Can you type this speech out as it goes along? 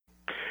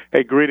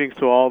Hey, greetings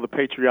to all the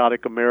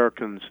patriotic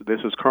Americans. This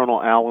is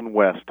Colonel Alan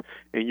West,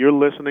 and you're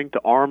listening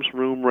to Arms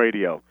Room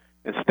Radio.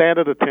 And stand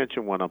at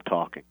attention when I'm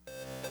talking.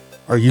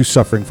 Are you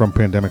suffering from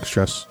pandemic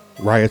stress?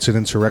 Riots and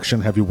insurrection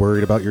have you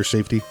worried about your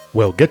safety?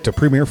 Well, get to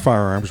Premier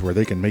Firearms where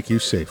they can make you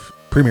safe.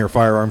 Premier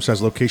Firearms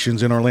has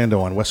locations in Orlando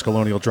on West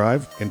Colonial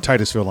Drive, in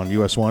Titusville on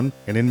US 1,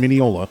 and in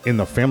Mineola in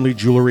the Family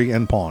Jewelry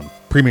and Pawn.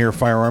 Premier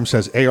Firearms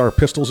has AR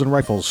pistols and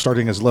rifles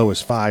starting as low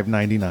as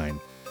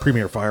 $5.99.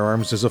 Premier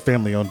Firearms is a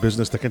family-owned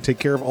business that can take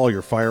care of all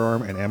your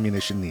firearm and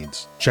ammunition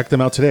needs. Check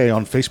them out today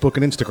on Facebook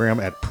and Instagram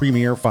at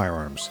Premier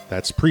Firearms.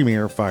 That's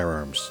Premier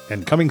Firearms.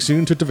 And coming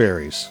soon to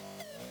Tavares.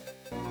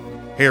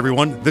 Hey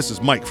everyone, this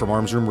is Mike from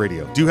Arms Room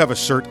Radio. Do you have a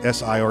CERT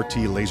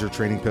SIRT laser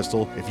training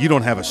pistol? If you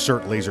don't have a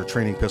CERT laser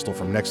training pistol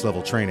from Next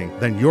Level Training,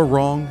 then you're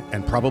wrong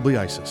and probably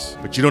ISIS.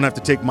 But you don't have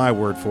to take my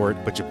word for it,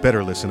 but you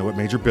better listen to what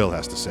Major Bill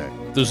has to say.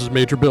 This is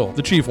Major Bill,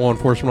 the Chief Law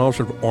Enforcement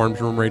Officer of Arms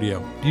Room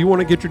Radio. Do you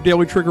want to get your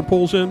daily trigger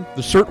pulls in?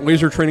 The CERT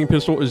laser training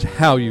pistol is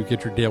how you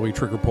get your daily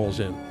trigger pulls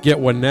in. Get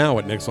one now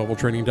at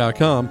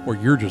nextleveltraining.com, or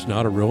you're just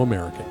not a real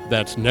American.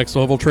 That's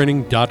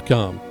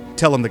nextleveltraining.com.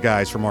 Tell them the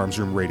guys from Arms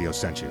Room Radio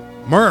sent you.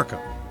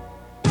 America!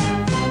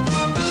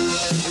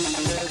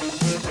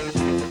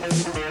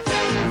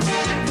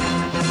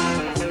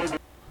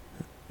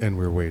 And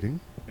we're waiting.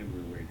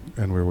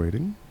 And we're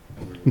waiting.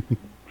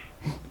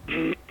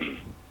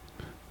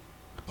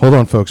 Hold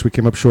on, folks. We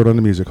came up short on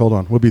the music. Hold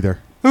on. We'll be there.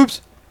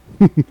 Oops.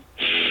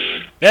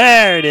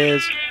 There it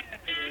is.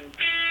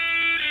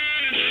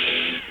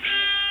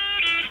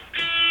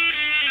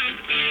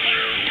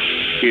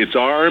 It's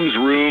Arms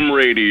Room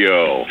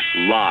Radio,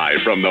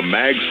 live from the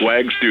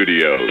MagSwag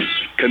Studios.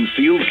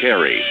 Concealed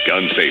carry,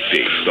 gun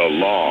safety, the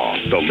law,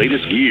 the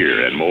latest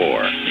gear, and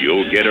more.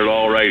 You'll get it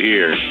all right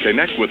here.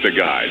 Connect with the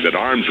guys at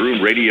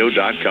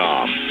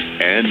armsroomradio.com.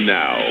 And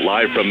now,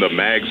 live from the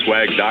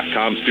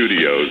magswag.com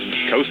studios,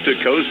 coast to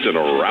coast and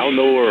around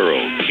the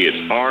world,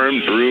 it's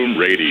Arms Room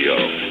Radio.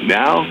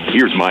 Now,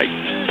 here's Mike.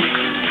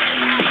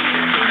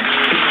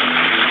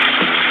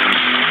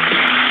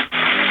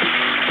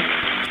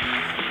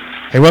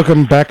 Hey,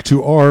 welcome back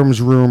to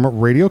Arms Room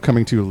Radio,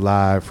 coming to you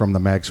live from the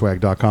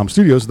magswag.com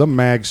studios, the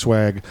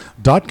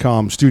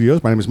magswag.com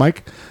studios. My name is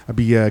Mike. I'll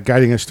be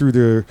guiding us through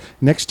the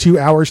next 2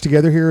 hours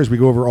together here as we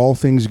go over all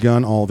things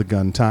gun, all the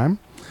gun time.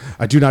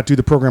 I do not do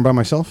the program by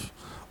myself.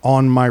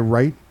 On my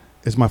right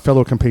is my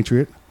fellow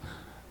compatriot,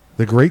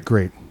 the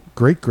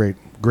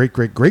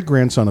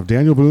great-great-great-great-great-great-great-grandson of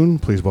Daniel Boone.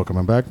 Please welcome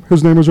him back.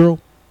 His name is Earl.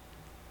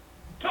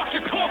 Dr.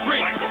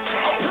 Corporate,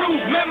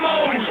 approved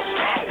memos,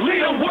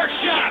 leader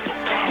workshop,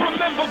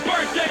 remember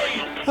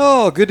birthdays.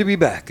 Oh, good to be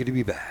back. Good to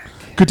be back.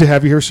 Good to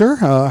have you here, sir.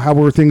 How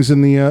were things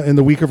in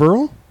the week of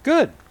Earl?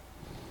 Good.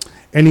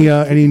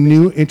 Any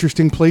new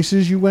interesting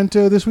places you went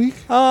this week?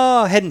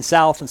 Heading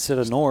south instead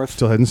of north.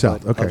 Still heading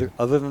south. But Okay.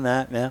 Other than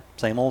that, yeah,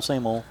 same old,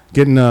 same old.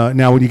 Getting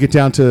now when you get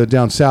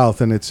down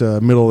south and it's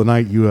middle of the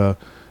night, you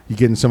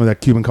getting some of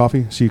that Cuban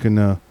coffee so you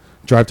can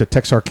drive to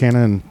Texarkana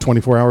in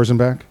 24 hours and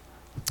back.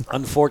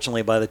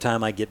 Unfortunately, by the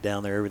time I get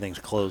down there, everything's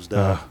closed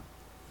up.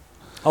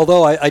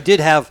 Although I did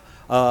have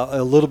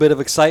a little bit of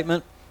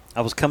excitement. I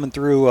was coming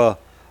through,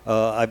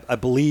 I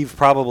believe,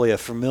 probably a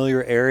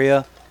familiar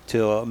area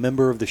to a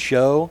member of the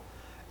show,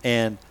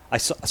 and I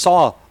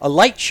saw a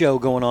light show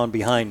going on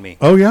behind me.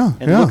 Oh, yeah.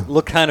 And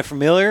looked kind of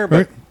familiar, but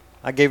Right.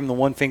 I gave him the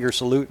one-finger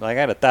salute. I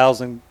got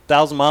 1,000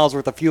 miles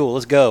worth of fuel.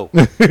 Let's go.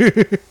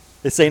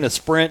 This ain't a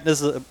sprint.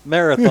 This is a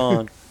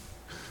marathon.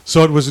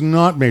 So it was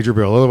not Major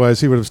Bill.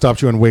 Otherwise, he would have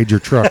stopped you and weighed your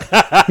truck.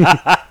 Well,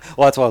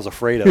 that's what I was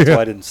afraid of. That's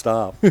why I didn't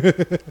stop.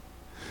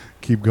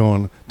 Keep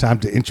going. Time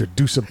to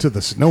introduce him to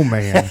the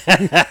snowman.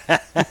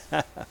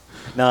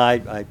 No,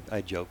 I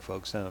joke,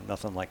 folks. No,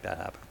 nothing like that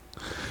happened.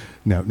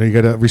 No, you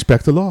got to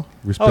respect the law.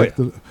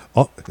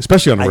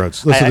 Especially on the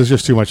roads. Listen, there's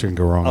just too much that can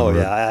go wrong. Oh, on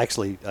the yeah.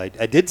 road.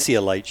 I did see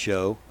a light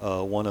show,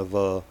 one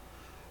of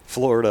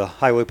Florida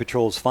Highway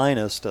Patrol's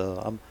finest.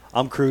 I'm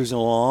cruising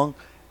along,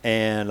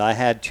 and I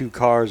had two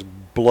cars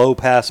blow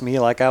past me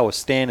like I was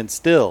standing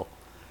still.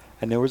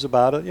 And there was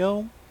about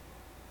a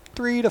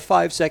 3 to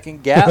 5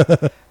 second gap,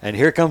 and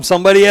here comes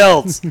somebody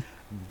else.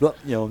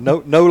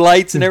 No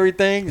lights and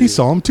everything. He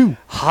saw him too.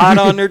 Hot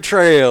on their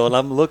trail, and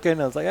I'm looking.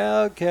 I was like,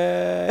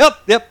 okay,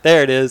 yep,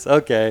 there it is.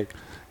 Okay,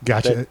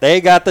 Gotcha.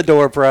 They got the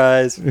door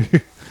prize.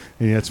 And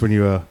that's when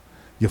you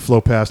flow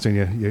past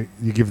and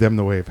you give them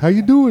the wave. How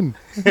you doing?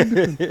 How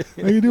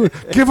you doing?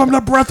 Give them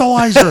the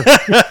breathalyzer.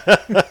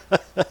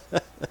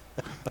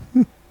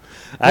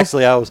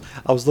 Actually, I was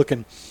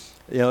looking.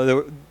 There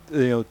were,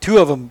 two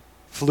of them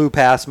flew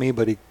past me,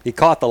 but he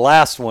caught the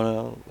last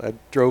one. I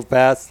drove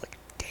past. Like,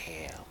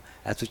 damn,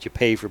 that's what you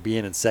pay for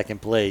being in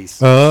second place.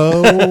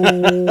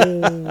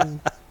 Oh.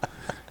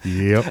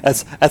 Yep.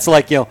 That's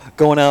like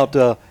going out.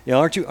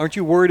 Aren't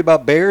you worried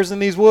about bears in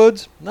these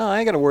woods? No, I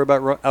ain't got to worry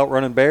about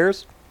outrunning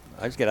bears.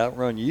 I just got to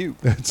outrun you.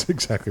 That's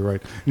exactly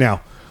right. Now,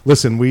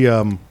 listen, we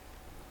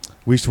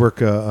used to work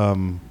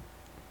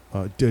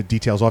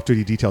details,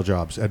 off-duty detail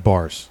jobs at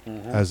bars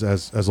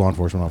as law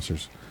enforcement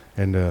officers,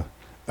 and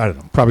I don't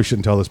know, probably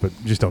shouldn't tell this, but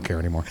just don't care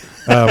anymore.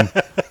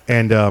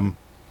 And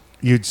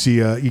you'd see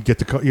you'd get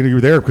the you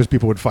were there because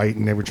people would fight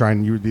and they were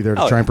trying. You would be there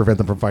to try and prevent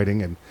them from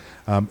fighting, and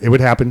it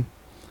would happen.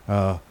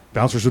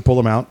 Bouncers would pull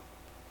them out,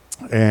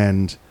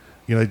 and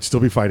they'd still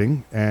be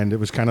fighting, and it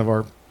was kind of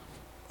our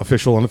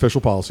official,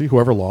 unofficial policy.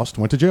 Whoever lost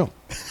went to jail.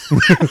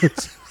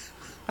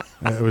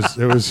 it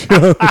was.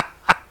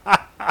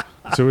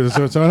 So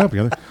it's not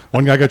happening.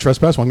 One guy got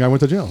trespassed. One guy went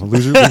to jail.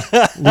 Loser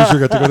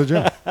got to go to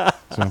jail.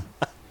 So.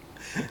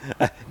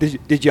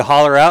 Did you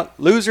holler out?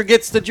 Loser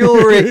gets the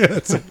jewelry.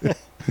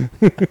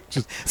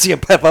 Just see him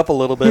pep up a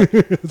little bit.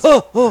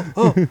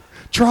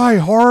 Try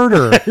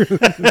harder.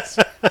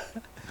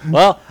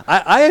 Well,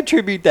 I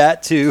attribute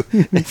that to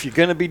if you're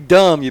going to be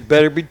dumb, you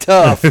better be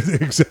tough.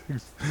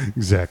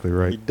 Exactly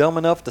right. You're dumb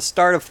enough to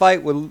start a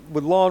fight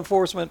with law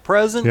enforcement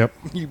present. Yep.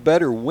 You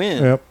better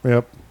win.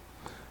 Yep.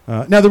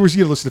 Now there was,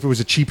 listen, if it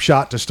was a cheap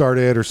shot to start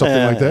it or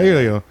something like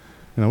that,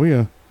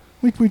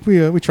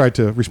 we tried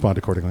to respond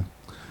accordingly.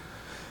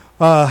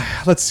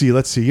 Let's see.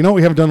 You know what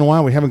we haven't done in a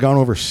while? We haven't gone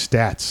over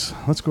stats.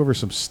 Let's go over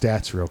some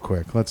stats real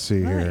quick. Let's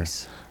see here.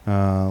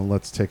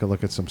 Let's take a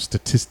look at some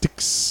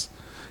statistics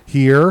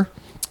here.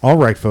 All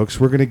right, folks,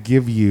 we're going to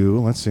give you,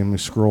 let's see, let me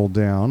scroll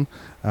down.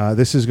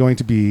 This is going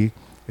to be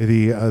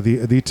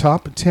the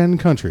top 10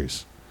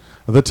 countries.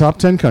 The top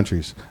 10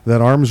 countries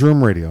that Arms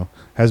Room Radio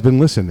has been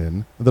listened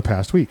in the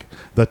past week.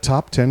 The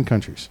top 10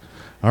 countries.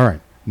 All right.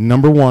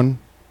 Number 1,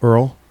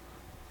 Earl,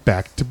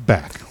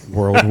 back-to-back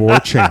World War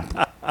champ.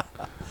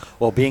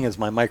 Well, being as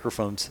my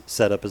microphone's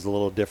set up is a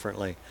little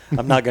differently,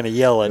 I'm not going to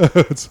yell it.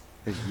 It's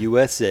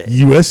USA.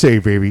 USA,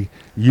 baby.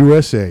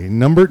 USA.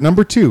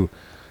 Number 2,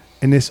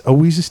 and this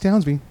always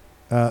astounds me,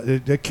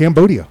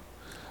 Cambodia.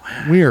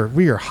 Wow.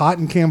 We are hot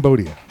in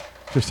Cambodia.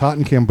 Just hot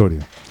in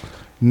Cambodia.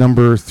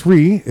 Number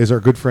 3 is our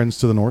good friends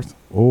to the north.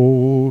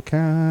 Oh,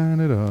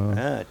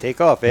 Canada.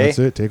 Take off, eh? That's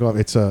it. Take off.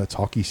 It's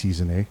hockey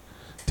season, eh?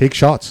 Take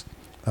shots.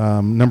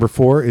 Number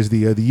 4 is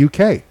the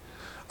UK.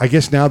 I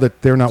guess now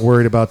that they're not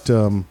worried about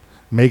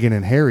Meghan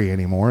and Harry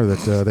anymore,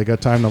 that they got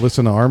time to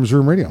listen to Arms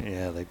Room Radio.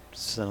 Yeah, they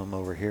sent them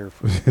over here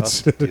for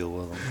us to deal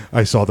with them.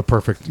 I saw the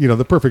perfect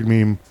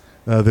meme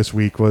this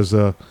week was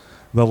the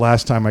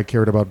last time I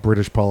cared about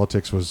British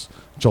politics was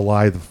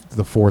July the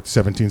 4th,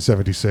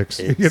 1776.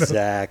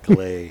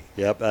 Exactly.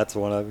 Yep, that's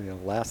one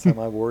of last time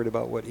I worried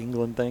about what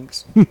England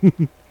thinks.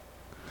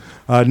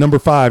 Number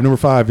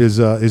five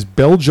is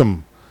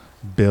Belgium.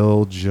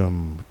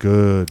 Belgium,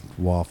 good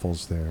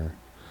waffles there.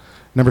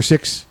 Number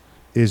 6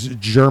 is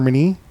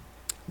Germany.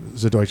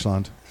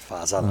 Deutschland.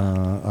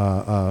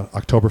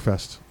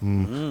 Oktoberfest,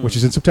 which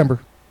is in September.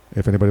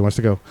 If anybody wants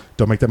to go,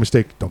 don't make that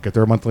mistake. Don't get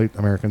there a month late,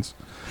 Americans.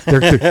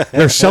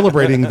 They're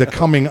celebrating the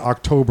coming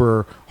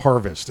October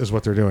harvest, is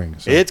what they're doing.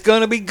 So. It's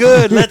gonna be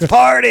good. Let's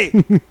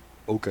party.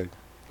 Okay.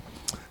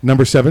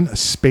 Number 7,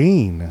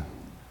 Spain.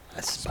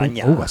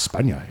 España. Oh,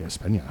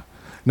 España.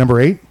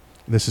 Number 8.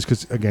 This is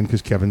because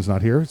Kevin's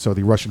not here, so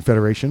the Russian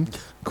Federation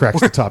cracks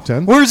the top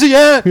 10. Where's he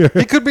at?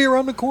 He could be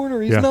around the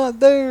corner. He's not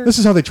there. This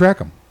is how they track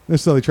him.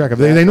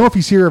 They know if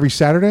he's here every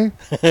Saturday,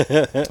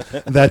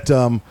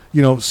 that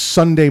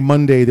Sunday,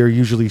 Monday they're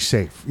usually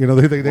safe. They know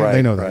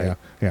that. Right.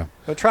 Yeah.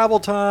 But travel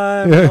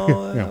time. And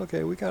all that. Yeah.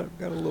 Okay, we got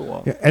a little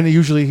while. Yeah, and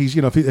usually he's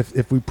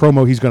if we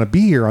promo he's going to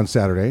be here on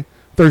Saturday,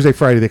 Thursday,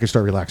 Friday they can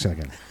start relaxing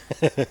again.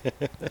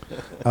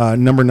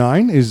 Number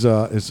 9 is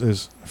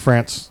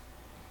France.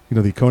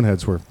 The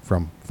Coneheads were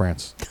from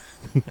France.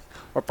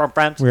 We're from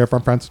France. We are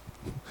from France.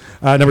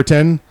 Number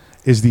 10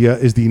 is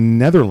the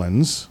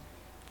Netherlands.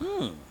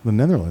 The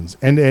Netherlands.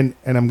 And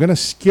I'm going to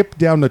skip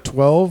down to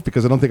 12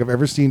 because I don't think I've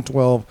ever seen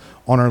 12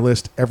 on our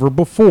list ever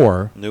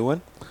before. New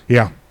one?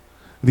 Yeah.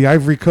 The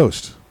Ivory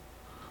Coast.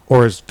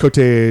 Or as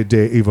Côte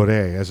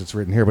d'Ivoire, as it's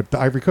written here, but the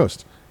Ivory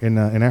Coast in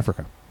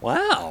Africa.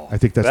 Wow. I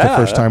think that's the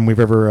first time we've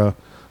ever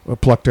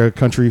plucked a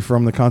country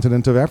from the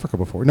continent of Africa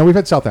before. No, we've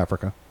had South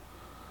Africa.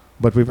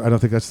 But I don't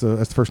think that's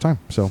the first time.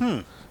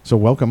 So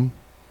welcome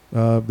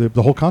the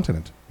whole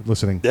continent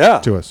listening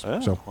to us.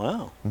 Yeah. So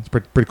wow. That's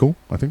pretty cool,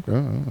 I think.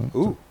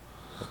 Ooh.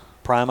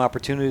 Prime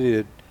opportunity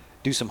to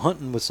do some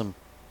hunting with some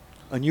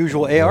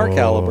unusual AR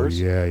calibers.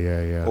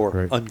 Yeah. Or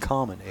right.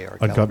 uncommon AR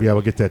calibers. Yeah,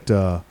 we'll get that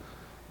the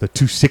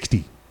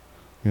 260.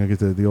 Get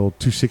the old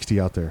 260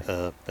 out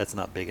there. That's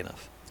not big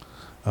enough.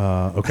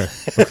 Okay.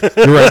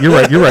 You're right.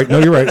 No,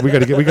 you're right. We got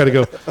to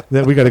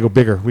go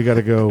bigger. We got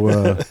to go.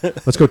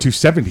 Let's go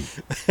 270.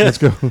 Let's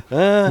go.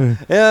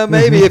 Yeah,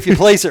 maybe if you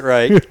place it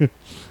right.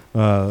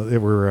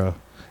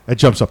 It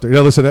jumps up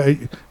there.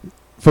 Listen,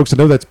 folks, I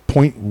know that's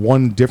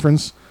 0.1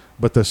 difference,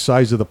 but the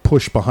size of the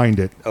push behind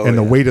it and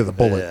the weight of the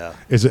bullet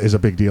is a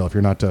big deal. If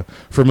you're not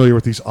familiar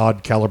with these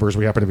odd calibers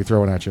we happen to be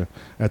throwing at you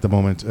at the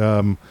moment.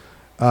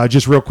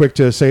 Just real quick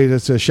to say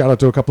that's a shout out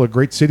to a couple of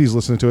great cities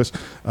listening to us.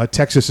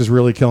 Texas is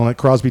really killing it.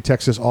 Crosby,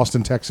 Texas,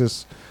 Austin,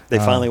 Texas. They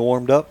finally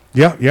warmed up?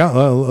 Yeah.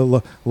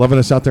 Loving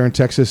us out there in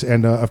Texas.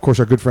 And, of course,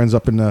 our good friends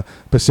up in the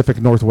Pacific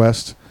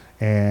Northwest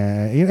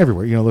and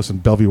everywhere. Listen,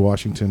 Bellevue,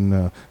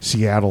 Washington,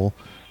 Seattle,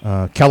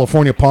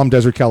 California, Palm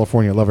Desert,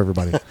 California. Love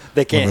everybody.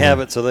 They can't have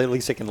it, so at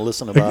least they can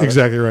listen about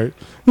exactly right.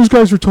 Those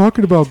guys are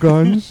talking about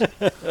guns.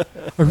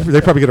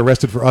 They probably get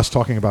arrested for us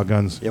talking about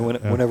guns. Yeah,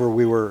 whenever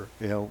we were,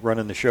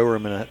 running the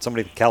showroom and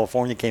somebody from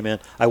California came in,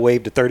 I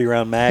waved a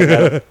 30-round mag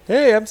at him.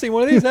 Hey, I haven't seen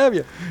one of these, have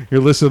you?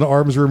 You're listening to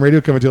Arms Room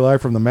Radio, coming to you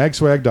live from the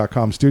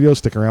magswag.com studio.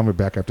 Stick around. We'll be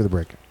back after the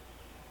break.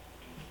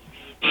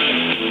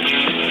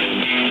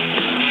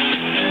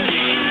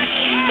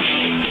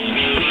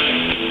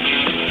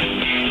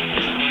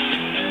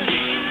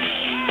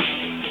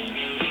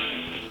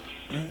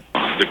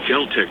 The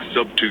Kel-Tec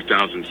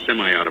Sub-2000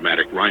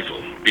 semi-automatic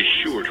rifle is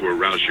sure to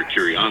arouse your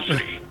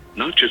curiosity,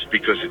 not just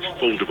because it's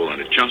foldable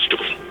and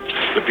adjustable,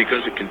 but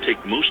because it can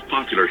take most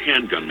popular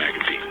handgun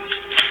magazines.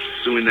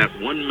 So in that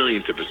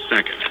 1/1,000,000th of a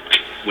second,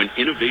 when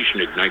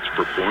innovation ignites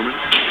performance,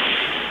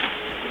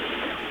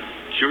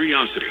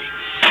 curiosity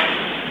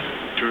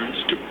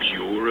turns to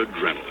pure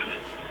adrenaline.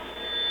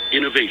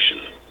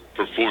 Innovation,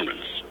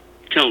 performance,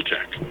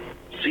 Kel-Tec.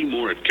 See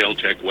more at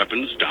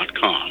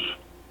keltecweapons.com.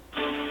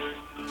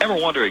 Ever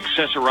want to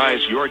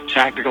accessorize your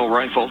tactical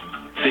rifle?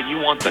 Then you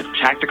want the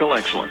tactical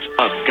excellence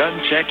of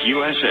GunTech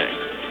USA.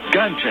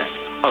 GunTech,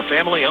 a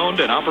family-owned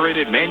and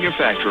operated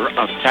manufacturer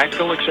of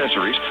tactical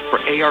accessories for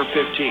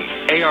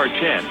AR-15,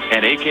 AR-10,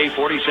 and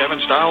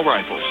AK-47 style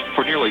rifles.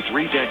 For nearly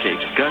 3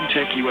 decades,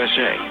 GunTech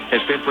USA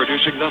has been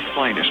producing the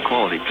finest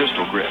quality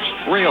pistol grips,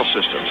 rail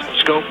systems,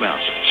 scope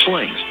mounts,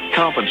 slings,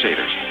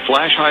 compensators,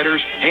 flash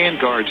hiders,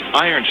 hand guards,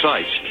 iron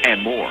sights,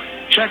 and more.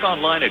 Check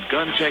online at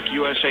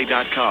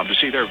GunTechUSA.com to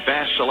see their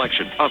vast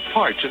selection of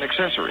parts and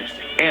accessories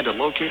and to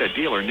locate a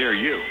dealer near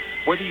you.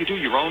 Whether you do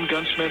your own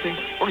gunsmithing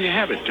or you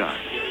have it done,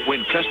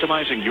 when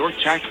customizing your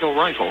tactical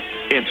rifle,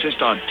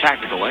 insist on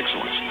tactical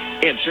excellence.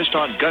 Insist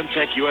on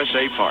GunTech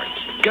USA parts.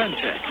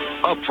 GunTech,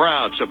 a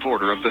proud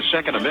supporter of the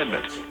Second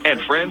Amendment and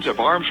friends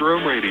of Arms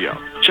Room Radio.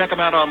 Check them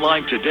out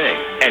online today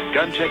at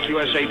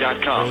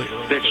GunTechUSA.com.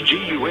 That's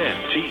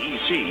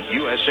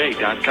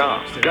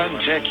GUNTECUSA.com.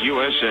 GunTech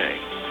USA.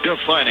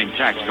 Defining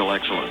tactical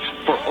excellence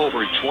for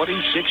over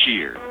 26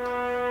 years.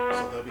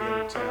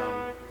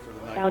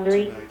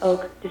 Boundary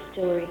Oak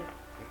Distillery.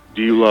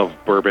 Do you love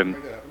bourbon?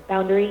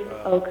 Boundary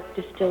Oak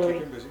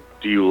Distillery.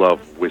 Do you love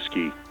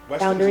whiskey?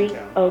 Boundary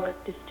Oak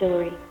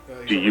Distillery.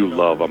 Do you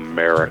love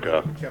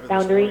America?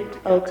 Boundary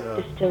Oak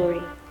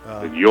Distillery.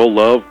 Then you'll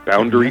love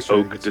Boundary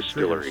Oak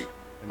Distillery.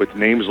 With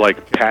names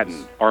like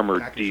Patton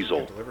Armored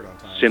Diesel,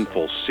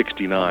 Sinful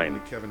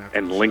 69,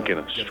 and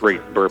Lincoln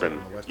Straight Bourbon,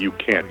 you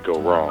can't go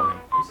wrong.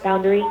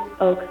 Boundary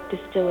Oak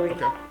Distillery.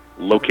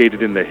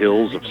 Located in the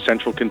hills of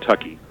central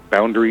Kentucky,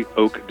 Boundary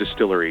Oak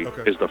Distillery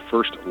is the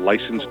first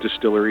licensed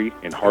distillery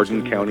in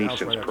Hardin County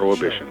since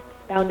Prohibition.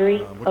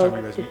 Boundary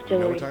Oak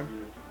Distillery.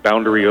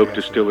 Boundary Oak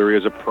Distillery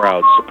is a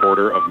proud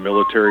supporter of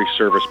military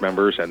service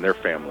members and their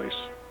families.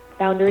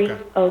 Boundary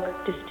Oak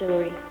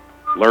Distillery.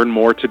 Learn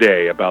more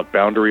today about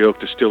Boundary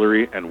Oak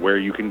Distillery and where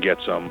you can get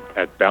some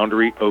at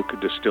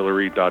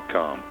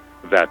BoundaryOakDistillery.com.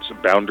 That's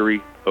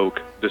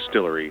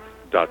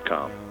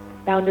BoundaryOakDistillery.com.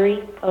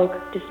 Boundary Oak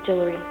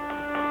Distillery.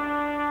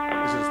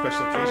 Is it a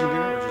special occasion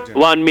dinner or just dinner?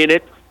 1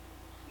 minute,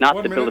 not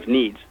One the minute. Bill of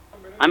Needs.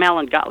 I'm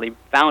Alan Gottlieb,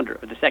 founder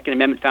of the Second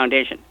Amendment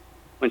Foundation.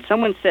 When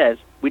someone says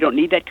we don't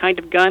need that kind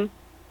of gun,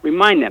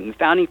 remind them the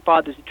Founding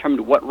Fathers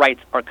determined what rights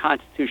our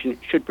Constitution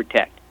should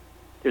protect.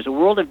 There's a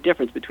world of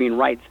difference between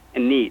rights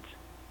and needs.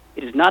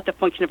 It is not the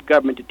function of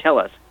government to tell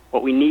us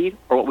what we need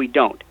or what we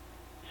don't.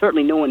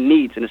 Certainly no one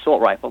needs an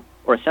assault rifle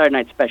or a Saturday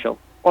night special,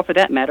 or for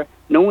that matter,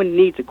 no one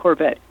needs a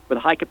Corvette with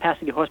a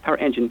high-capacity horsepower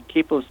engine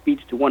capable of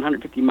speeds to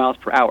 150 miles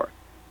per hour.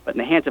 But in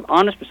the hands of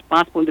honest,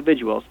 responsible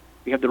individuals,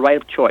 we have the right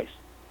of choice.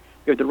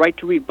 We have the right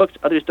to read books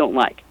others don't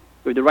like.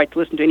 We have the right to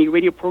listen to any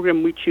radio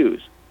program we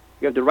choose.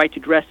 We have the right to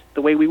dress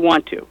the way we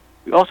want to.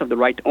 We also have the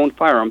right to own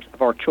firearms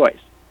of our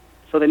choice.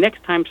 So the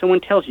next time someone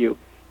tells you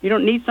you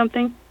don't need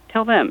something,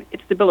 tell them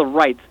it's the Bill of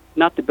Rights,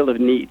 not the Bill of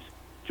Needs.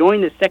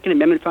 Join the Second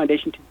Amendment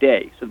Foundation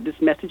today so that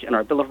this message and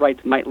our Bill of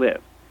Rights might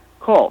live.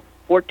 Call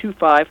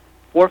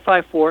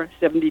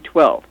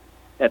 425-454-7012.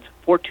 That's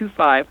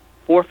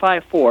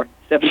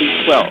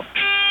 425-454-7012.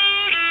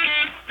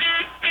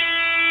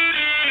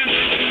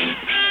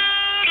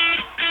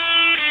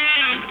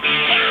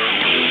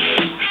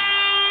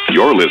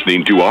 You're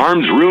listening to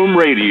Arms Room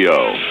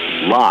Radio,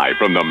 live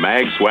from the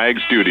MagSwag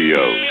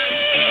studios.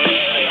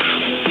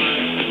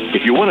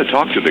 If you want to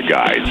talk to the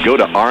guys, go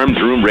to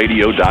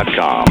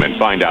armsroomradio.com and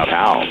find out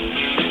how.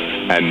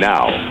 And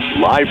now,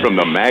 live from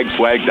the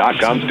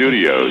magswag.com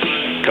studios,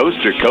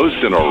 coast to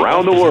coast and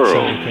around the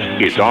world,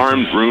 it's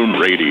Arms Room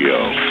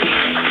Radio.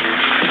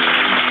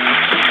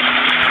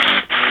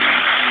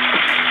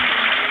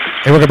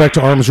 Hey, welcome back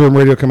to Arms Room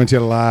Radio, coming to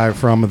you live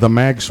from the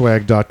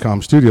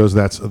magswag.com studios.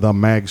 That's the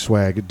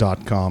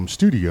magswag.com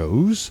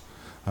studios.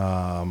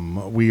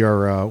 We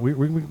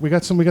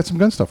got some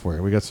gun stuff for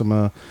you. We got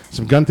some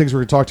gun things we're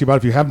going to talk to you about.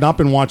 If you have not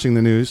been watching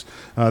the news,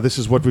 this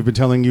is what we've been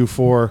telling you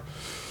for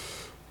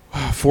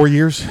 4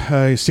 years,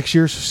 6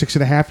 years,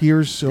 6.5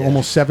 years,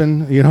 almost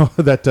 7. You know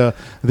that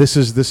this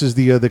is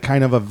the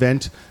kind of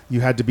event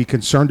you had to be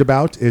concerned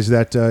about. Is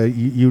that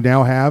you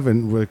now have?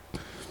 And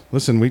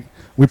listen, we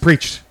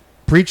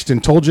preached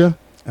and told you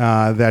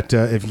that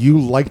if you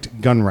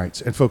liked gun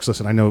rights, and folks,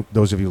 listen, I know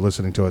those of you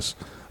listening to us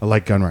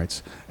like gun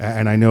rights,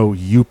 and I know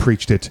you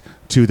preached it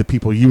to the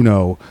people you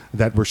know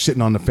that were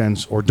sitting on the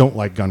fence or don't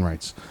like gun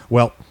rights.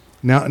 Well,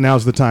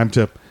 now's the time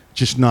to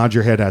just nod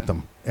your head at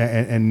them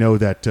and know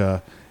that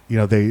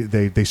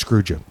they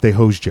screwed you, they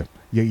hosed you,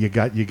 you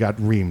got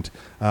reamed.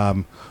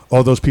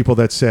 All those people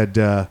that said,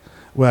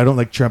 well, I don't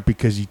like Trump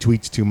because he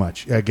tweets too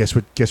much. Guess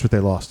what they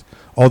lost?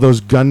 All those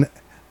gun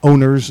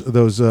owners,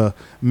 those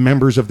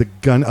members of the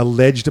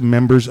alleged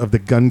members of the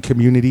gun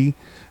community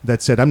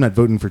that said, I'm not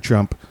voting for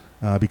Trump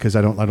because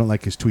I don't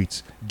like his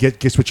tweets.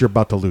 Guess what you're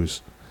about to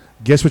lose.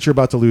 Guess what you're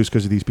about to lose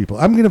because of these people.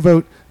 I'm going to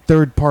vote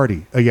third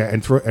party.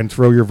 And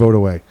throw your vote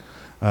away.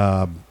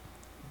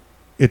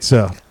 It's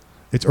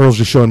Earl's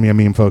just showing me a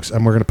meme, folks,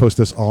 and we're going to post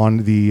this on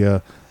the.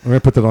 We're going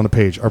to put that on the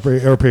page,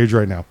 our page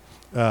right now.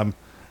 I'm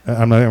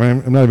not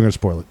even going to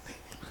spoil it.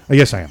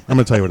 Yes, I am. I'm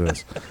going to tell you what it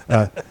is.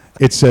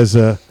 It says.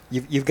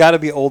 You've got to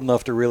be old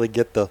enough to really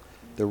get the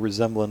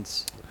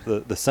resemblance,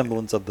 the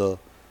semblance of the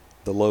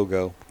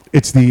logo.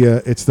 It's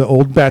the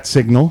old bat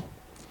signal,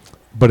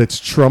 but it's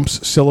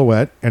Trump's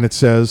silhouette, and it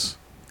says,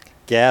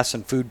 "Gas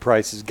and food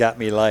prices got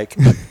me like."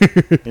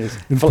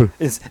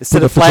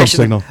 Instead of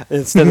flashing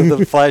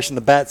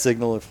the bat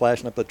signal and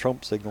flashing up the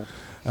Trump signal.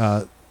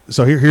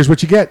 So here's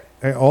what you get: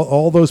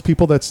 all those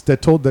people that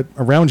told that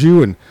around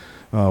you, and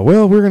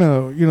well, we're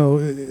gonna,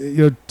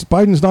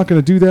 Biden's not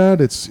gonna do that.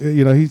 It's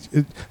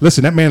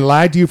listen, that man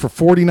lied to you for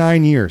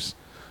 49 years.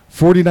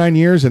 49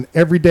 years, and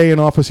every day in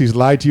office he's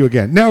lied to you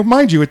again. Now,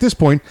 mind you, at this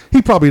point,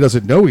 he probably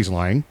doesn't know he's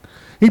lying.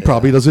 He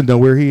probably doesn't know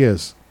where he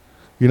is.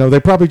 They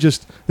probably they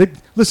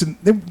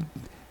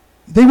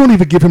won't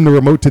even give him the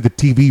remote to the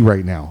TV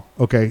right now,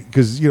 okay?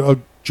 Because,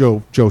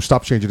 Joe,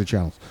 stop changing the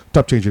channels.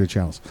 Stop changing the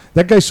channels.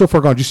 That guy's so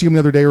far gone. Did you see him the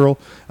other day, Earl,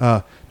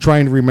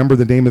 trying to remember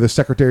the name of the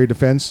Secretary of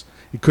Defense?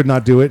 He could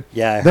not do it.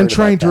 Yeah, I heard Then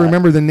trying about to that.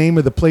 remember the name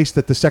of the place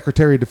that the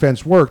Secretary of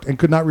Defense worked and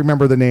could not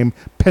remember the name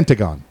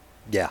Pentagon.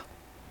 Yeah.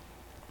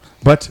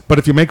 But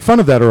if you make fun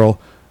of that, Earl,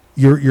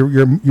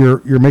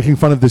 you're making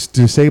fun of this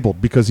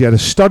disabled because he had a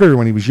stutter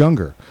when he was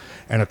younger.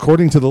 And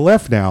according to the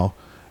left now,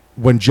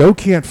 when Joe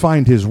can't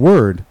find his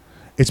word,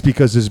 it's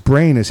because his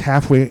brain is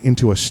halfway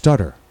into a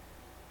stutter.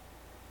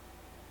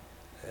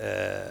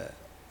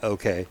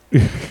 Okay.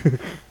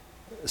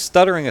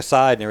 Stuttering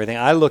aside and everything,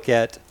 I look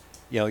at,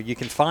 you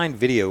can find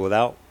video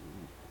without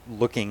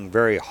looking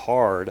very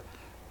hard,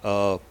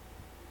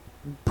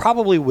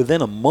 probably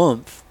within a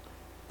month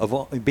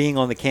of being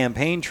on the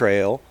campaign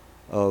trail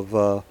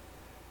of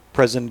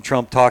President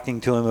Trump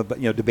talking to him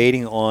about,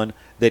 debating on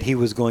that he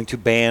was going to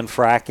ban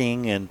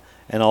fracking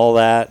and all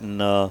that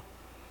and,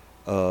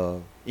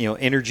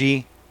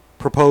 energy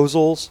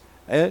proposals.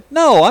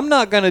 No, I'm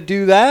not going to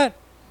do that.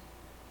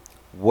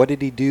 What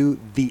did he do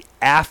the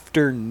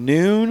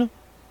afternoon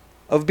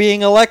of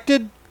being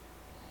elected?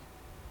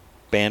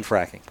 Ban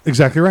fracking.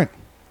 Exactly right.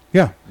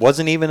 Yeah.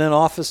 Wasn't even in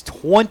office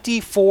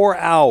 24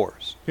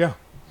 hours. Yeah.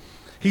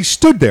 He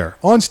stood there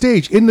on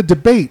stage in the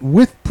debate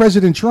with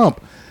President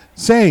Trump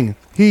saying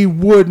he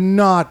would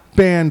not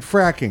ban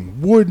fracking.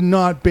 Would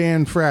not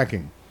ban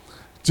fracking.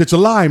 It's a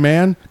lie,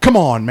 man. Come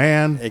on,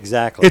 man.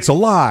 Exactly. It's a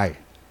lie.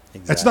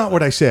 Exactly. That's not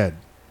what I said.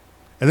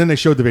 And then they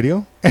showed the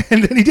video,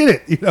 and then he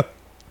did it.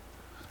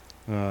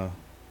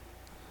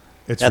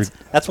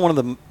 That's one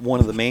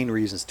of the main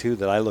reasons too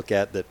that I look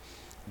at that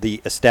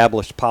the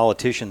established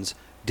politicians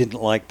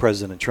didn't like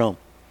President Trump.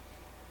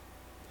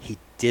 He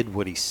did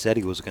what he said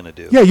he was going to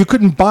do. Yeah, you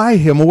couldn't buy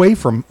him away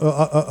from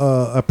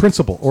a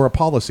principle or a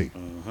policy.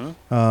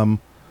 Mm-hmm.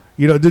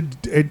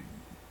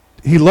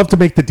 He loved to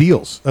make the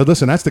deals.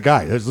 Listen, that's the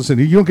guy. Listen,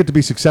 you don't get to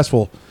be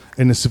successful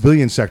in the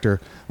civilian sector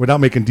without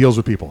making deals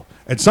with people.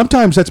 And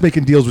sometimes that's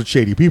making deals with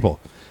shady people.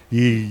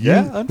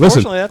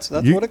 Unfortunately, that's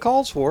what it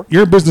calls for.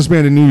 You're a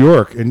businessman in New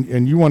York,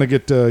 and you want to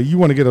get a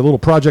little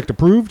project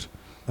approved.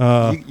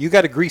 You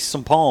got to grease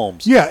some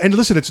palms. Yeah, and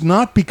listen, it's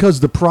not because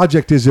the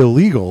project is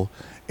illegal.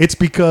 It's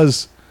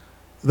because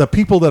the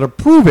people that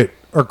approve it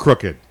are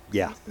crooked.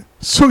 Yeah.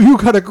 So you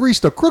got to grease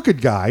the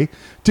crooked guy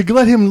to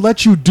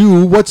let you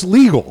do what's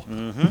legal.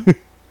 Mm-hmm.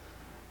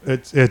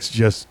 It's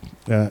just.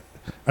 I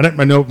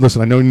know.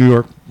 Listen, I know New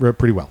York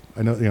pretty well.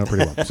 I know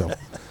pretty well. So,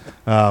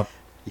 but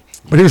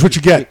here's what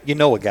you get. You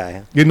know a guy.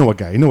 Huh? You know a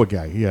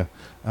guy. Yeah.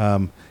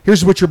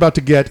 Here's what you're about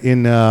to get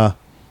in New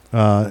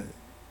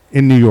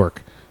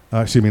York.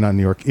 Excuse me, not in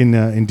New York.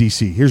 In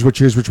D.C. Here's what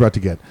you're about to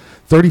get.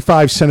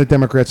 35 Senate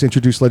Democrats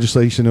introduced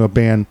legislation to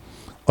ban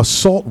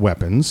assault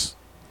weapons.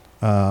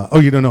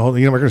 You don't know.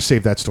 We're going to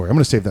save that story. I'm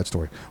going to save that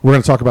story. We're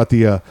going to talk about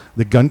the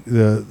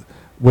gun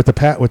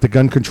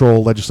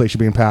control legislation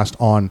being passed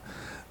on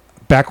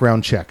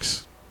background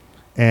checks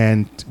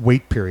and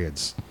wait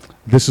periods.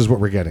 This is what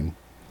we're getting.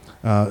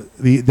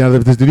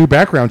 The new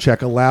background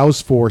check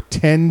allows for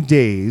 10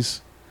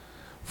 days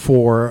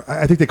for,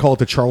 I think they call it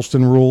the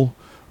Charleston rule,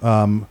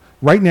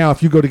 right now,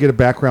 if you go to get a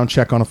background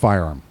check on a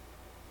firearm,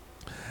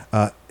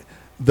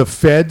 the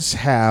feds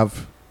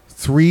have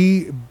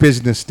 3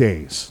 business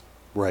days.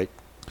 Right.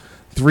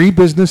 3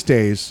 business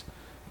days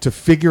to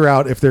figure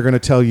out if they're going to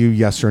tell you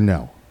yes or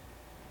no.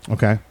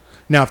 Okay?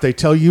 Now, if they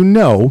tell you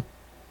no,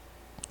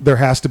 there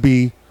has to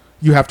be,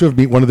 you have to have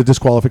meet one of the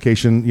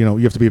disqualification, you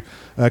have to be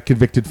a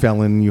convicted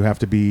felon, you have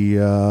to be,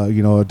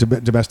 a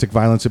domestic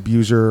violence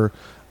abuser,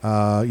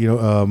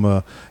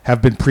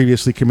 have been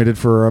previously committed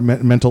for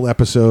mental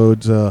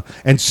episodes,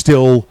 and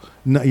still,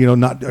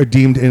 not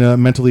deemed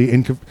mentally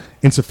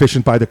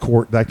insufficient by the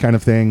court, that kind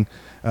of thing.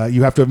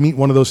 You have to meet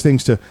one of those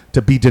things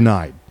to be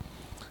denied.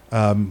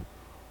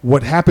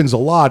 What happens a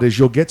lot is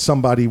you'll get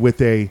somebody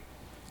with a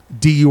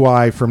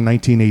DUI from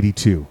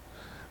 1982,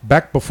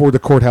 back before the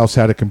courthouse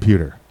had a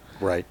computer.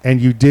 Right.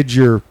 And you paid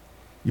your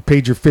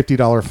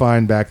 $50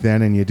 fine back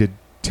then, and you did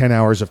 10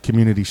 hours of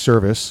community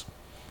service,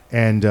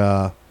 and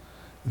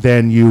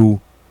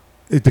then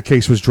the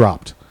case was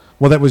dropped.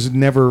 Well, that was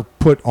never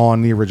put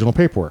on the original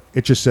paperwork.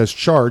 It just says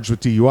charged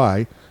with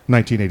DUI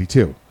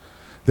 1982.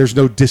 There's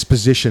no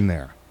disposition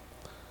there.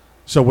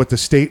 So what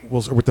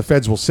the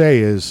feds will say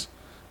is,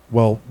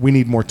 well, we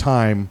need more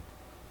time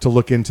to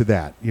look into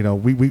that.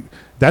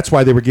 That's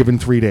why they were given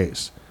 3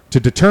 days to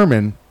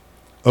determine,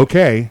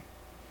 okay,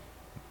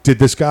 did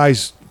this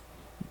guy's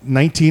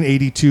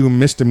 1982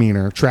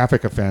 misdemeanor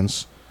traffic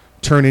offense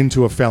turn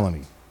into a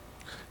felony?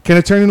 Can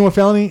it turn into a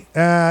felony?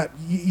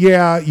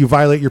 Yeah, you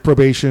violate your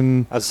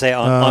probation. I'd say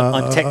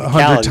on technicalities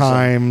 100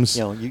 times.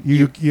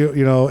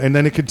 And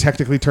then it could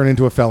technically turn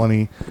into a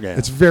felony. Yeah.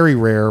 It's very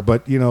rare,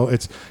 but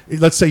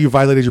let's say you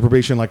violated your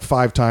probation like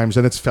 5 times,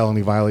 and it's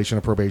felony violation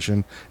of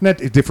probation, and that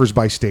it differs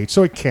by state.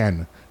 So it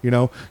can.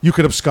 You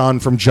could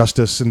abscond from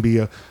justice and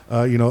be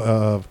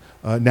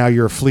now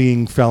you're a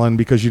fleeing felon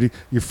because you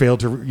failed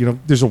to.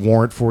 There's a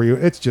warrant for you.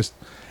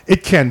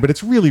 It can, but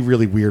it's really,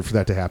 really weird for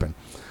that to happen.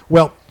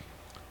 Well.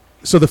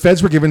 So the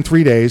feds were given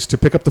 3 days to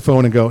pick up the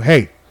phone and go,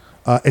 hey,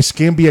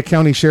 Escambia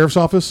County Sheriff's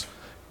Office,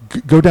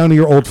 go down to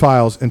your old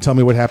files and tell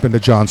me what happened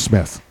to John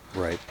Smith.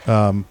 Right.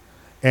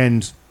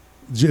 And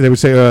they would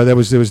say it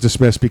was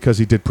dismissed because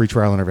he did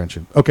pretrial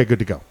intervention. Okay, good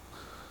to go.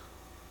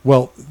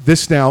 Well,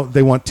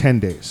 they want 10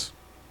 days.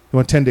 They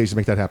want 10 days to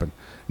make that happen.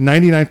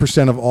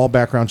 99% of all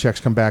background checks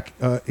come back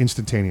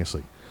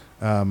instantaneously.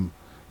 The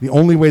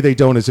only way they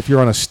don't is if you're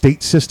on a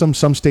state system.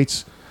 Some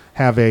states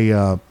have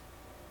a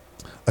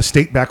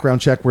state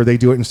background check where they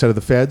do it instead of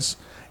the feds,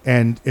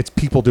 and it's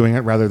people doing it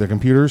rather than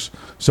computers,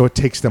 so it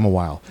takes them a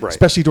while. Right.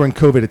 Especially during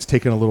COVID, it's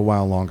taken a little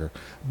while longer.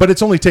 But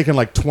it's only taken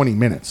like 20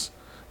 minutes.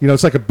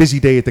 It's like a busy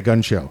day at the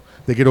gun show.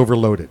 They get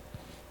overloaded.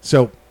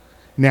 So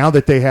now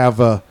that they have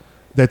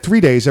that 3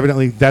 days,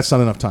 evidently that's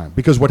not enough time.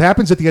 Because what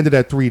happens at the end of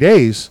that 3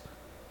 days,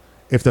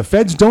 if the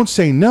feds don't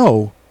say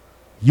no,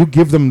 you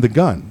give them the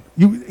gun.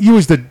 You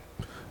as the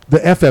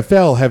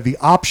FFL have the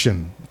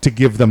option to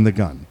give them the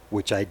gun.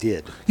 Which I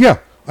did. Yeah.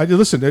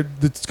 Listen,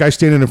 this guy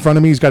standing in front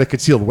of me, he's got a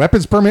concealed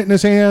weapons permit in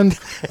his hand.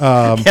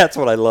 That's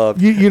what I love.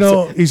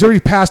 He's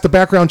already passed a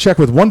background check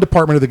with one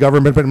department of the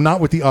government, but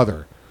not with the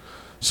other.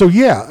 So,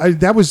 yeah,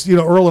 that was,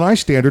 Earl and I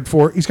standard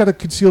for, he's got a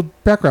concealed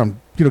background,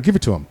 give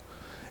it to him.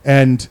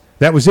 And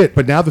that was it.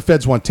 But now the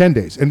feds want 10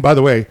 days. And by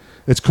the way,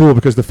 it's cool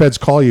because the feds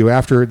call you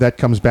after that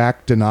comes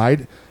back denied.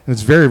 And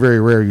it's very, very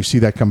rare you see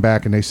that come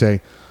back and they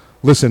say,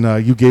 listen,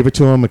 you gave it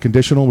to him, a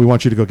conditional, we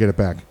want you to go get it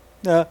back.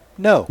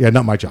 No. Yeah,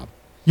 not my job.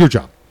 Your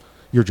job.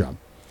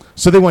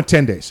 So they want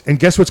 10 days. And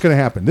guess what's going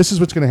to happen? This is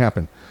what's going to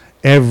happen.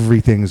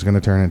 Everything's going to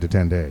turn into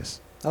 10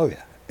 days. Oh,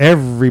 yeah.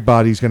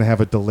 Everybody's going to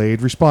have a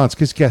delayed response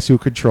because guess who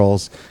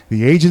controls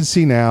the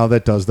agency now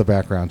that does the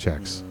background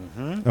checks?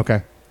 Mm-hmm.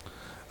 Okay.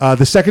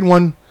 The second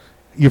one,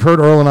 you've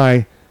heard Earl and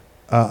I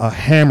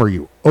hammer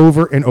you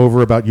over and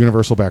over about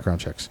universal background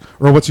checks.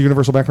 Earl, what's a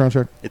universal background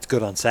check? It's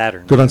good on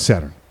Saturn. Good on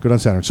Saturn.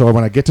 So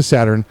when I get to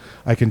Saturn,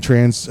 I can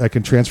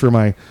transfer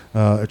my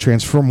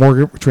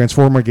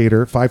Transformer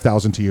Gator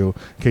 5000 to you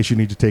in case you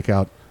need to take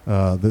out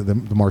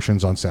the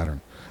Martians on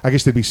Saturn. I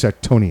guess they'd be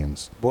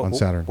Sectonians on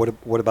Saturn.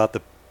 What about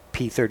the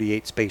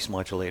P-38 space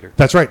modulator?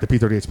 That's right, the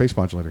P-38 space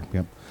modulator.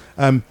 Yep.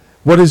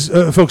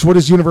 Folks, what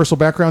does universal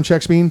background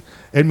checks mean?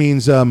 It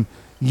means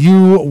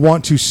you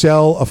want to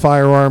sell a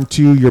firearm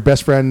to your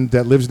best friend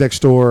that lives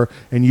next door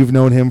and you've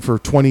known him for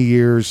 20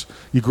 years.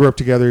 You grew up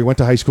together. You went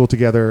to high school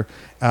together.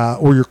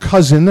 Or your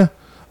cousin,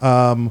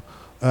 and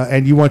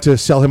you want to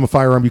sell him a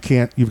firearm. You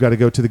can't. You've got to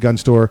go to the gun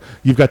store.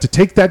 You've got to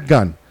take that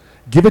gun,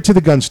 give it to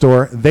the gun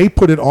store. They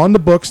put it on the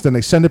books. Then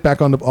they send it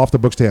back off the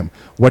books to him.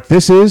 What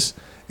this is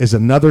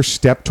another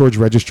step towards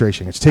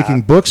registration. It's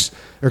taking books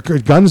or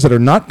guns that are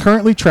not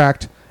currently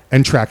tracked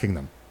and tracking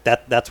them.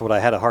 That's what I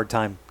had a hard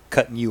time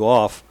cutting you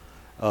off.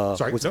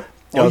 Sorry,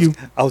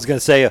 I was going to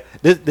say,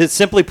 this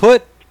simply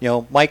put,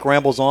 Mike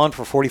rambles on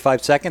for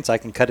 45 seconds. I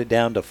can cut it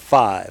down to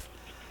 5.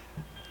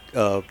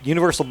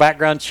 Universal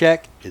background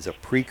check is a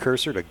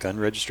precursor to gun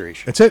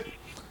registration. That's it.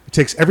 It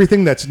takes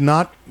everything that's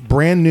not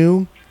brand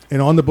new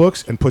and on the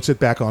books and puts it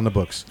back on the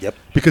books. Yep.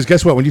 Because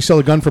guess what? When you sell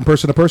a gun from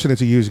person to person,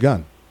 it's a used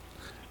gun.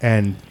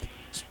 And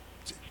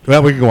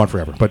Well, we can go on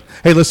forever. But,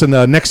 hey, listen,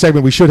 next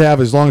segment we should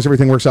have, as long as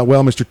everything works out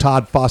well, Mr.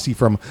 Todd Fossey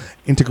from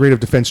Integrative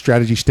Defense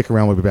Strategy. Stick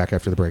around. We'll be back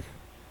after the break.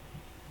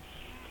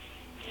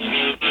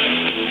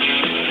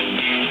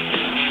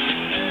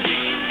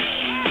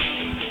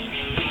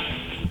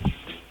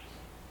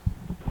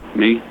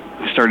 Me?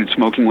 I started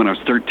smoking when I was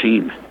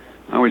 13.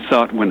 I always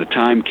thought when the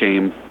time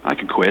came, I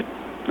could quit.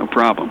 No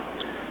problem.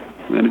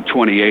 Then at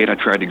 28, I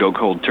tried to go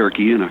cold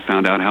turkey, and I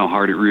found out how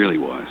hard it really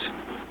was.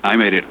 I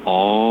made it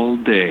all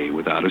day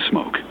without a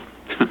smoke.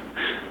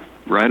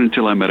 Right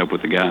until I met up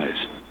with the guys.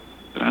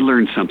 But I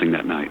learned something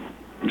that night.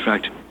 In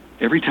fact,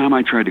 every time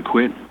I tried to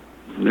quit,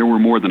 there were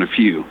more than a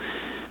few,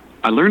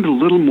 I learned a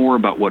little more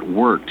about what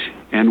worked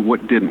and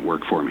what didn't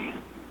work for me.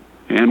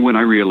 And when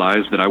I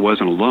realized that I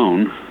wasn't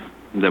alone,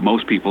 that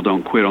most people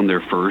don't quit on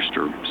their first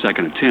or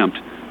second attempt,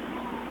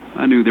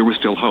 I knew there was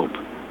still hope.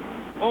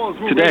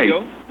 Today,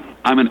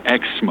 I'm an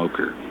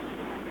ex-smoker.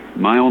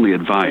 My only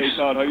advice is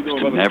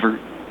to never,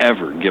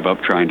 ever give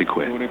up trying to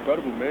quit.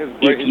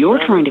 If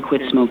you're trying to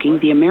quit smoking,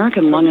 the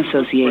American Lung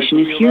Association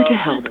is here to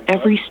help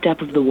every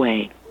step of the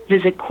way.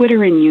 Visit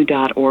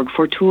quitterinyou.org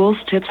for tools,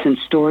 tips, and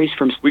stories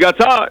from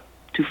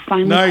to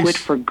finally quit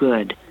for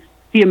good.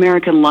 The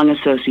American Lung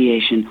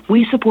Association.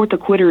 We support the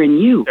Quitter in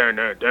You.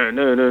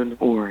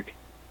 Org.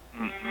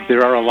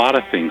 There are a lot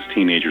of things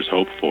teenagers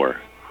hope for.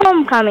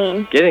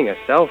 Homecoming. Getting a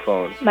cell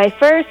phone. My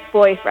first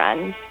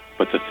boyfriend.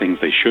 But the things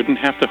they shouldn't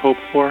have to hope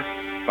for?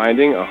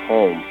 Finding a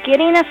home.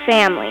 Getting a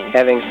family.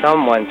 Having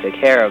someone to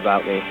care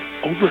about me.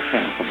 Over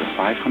half of the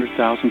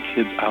 500,000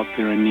 kids out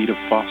there in need of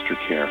foster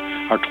care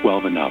are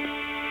 12 and up.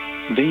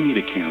 They need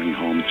a caring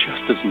home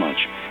just as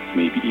much,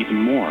 maybe even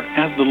more,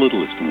 as the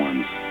littlest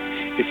ones.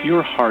 If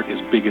your heart is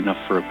big enough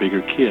for a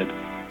bigger kid,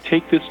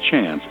 take this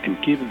chance and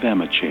give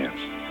them a chance.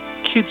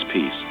 Kids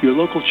Peace, your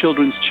local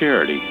children's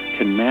charity,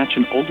 can match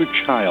an older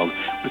child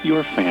with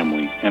your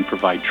family and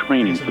provide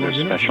training for their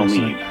special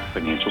needs,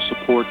 financial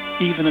support,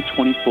 even a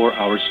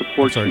 24-hour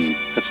support team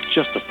that's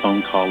just a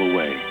phone call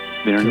away.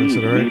 Their needs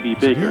may be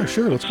bigger,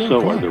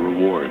 so are the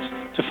rewards.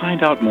 To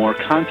find out more,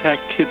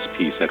 contact Kids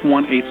Peace at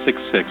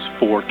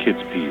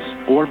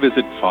 1-866-4-KIDS-PEACE or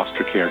visit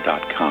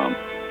fostercare.com.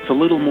 With a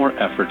little more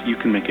effort, you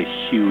can make a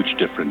huge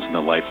difference in the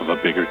life of a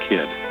bigger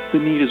kid. The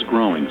need is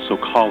growing, so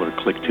call or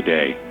click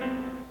today.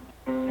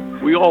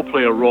 We all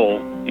play a role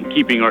in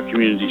keeping our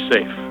community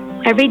safe.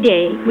 Every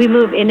day, we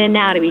move in and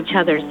out of each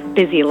other's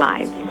busy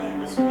lives.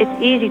 It's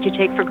easy to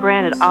take for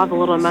granted all the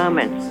little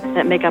moments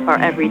that make up our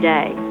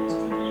everyday.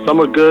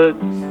 Some are good,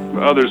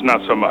 others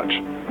not so much.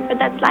 But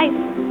that's life.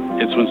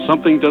 It's when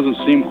something doesn't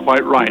seem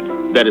quite right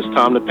that it's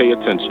time to pay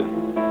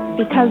attention.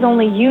 Because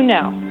only you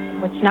know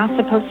what's not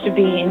supposed to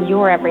be in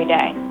your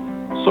everyday.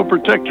 So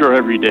protect your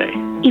everyday.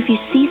 If you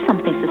see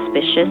something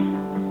suspicious,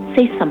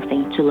 say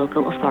something to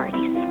local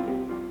authorities.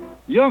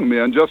 Young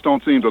men just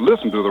don't seem to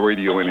listen to the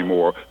radio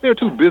anymore. They're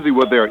too busy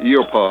with their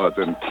earpods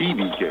and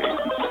TV games.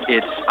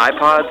 It's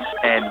iPods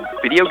and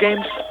video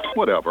games?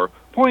 Whatever.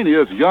 Point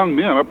is, young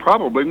men are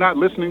probably not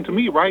listening to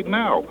me right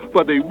now,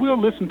 but they will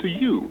listen to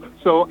you.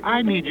 So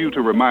I need you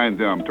to remind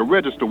them to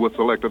register with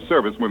Selective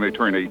Service when they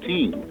turn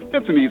 18.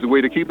 It's an easy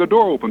way to keep the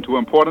door open to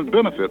important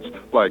benefits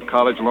like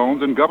college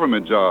loans and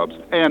government jobs.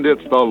 And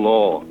it's the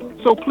law.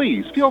 So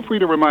please, feel free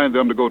to remind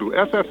them to go to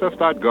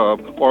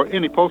sss.gov or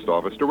any post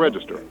office to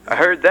register. I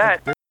heard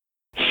that.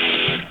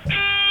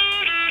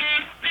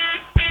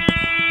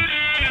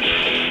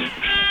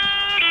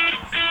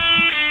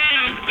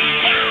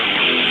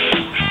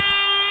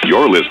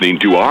 You're listening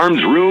to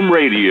Arms Room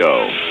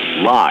Radio,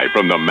 live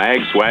from the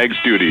MagSwag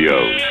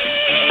studios.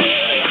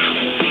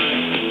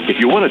 If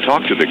you want to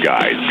talk to the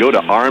guys, go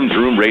to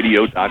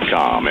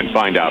armsroomradio.com and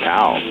find out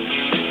how.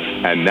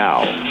 And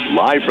now,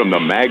 live from the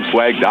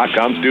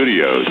magswag.com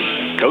studios,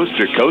 coast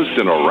to coast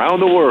and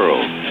around the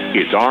world,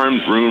 it's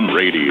Arms Room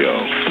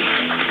Radio.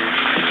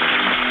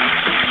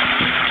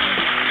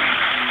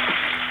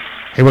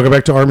 Hey, welcome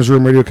back to Arms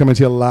Room Radio, coming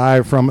to you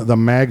live from the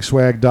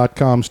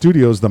magswag.com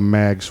studios, the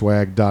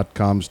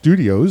magswag.com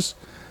studios.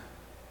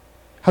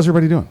 How's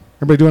everybody doing?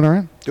 Everybody doing all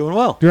right? Doing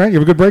well. You all right? You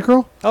have a good break,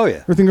 Earl? Oh, yeah.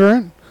 Everything all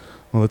right?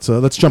 Well,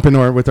 let's jump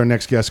in with our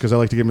next guest, because I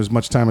like to give him as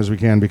much time as we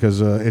can, because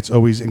it's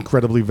always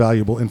incredibly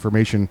valuable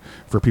information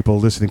for people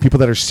listening, people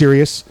that are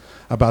serious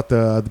about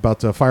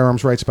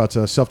firearms rights, about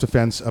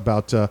self-defense,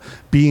 about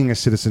being a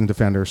citizen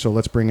defender. So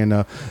let's bring in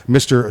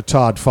Mr.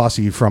 Todd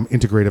Fossey from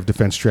Integrative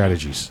Defense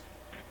Strategies.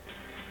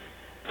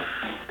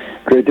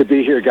 Great to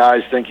be here,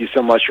 guys. Thank you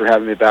so much for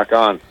having me back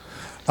on.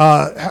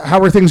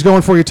 How are things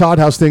going for you, Todd?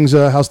 How's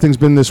things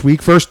been this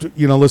week? First,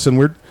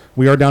 listen,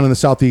 we are down in the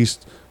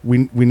southeast.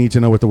 We need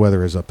to know what the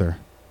weather is up there.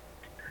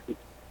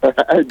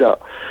 I know.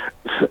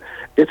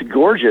 It's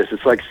gorgeous.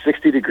 It's like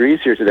 60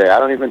 degrees here today. I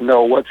don't even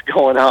know what's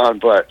going on,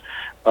 but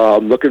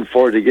I'm looking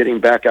forward to getting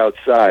back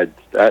outside.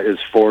 That is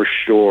for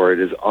sure. It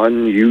is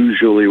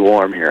unusually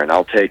warm here, and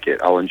I'll take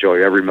it. I'll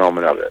enjoy every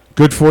moment of it.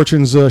 Good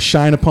fortunes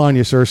shine upon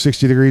you, sir.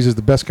 60 degrees is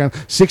the best kind.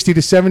 60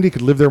 to 70,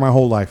 could live there my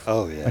whole life.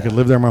 Oh, yeah. I could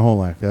live there my whole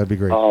life. That'd be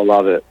great. Oh,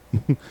 love it.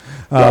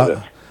 Love it.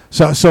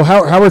 So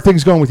how are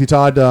things going with you,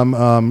 Todd?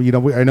 I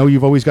know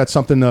you've always got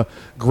something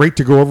great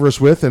to go over us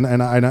with, and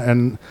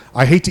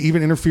I hate to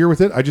even interfere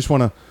with it. I just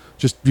want to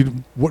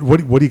what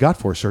do you got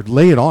for us, sir?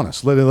 Lay it on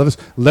us.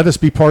 Let us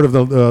be part of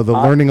the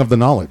learning of the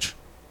knowledge.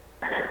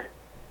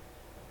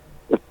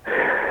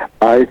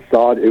 I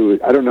thought it was.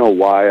 I don't know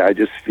why. I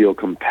just feel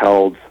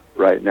compelled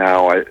right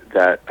now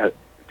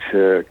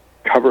to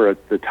cover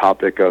the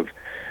topic of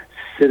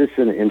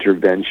citizen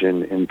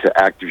intervention into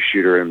active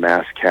shooter and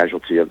mass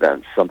casualty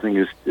events. Something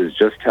is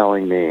just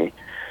telling me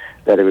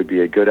that it would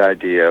be a good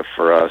idea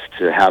for us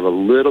to have a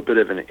little bit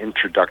of an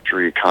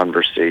introductory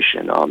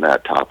conversation on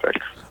that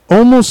topic.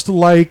 Almost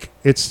like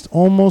it's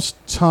almost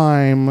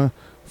time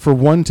for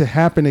one to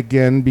happen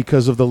again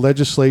because of the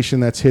legislation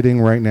that's hitting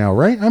right now,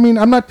 right? I mean,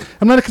 I'm not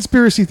a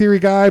conspiracy theory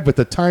guy, but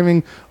the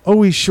timing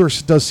always sure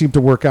does seem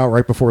to work out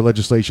right before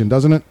legislation,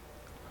 doesn't it?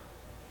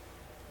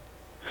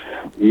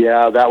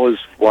 Yeah, that was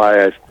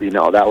why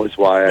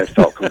I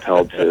felt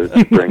compelled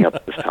to bring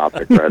up this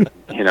topic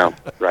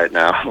right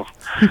now.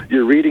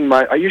 You're reading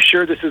my. Are you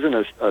sure this isn't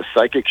a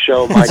psychic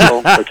show,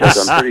 Michael?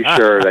 Because I'm pretty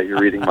sure that you're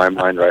reading my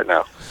mind right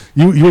now.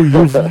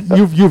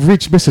 You've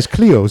reached Mrs.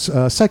 Cleo's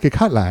psychic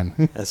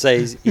hotline. I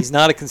say he's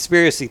not a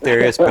conspiracy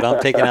theorist, but I'm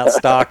taking out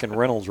stock in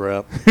Reynolds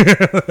Rep.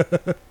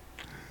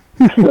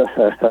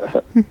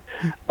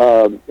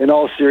 In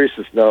all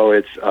seriousness, though,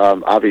 it's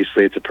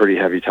obviously it's a pretty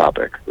heavy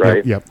topic,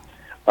 right? Yep.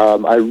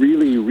 I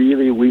really,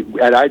 we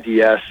at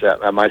IDS,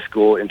 at my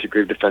school,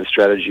 Integrated Defense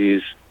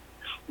Strategies,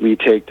 we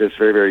take this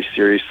very, very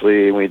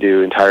seriously, and we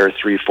do entire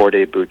 3-4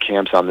 day boot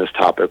camps on this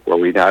topic where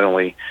we not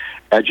only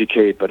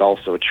educate but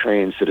also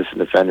train citizen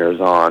defenders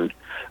on,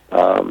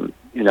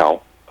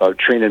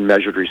 train and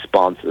measured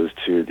responses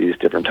to these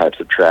different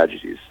types of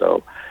tragedies.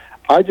 So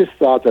I just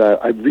thought that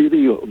I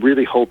really,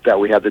 really hope that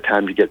we have the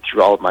time to get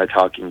through all of my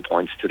talking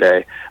points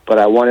today, but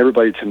I want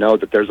everybody to know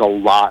that there's a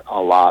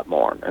lot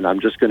more, and I'm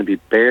just going to be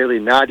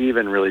not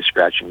even really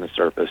scratching the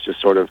surface, just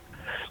sort of,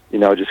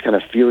 just kind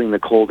of feeling the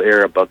cold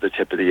air above the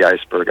tip of the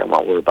iceberg on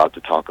what we're about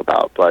to talk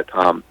about. But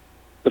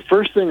the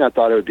first thing I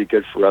thought it would be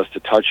good for us to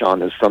touch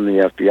on is from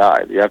the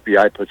FBI. The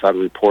FBI puts out a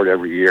report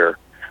every year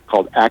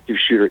called Active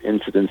Shooter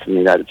Incidents in the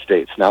United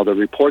States. Now, the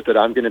report that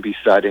I'm going to be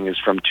citing is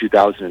from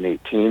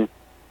 2018.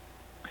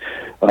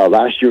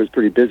 Last year was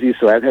pretty busy,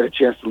 so I haven't had a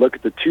chance to look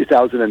at the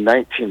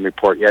 2019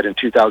 report yet. In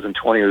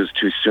 2020, it was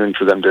too soon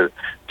for them to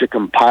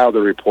compile the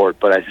report,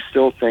 but I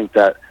still think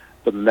that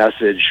the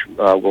message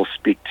will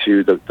speak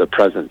to the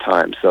present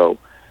time. So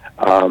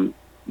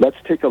let's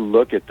take a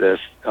look at this.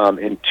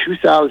 In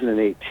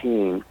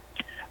 2018,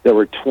 there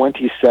were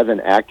 27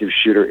 active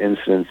shooter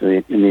incidents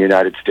in the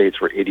United States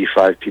where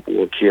 85 people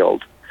were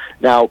killed.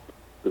 Now,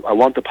 I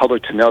want the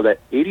public to know that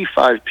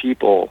 85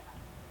 people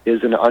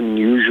is an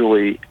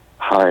unusually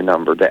high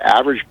number. The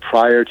average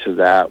prior to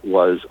that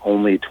was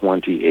only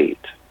 28.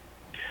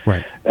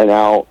 Right. And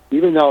now,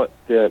 even though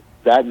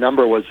that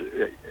number was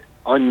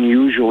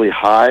unusually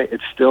high,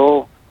 it's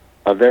still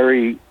a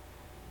very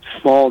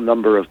small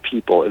number of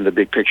people in the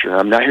big picture. And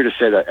I'm not here to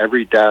say that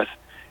every death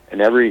and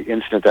every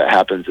incident that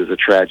happens is a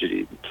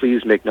tragedy.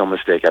 Please make no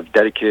mistake, I've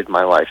dedicated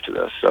my life to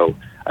this, so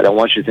I don't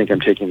want you to think I'm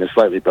taking this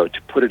lightly, but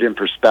to put it in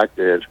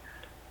perspective,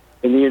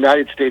 in the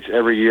United States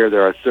every year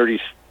there are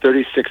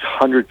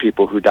 3,600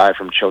 people who die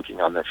from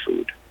choking on their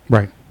food.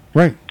 Right.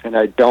 And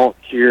I don't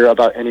hear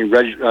about any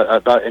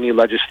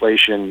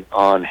legislation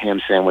on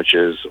ham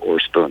sandwiches or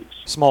spoons.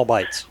 Small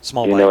bites.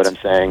 You know what I'm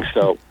saying?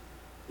 So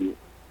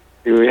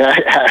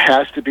it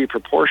has to be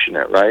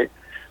proportionate, right?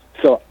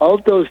 So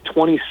of those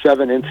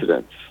 27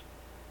 incidents,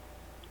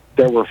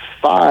 there were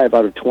 5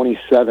 out of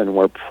 27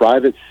 where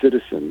private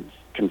citizens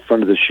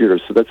confronted the shooter.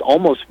 So that's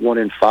almost 1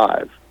 in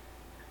 5.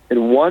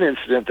 In one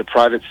incident, the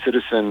private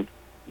citizen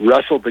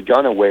wrestled the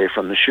gun away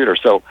from the shooter.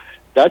 So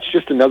that's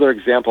just another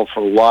example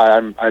for why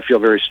I feel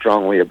very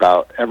strongly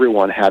about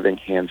everyone having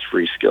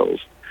hands-free skills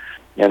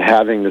and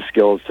having the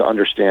skills to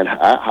understand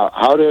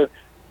how to,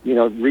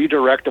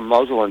 redirect a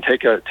muzzle and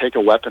take a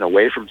weapon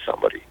away from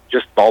somebody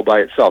just all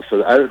by itself.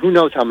 So who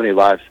knows how many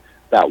lives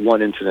that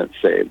one incident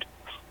saved.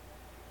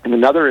 In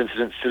another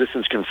incident,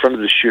 citizens confronted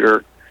the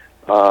shooter,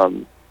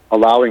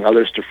 allowing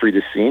others to flee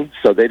the scene.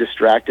 So they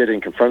distracted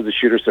and confronted the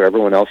shooter so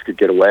everyone else could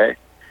get away.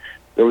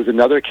 There was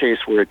another case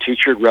where a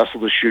teacher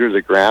wrestled the shooter to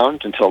the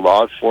ground until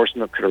law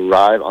enforcement could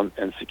arrive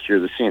and secure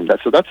the scene.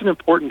 So that's an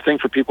important thing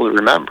for people to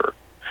remember.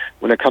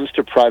 When it comes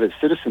to private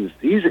citizens,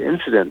 these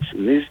incidents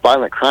and these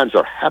violent crimes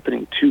are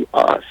happening to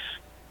us.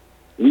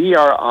 We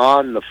are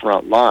on the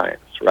front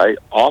lines, right?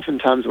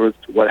 Oftentimes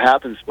what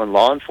happens when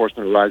law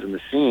enforcement arrives on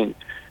the scene,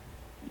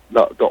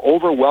 the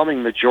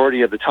overwhelming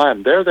majority of the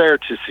time, they're there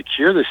to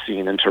secure the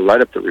scene and to write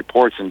up the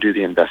reports and do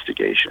the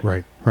investigation.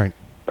 Right.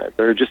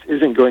 There just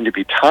isn't going to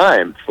be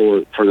time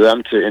for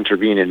them to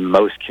intervene in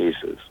most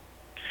cases.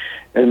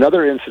 In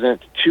another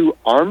incident, 2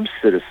 armed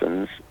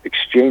citizens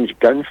exchanged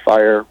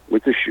gunfire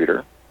with the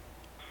shooter.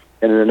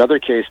 And in another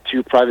case,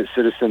 2 private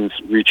citizens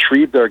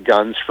retrieved their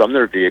guns from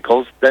their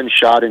vehicles, then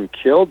shot and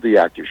killed the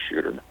active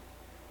shooter.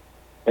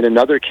 In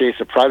another case,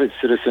 a private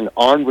citizen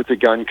armed with a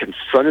gun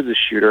confronted the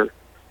shooter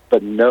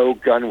but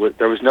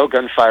there was no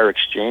gunfire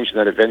exchange, and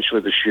then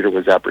eventually the shooter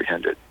was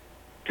apprehended.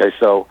 Okay,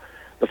 so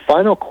the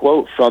final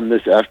quote from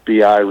this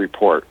FBI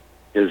report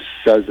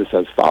says this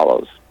as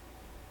follows.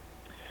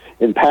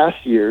 In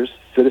past years,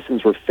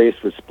 citizens were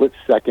faced with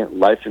split-second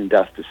life and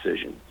death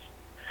decisions.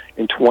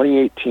 In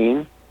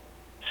 2018,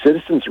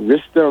 citizens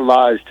risked their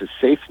lives to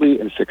safely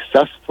and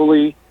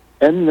successfully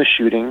end the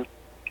shooting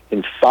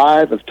in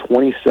 5 of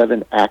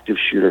 27 active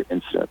shooter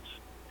incidents.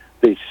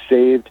 They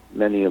saved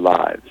many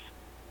lives.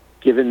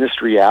 Given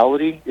this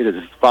reality, it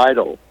is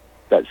vital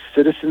that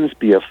citizens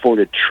be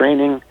afforded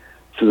training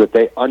so that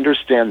they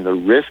understand the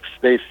risks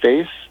they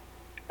face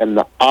and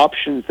the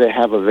options they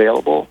have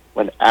available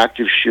when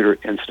active shooter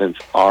incidents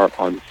are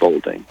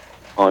unfolding,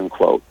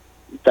 unquote.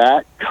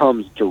 That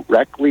comes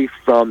directly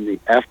from the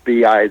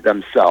FBI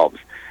themselves.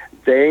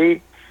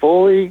 They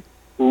fully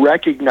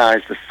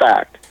recognize the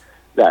fact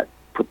that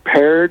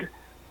prepared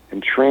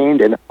and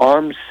trained and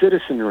armed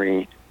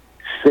citizenry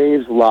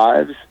saves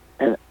lives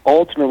and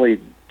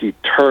ultimately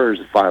deters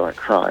violent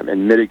crime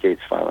and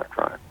mitigates violent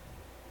crime.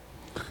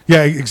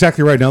 Yeah,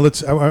 exactly right. Now,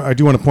 I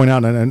do want to point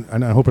out,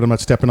 and I hope I'm not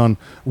stepping on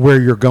where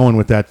you're going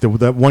with that.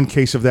 That one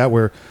case of that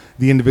where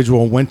the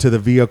individual went to the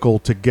vehicle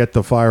to get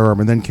the firearm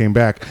and then came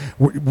back.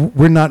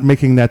 We're not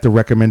making that the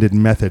recommended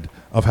method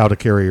of how to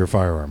carry your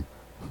firearm.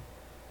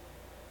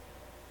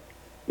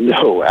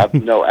 No,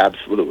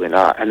 absolutely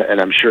not.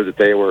 And I'm sure that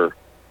I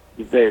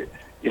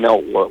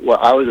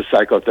was a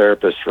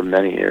psychotherapist for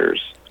many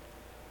years,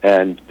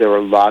 and there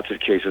were lots of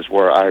cases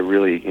where I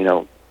really,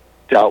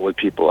 dealt with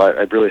people.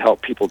 I really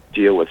helped people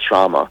deal with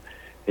trauma.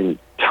 And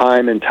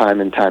time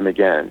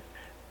again,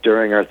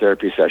 during our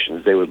therapy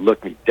sessions, they would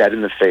look me dead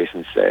in the face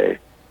and say,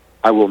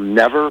 I will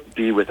never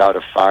be without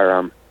a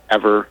firearm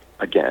ever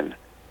again.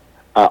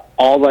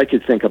 All I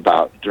could think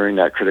about during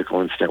that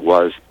critical incident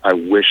was I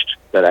wished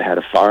that I had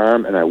a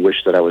firearm and I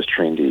wished that I was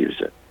trained to use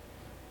it.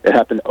 It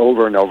happened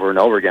over and over and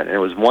over again. And it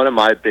was one of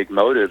my big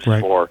motives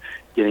for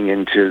getting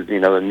into,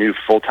 the new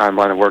full-time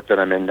line of work that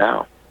I'm in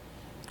now.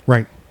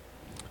 Right.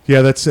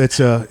 Yeah, it's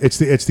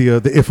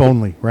the if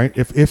only, right?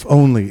 If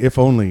only,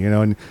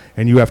 and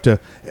you have to,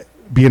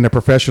 being a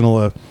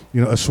professional,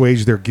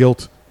 assuage their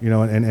guilt,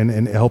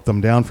 and help them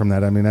down from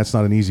that. I mean, that's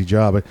not an easy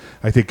job.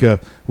 I think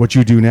what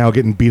you do now,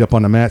 getting beat up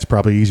on the mat, is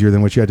probably easier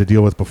than what you had to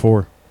deal with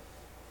before.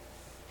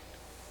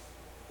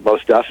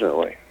 Most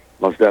definitely.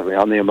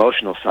 On the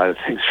emotional side of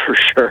things, for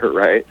sure,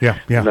 right? Yeah.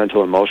 The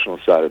mental, emotional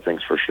side of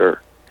things, for sure.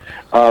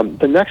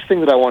 The next thing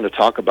that I wanted to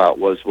talk about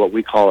was what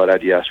we call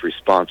at IDS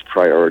response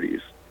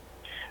priorities.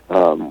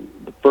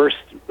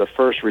 The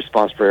first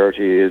response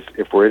priority is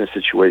if we're in a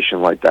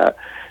situation like that.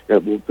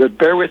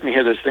 Bear with me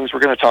here. There's things we're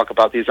going to talk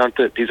about. These aren't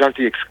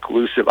the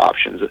exclusive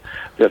options.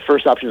 The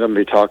first options I'm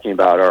going to be talking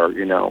about are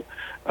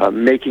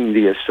making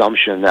the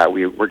assumption that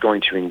we're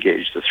going to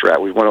engage the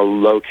threat. We want to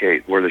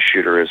locate where the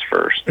shooter is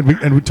first. And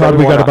we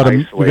got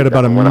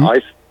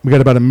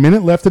about a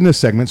minute left in this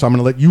segment, so I'm going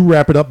to let you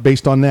wrap it up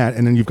based on that,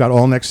 and then you've got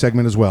all next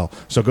segment as well.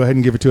 So go ahead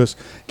and give it to us.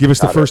 Give us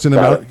the first in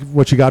about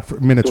what you got for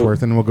minutes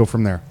worth, and we'll go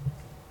from there.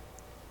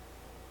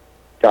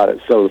 Got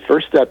it. So the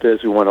first step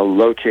is we want to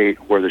locate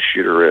where the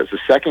shooter is. The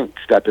second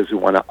step is we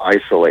want to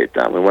isolate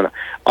them. We want to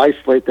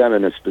isolate them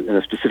in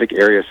a specific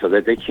area so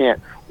that they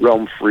can't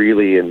roam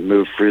freely and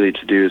move freely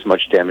to do as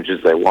much damage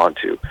as they want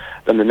to.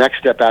 Then the next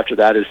step after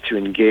that is to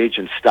engage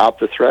and stop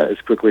the threat as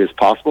quickly as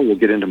possible. We'll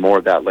get into more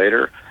of that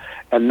later.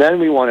 And then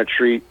we want to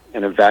treat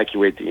and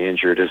evacuate the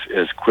injured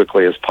as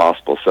quickly as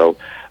possible. So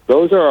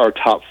those are our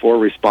top 4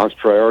 response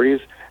priorities.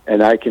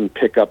 And I can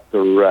pick up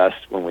the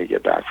rest when we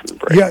get back from the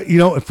break.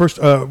 Yeah, first,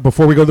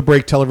 before we go to the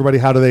break, tell everybody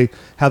how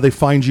they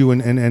find you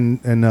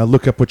and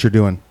look up what you're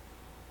doing.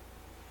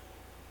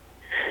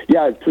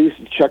 Yeah, please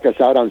check us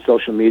out on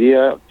social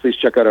media. Please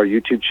check out our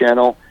YouTube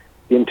channel,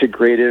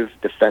 Integrative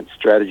Defense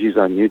Strategies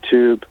on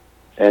YouTube,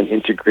 and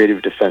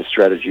Integrative Defense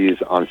Strategies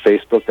on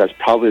Facebook. That's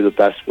probably the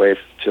best way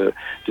to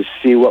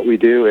see what we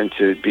do and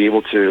to be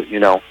able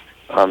to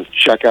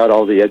check out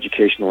all the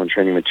educational and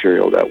training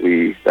material that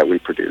we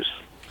produce.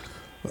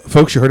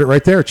 Folks, you heard it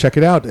right there. Check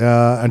it out.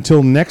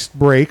 Until next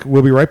break,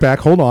 we'll be right back.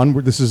 Hold on.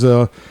 This is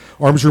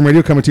Arms Room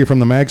Radio coming to you from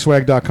the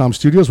magswag.com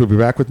studios. We'll be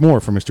back with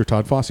more from Mr.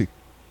 Todd Fossey.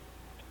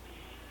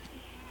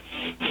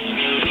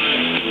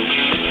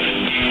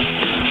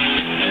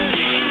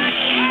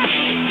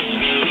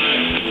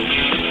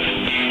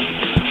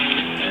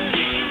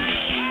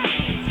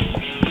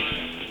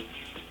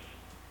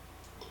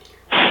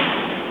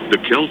 The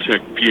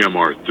Kel-Tec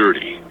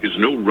PMR-30 is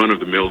no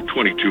run-of-the-mill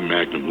 .22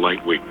 Magnum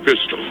lightweight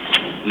pistol,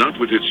 not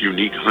with its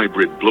unique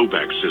hybrid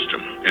blowback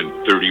system and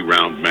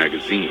 30-round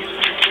magazine.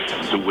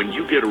 So when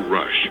you get a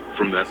rush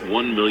from that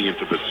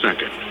 1/1,000,000th of a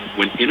second,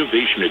 when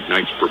innovation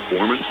ignites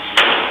performance,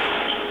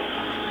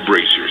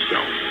 brace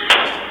yourself.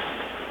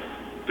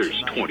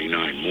 There's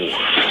 29 more.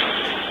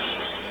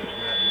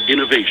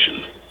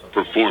 Innovation,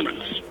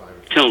 performance,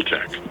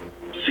 Kel-Tec.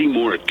 See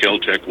more at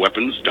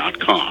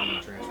keltecweapons.com.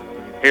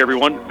 Hey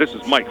everyone, this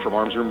is Mike from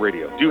Arms Room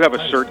Radio. Do you have a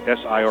CERT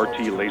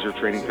SIRT laser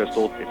training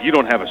pistol? If you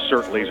don't have a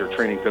CERT laser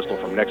training pistol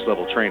from Next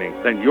Level Training,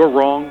 then you're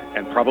wrong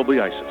and probably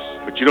ISIS.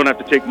 But you don't have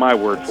to take my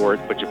word for it,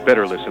 but you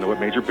better listen to what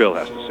Major Bill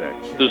has to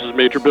say. This is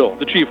Major Bill,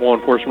 the Chief Law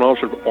Enforcement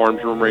Officer of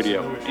Arms Room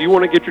Radio. Do you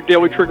want to get your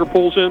daily trigger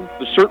pulls in?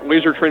 The CERT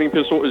laser training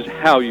pistol is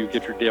how you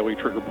get your daily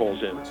trigger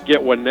pulls in.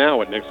 Get one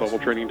now at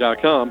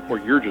nextleveltraining.com, or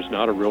you're just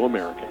not a real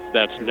American.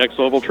 That's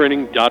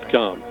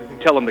nextleveltraining.com.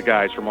 Tell them the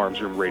guys from Arms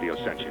Room Radio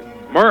sent you.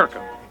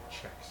 America!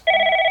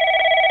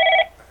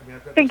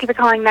 Thank you for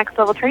calling Next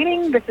Level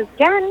Training. This is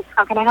Jen.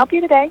 How can I help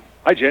you today?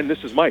 Hi Jen,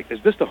 this is Mike.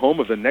 Is this the home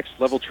of the Next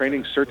Level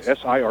Training CERT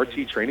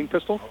SIRT training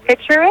pistol? It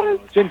sure is.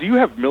 Jen, do you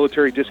have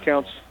military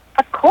discounts?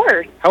 Of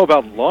course. How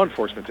about law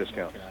enforcement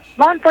discounts?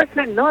 Law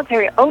enforcement and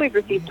military always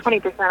receive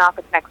 20% off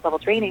with Next Level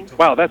Training.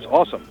 Wow, that's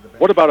awesome.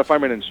 What about if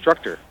I'm an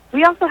instructor?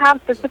 We also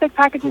have specific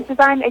packages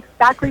designed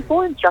exactly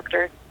for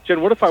instructors.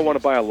 Jen, what if I want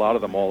to buy a lot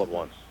of them all at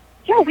once?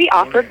 Yeah, we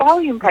offer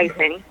volume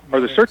pricing. Are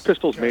the CERT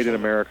pistols made in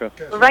America?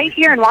 Right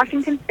here in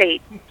Washington State.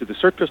 Do the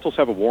CERT pistols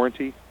have a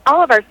warranty?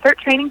 All of our CERT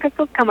training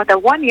pistols come with a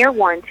 1-year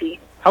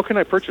warranty. How can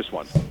I purchase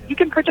one? You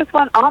can purchase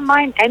one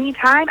online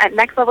anytime at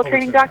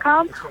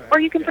nextleveltraining.com, or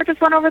you can purchase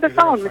one over the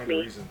phone with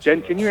me.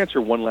 Jen, can you answer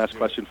one last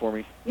question for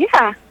me?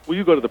 Yeah. Will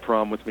you go to the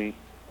prom with me?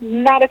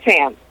 Not a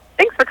chance.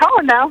 Thanks for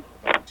calling, though.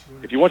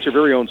 If you want your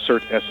very own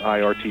CERT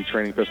SIRT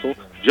training pistol,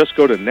 just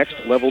go to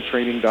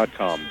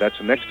nextleveltraining.com. That's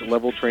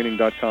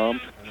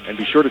nextleveltraining.com. And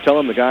be sure to tell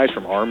them the guys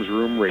from Arms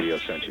Room Radio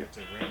sent you.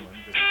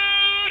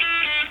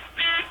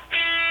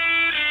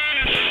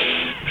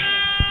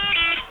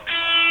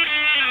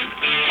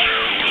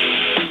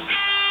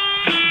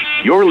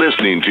 You're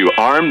listening to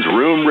Arms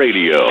Room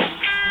Radio,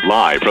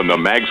 live from the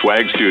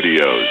MagSwag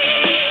studios.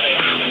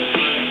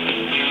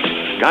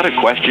 Got a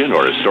question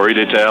or a story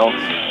to tell?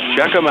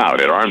 Check them out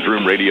at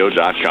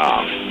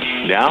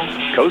armsroomradio.com.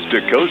 Now, coast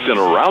to coast and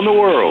around the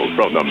world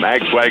from the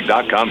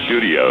magswag.com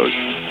studios,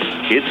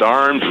 it's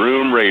Arms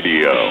Room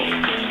Radio.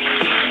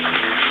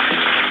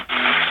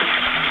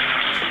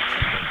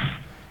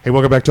 Hey,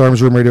 welcome back to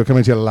Arms Room Radio,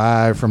 coming to you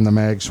live from the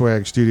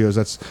MagSwag studios.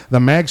 That's the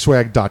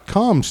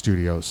magswag.com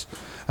studios.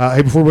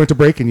 Hey, before we went to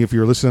break, and if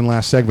you were listening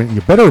last segment,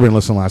 you better have been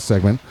listening last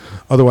segment.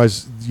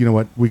 Otherwise, you know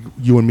what?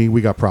 You and me,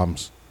 we got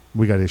problems.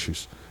 We got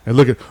issues. And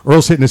look at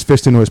Earl's hitting his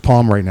fist into his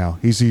palm right now.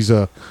 He's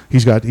got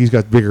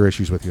bigger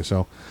issues with you.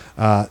 So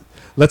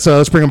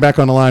let's bring him back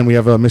on the line. We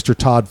have Mr.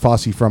 Todd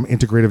Fossey from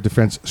Integrative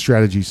Defense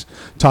Strategies.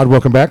 Todd,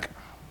 welcome back.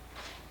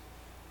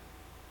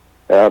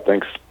 Yeah,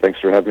 thanks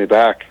for having me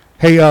back.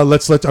 Hey,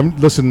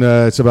 listen.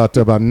 It's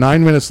about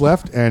 9 minutes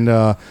left, and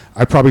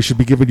I probably should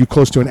be giving you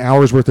close to an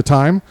hour's worth of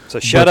time. So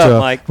shut up,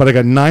 Mike. But I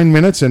got 9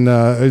 minutes, and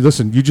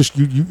listen.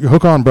 You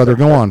hook on, brother.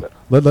 Go on.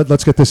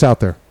 Let's get this out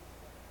there.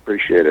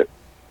 Appreciate it.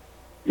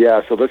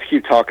 Yeah, so let's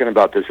keep talking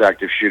about this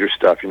active shooter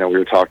stuff. You know, we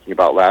were talking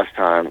about last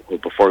time,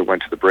 before we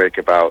went to the break,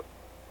 about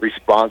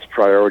response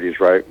priorities,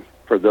 right?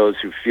 For those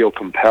who feel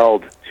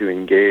compelled to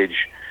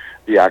engage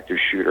the active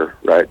shooter,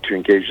 right? To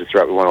engage the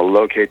threat. We want to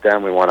locate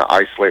them. We want to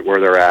isolate where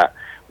they're at.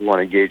 We want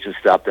to engage and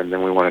stop them.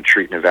 Then we want to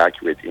treat and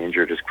evacuate the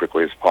injured as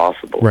quickly as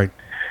possible. Right.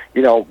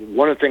 You know,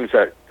 one of the things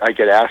that I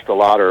get asked a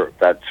lot, or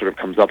that sort of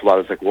comes up a lot,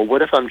 is like, well,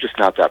 what if I'm just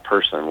not that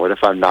person? What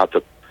if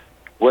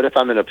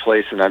I'm in a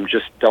place and I'm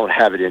just don't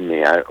have it in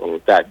me or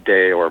that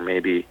day, or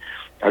maybe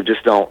I'm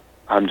just not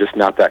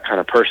that kind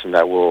of person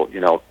that will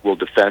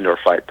defend or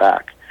fight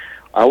back.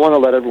 I want to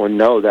let everyone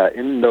know that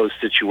in those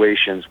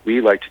situations, we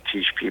like to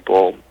teach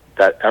people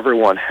that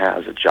everyone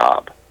has a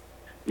job.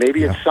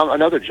 Maybe it's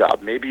another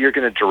job. Maybe you're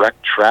going to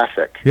direct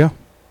traffic. Yeah.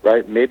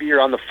 Right? Maybe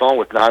you're on the phone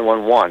with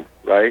 911,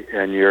 right?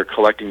 And you're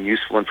collecting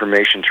useful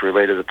information to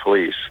relay to the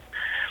police.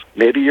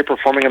 Maybe you're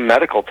performing a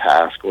medical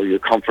task, or you're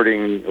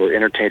comforting or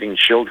entertaining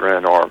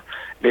children, or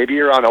maybe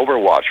you're on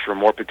overwatch for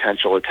more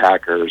potential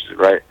attackers,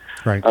 right?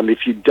 Right.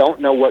 If you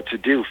don't know what to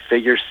do,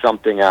 figure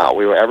something out.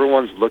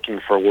 Everyone's looking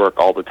for work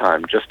all the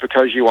time. Just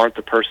because you aren't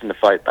the person to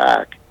fight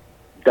back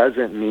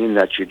doesn't mean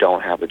that you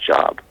don't have a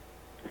job,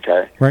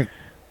 okay? Right.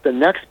 The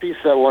next piece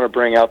that I want to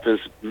bring up is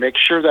make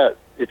sure that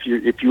if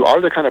you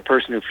are the kind of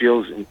person who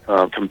feels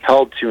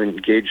compelled to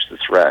engage the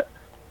threat,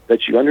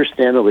 that you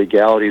understand the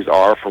legalities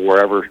are for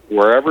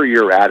wherever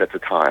you're at the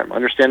time.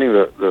 Understanding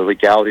the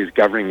legalities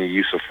governing the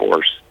use of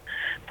force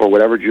for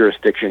whatever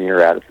jurisdiction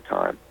you're at the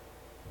time.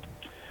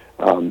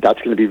 That's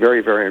going to be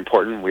very, very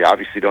important. We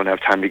obviously don't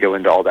have time to go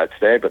into all that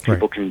today, but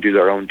people can do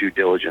their own due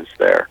diligence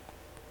there.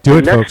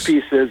 The next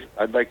piece is,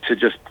 I'd like to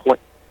just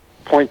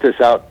point this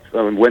out.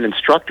 When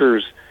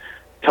instructors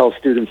tell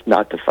students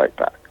not to fight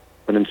back,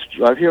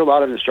 I hear a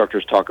lot of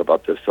instructors talk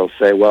about this. They'll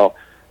say, well,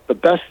 the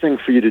best thing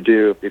for you to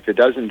do, if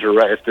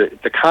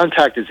the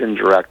contact is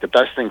indirect, the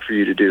best thing for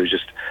you to do is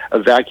just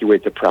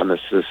evacuate the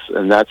premises,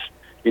 and that's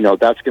going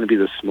to be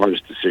the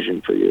smartest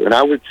decision for you. And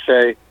I would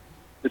say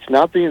it's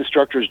not the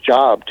instructor's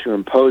job to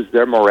impose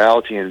their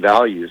morality and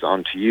values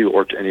onto you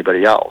or to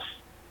anybody else.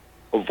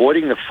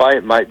 Avoiding the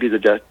fight might be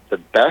the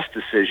best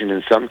decision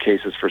in some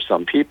cases for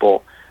some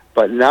people,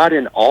 but not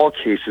in all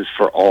cases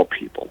for all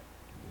people.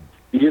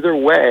 Either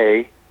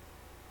way,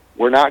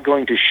 We're not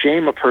going to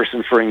shame a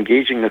person for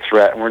engaging the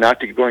threat, and we're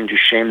not going to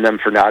shame them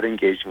for not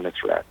engaging the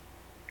threat.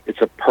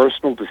 It's a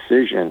personal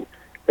decision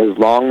as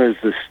long as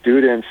the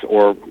students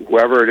or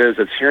whoever it is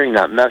that's hearing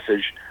that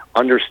message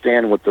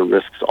understand what the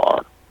risks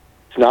are.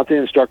 It's not the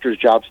instructor's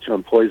job to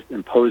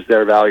impose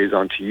their values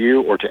onto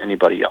you or to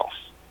anybody else.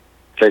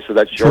 Okay, so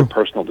that's your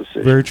personal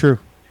decision. Very true.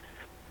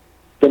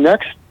 The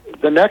next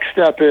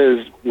step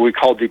is what we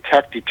call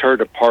detect, deter,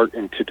 depart,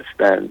 and to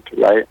defend,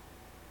 right?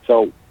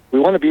 So we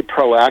want to be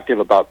proactive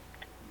about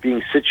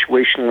being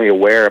situationally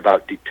aware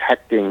about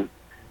detecting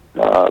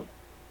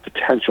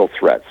potential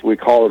threats. We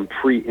call them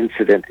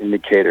pre-incident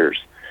indicators,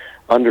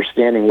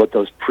 understanding what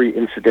those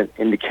pre-incident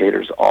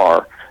indicators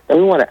are. Then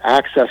we want to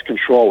access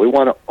control. We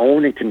want to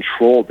own and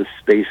control the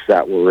space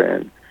that we're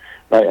in.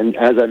 Right? And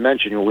as I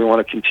mentioned, we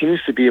want to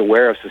continuously be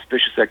aware of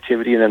suspicious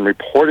activity and then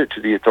report it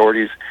to the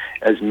authorities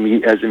as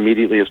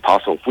immediately as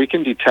possible. If we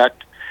can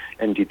detect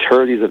and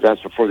deter these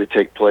events before they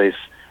take place,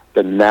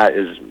 then that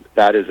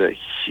is a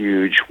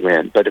huge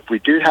win. But if we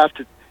do have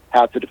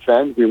to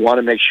defend, we want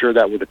to make sure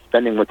that we're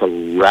defending with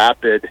a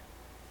rapid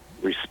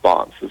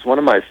response. It's one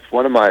of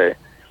my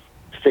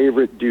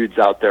favorite dudes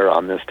out there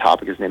on this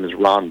topic. His name is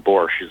Ron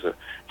Borsch. He's a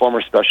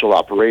former special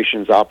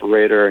operations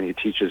operator, and he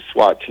teaches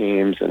SWAT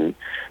teams and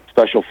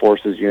special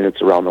forces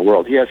units around the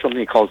world. He has something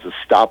he calls the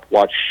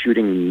stopwatch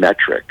shooting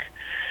metric,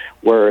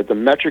 where the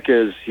metric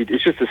is,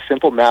 it's just a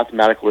simple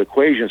mathematical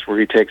equations where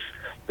he takes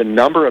the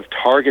number of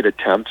target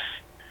attempts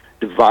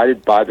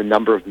divided by the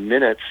number of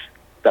minutes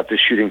that the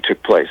shooting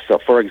took place. So,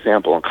 for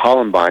example, in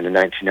Columbine in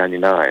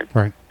 1999,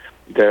 right,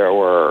 there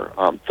were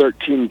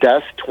 13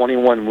 deaths,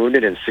 21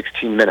 wounded in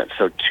 16 minutes,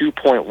 so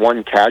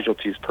 2.1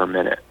 casualties per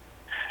minute.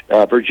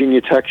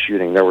 Virginia Tech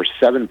shooting, there were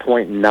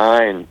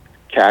 7.9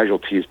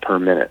 casualties per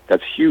minute.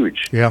 That's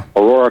huge. Yeah.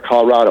 Aurora,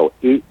 Colorado,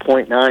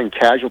 8.9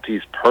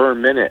 casualties per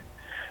minute.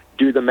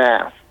 Do the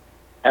math.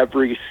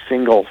 Every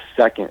single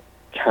second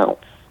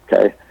counts,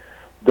 okay?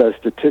 The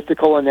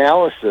statistical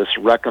analysis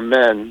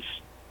recommends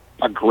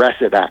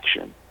aggressive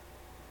action.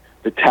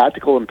 The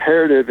tactical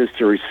imperative is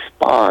to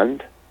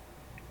respond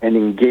and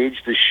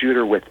engage the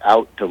shooter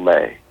without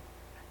delay.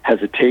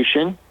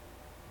 Hesitation,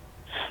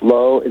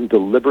 slow and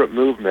deliberate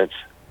movements,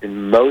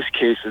 in most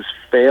cases,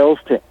 fails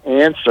to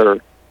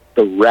answer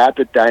the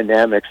rapid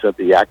dynamics of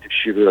the active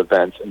shooter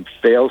events and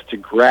fails to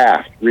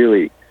grasp,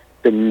 really,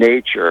 the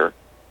nature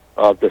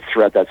of the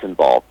threat that's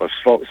involved.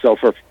 So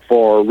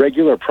for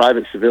regular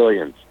private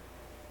civilians,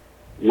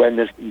 when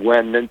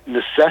the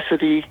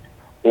necessity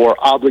or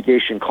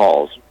obligation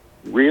calls,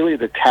 really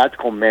the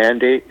tactical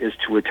mandate is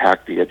to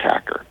attack the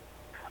attacker.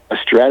 A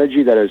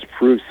strategy that has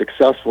proved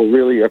successful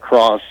really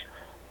across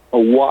a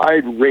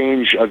wide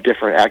range of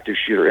different active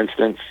shooter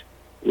incidents,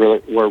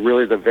 where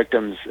really the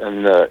victims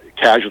and the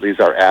casualties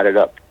are added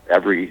up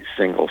every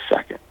single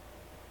second.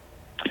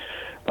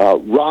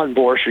 Ron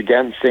Borsch,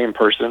 again, same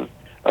person.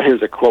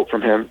 Here's a quote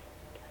from him.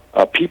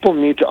 People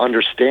need to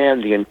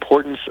understand the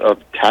importance of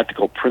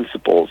tactical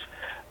principles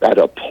that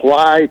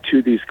apply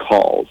to these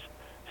calls,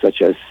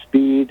 such as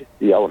speed,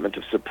 the element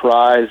of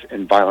surprise,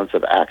 and violence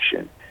of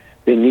action.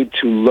 They need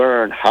to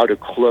learn how to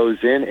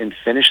close in and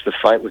finish the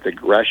fight with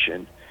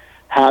aggression,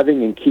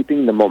 having and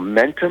keeping the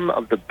momentum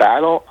of the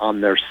battle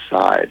on their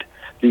side.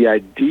 The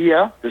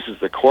idea, this is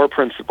the core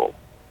principle,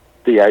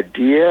 the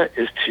idea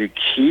is to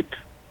keep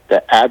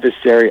the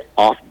adversary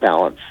off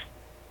balance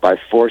by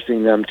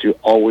forcing them to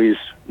always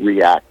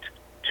react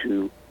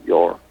to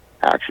your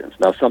actions.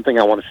 Now, something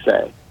I want to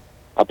say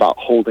about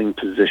holding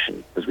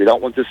position, because we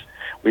don't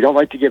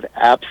like to give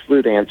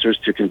absolute answers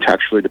to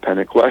contextually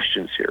dependent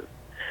questions here.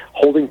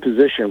 Holding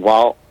position,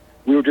 while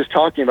we were just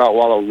talking about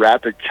while a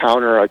rapid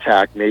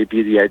counterattack may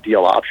be the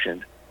ideal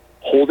option,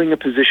 holding a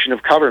position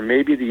of cover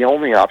may be the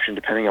only option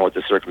depending on what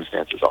the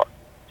circumstances are.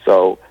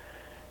 So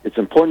it's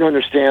important to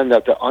understand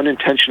that the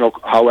unintentional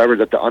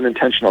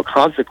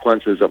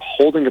consequences of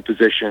holding a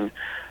position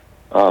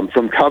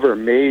from cover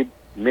you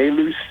may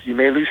lose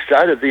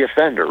sight of the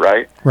offender,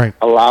 right? Right.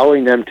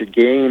 Allowing them to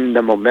gain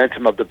the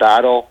momentum of the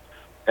battle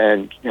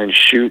and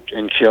shoot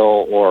and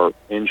kill or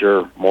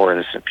injure more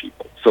innocent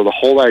people. So the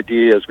whole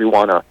idea is we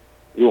want a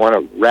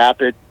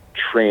rapid,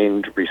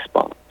 trained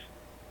response.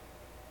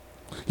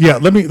 Yeah,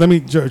 let me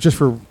just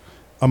for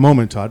a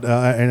moment, Todd,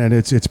 and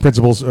its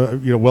principles,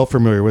 well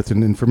familiar with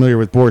and familiar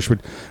with Borsch.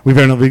 We've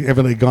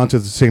evidently gone to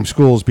the same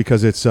schools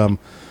because it's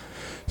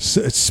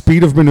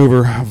speed of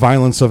maneuver,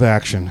 violence of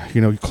action.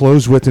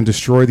 Close with and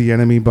destroy the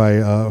enemy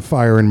by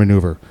fire and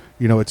maneuver.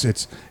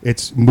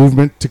 It's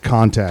movement to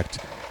contact.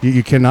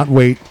 You cannot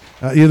wait.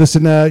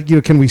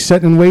 Can we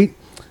set and wait?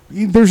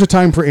 There's a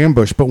time for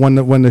ambush, but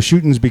when the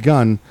shooting's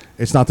begun,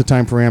 it's not the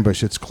time for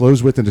ambush. It's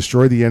close with and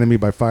destroy the enemy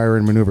by fire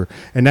and maneuver.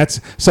 And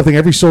that's something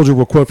every soldier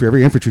will quote for you,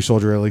 every infantry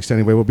soldier, at least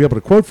anyway, will be able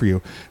to quote for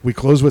you. We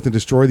close with and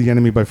destroy the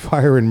enemy by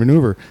fire and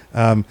maneuver.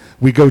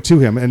 We go to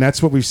him. And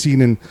that's what we've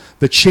seen in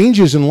the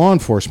changes in law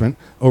enforcement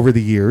over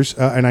the years.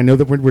 And I know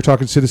that we're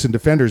talking citizen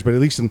defenders, but at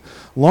least in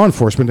law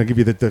enforcement, I'll give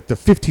you the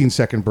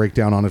 15-second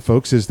breakdown on it,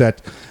 folks, is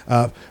that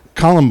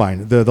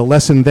Columbine. The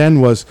lesson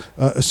then was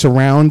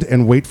surround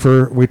and wait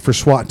for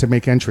SWAT to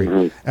make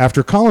entry.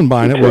 After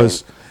Columbine,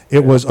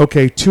 it was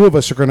okay. 2 of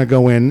us are going to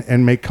go in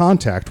and make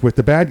contact with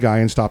the bad guy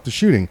and stop the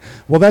shooting.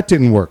 Well, that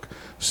didn't work.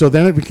 So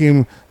then it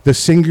became the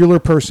singular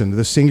person,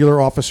 the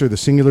singular officer, the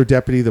singular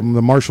deputy, the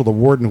marshal, the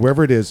warden,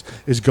 whoever it is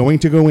going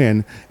to go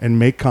in and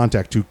make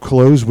contact, to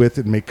close with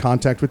and make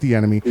contact with the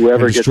enemy.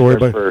 Whoever and destroy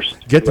gets there first.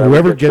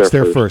 Whoever gets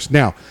there first.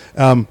 Now,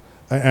 and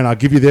I'll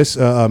give you this.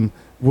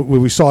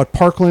 We saw at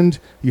Parkland,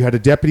 you had a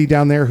deputy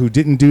down there who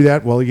didn't do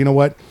that. Well, you know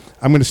what?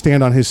 I'm going to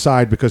stand on his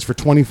side, because for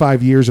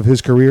 25 years of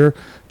his career,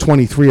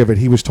 23 of it,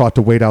 he was taught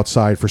to wait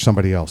outside for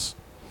somebody else.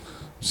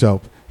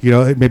 So,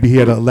 maybe he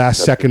had a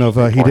last second of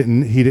he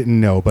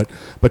didn't know.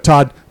 But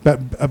Todd,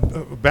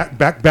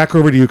 back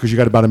over to you, because you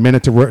got about a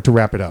minute to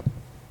wrap it up.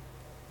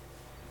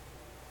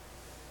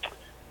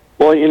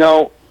 Well,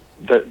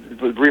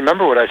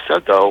 remember what I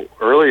said though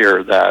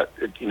earlier, that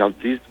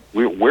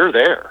we're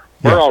there.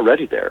 We're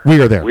already there. We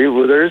are there.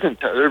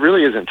 There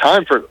really isn't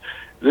time for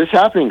this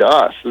happening to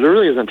us. There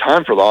really isn't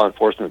time for law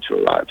enforcement to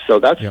arrive. So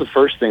that's the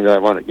first thing that I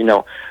want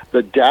to,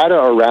 the data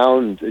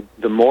around,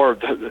 the more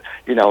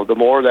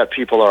that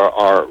people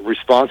are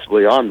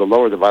responsibly armed, the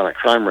lower the violent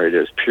crime rate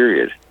is,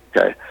 period.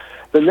 Okay.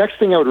 The next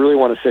thing I would really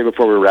want to say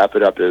before we wrap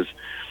it up is,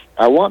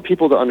 I want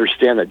people to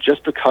understand that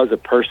just because a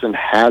person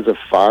has a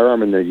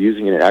firearm and they're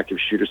using it in an active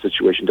shooter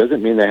situation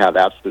doesn't mean they have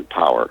absolute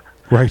power.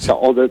 Right.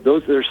 So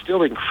they're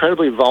still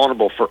incredibly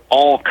vulnerable for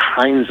all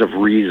kinds of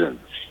reasons.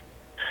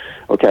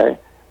 Okay.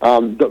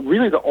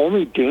 Really, the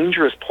only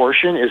dangerous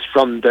portion is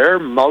from their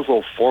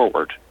muzzle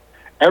forward.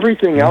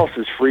 Everything else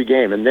is free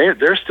game, and they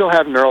still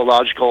have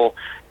neurological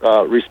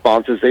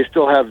responses. They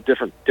still have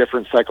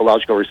different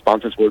psychological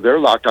responses where they're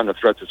locked onto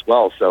threats as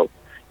well. So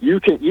you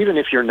can, even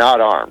if you're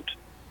not armed,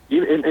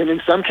 and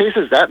in some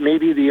cases that may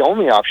be the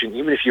only option,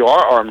 even if you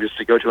are armed, is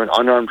to go to an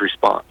unarmed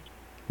response.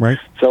 Right.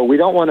 So we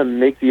don't want to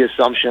make the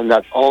assumption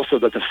that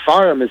the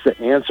firearm is the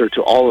answer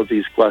to all of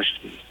these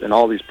questions and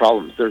all these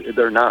problems.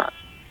 They're not.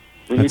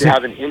 We need to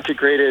have an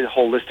integrated,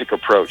 holistic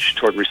approach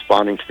toward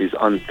responding to these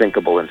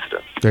unthinkable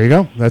incidents. There you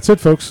go. That's it,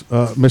 folks.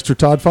 Mr.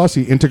 Todd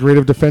Fossey,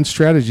 Integrative Defense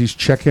Strategies.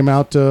 Check him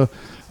out.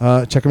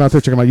 Check him out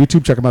there. Check him out on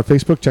YouTube. Check him out on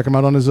Facebook. Check him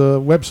out on his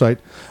website.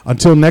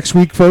 Until next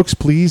week, folks,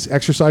 please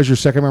exercise your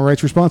Second Amendment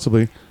rights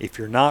responsibly. If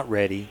you're not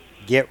ready,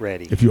 get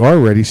ready. If you are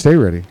ready, stay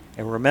ready.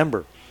 And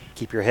remember,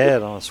 keep your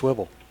head on a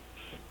swivel.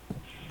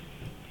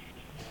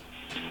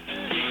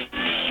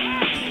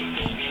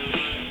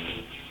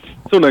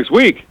 So next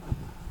week.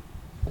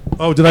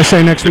 Oh, did I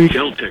say next week?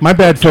 My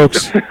bad,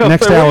 folks.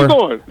 Next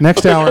hour.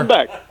 Next hour.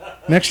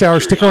 Next hour.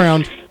 Stick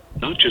around.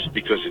 Not just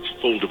because it's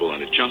foldable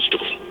and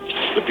adjustable,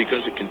 but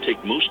because it can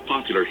take most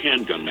popular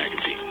handgun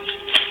magazines.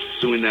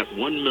 So in that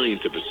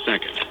 1/1,000,000th of a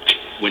second,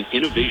 when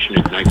innovation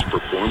ignites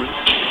performance,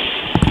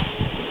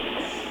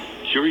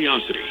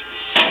 curiosity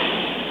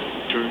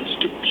turns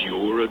to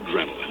pure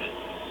adrenaline.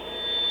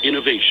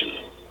 Innovation,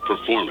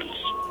 performance,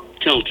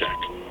 Keltec.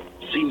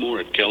 See more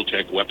at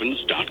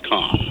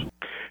keltecweapons.com.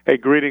 Hey,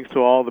 greetings to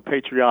all the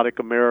patriotic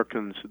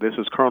Americans. This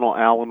is Colonel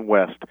Alan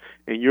West,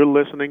 and you're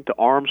listening to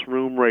Arms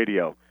Room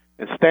Radio.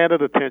 And stand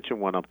at attention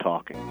when I'm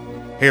talking.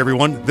 Hey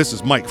everyone, this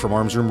is Mike from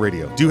Arms Room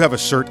Radio. Do you have a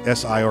CERT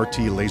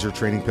SIRT laser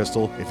training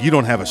pistol? If you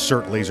don't have a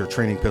CERT laser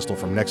training pistol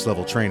from Next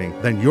Level Training,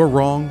 then you're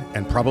wrong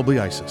and probably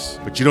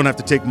ISIS. But you don't have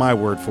to take my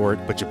word for it,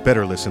 but you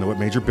better listen to what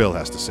Major Bill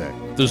has to say.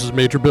 This is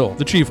Major Bill,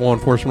 the Chief Law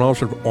Enforcement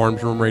Officer of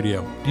Arms Room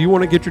Radio. Do you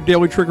want to get your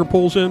daily trigger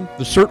pulls in?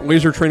 The CERT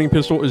laser training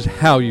pistol is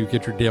how you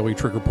get your daily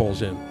trigger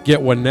pulls in.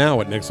 Get one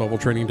now at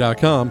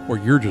nextleveltraining.com, or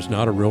you're just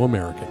not a real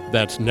American.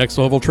 That's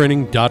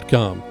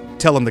nextleveltraining.com.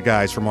 Tell them the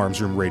guys from Arms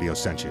Room Radio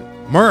sent you.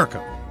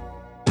 America.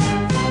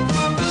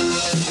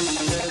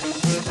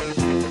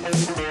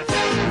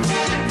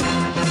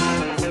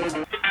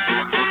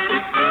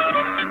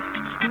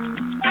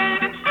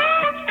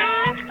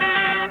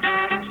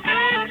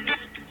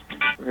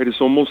 All right,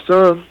 it's almost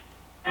time.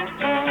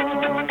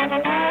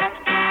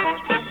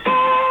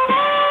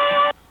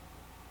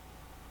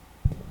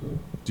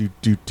 Do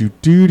do do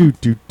do do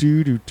do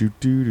do do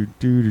do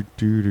do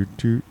do do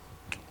do.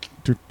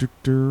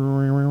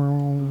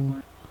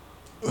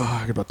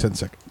 I got about 10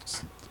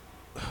 seconds.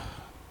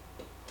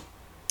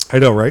 I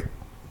know, right?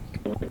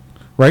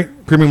 Right?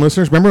 Premium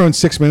listeners, remember in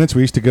 6 minutes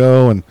we used to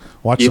go and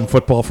watch some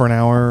football for an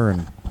hour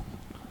and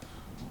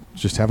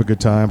just have a good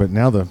time, but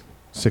now the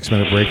 6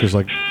 minute break is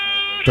like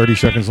 30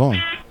 seconds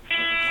long.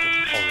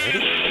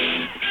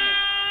 Already?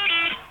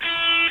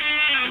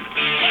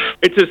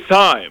 It's his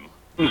time.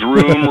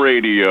 Room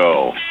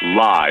Radio,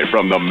 live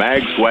from the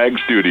MagSwag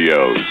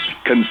Studios.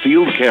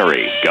 Concealed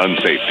carry, gun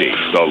safety,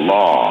 the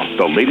law,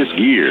 the latest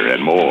gear,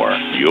 and more.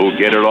 You'll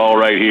get it all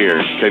right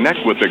here.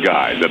 Connect with the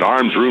guys at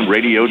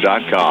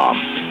armsroomradio.com.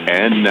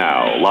 And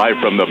now, live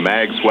from the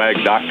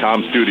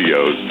magswag.com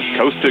studios,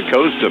 coast to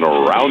coast and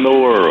around the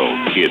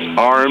world, it's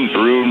Arms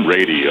Room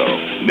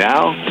Radio.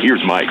 Now,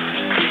 here's Mike.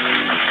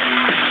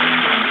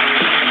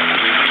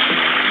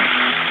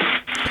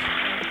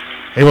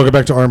 Hey, welcome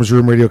back to Arms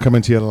Room Radio,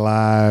 coming to you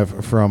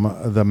live from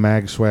the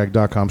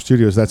magswag.com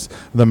studios. That's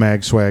the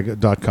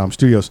magswag.com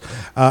studios.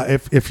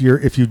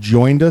 If you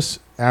joined us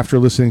after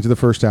listening to the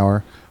first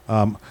hour,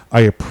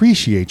 I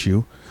appreciate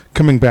you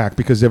coming back,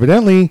 because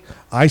evidently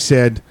I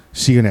said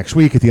see you next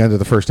week at the end of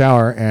the first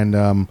hour,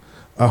 and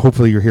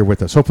hopefully you're here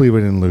with us. Hopefully we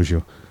didn't lose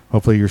you.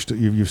 Hopefully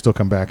you've still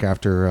come back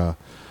after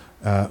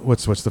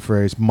what's the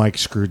phrase? Mike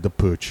screwed the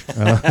pooch.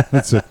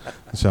 That's it.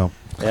 So.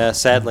 Yeah,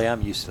 sadly,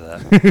 I'm used to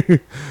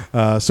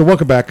that. So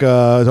welcome back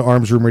to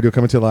Arms Room Radio,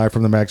 coming to you live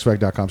from the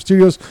magswag.com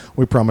studios.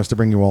 We promise to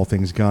bring you all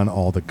things gun,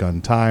 all the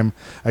gun time.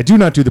 I do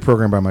not do the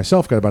program by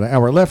myself. Got about an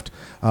hour left.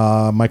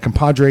 My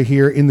compadre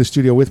here in the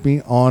studio with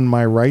me on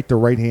my right, the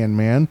right-hand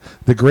man,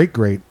 the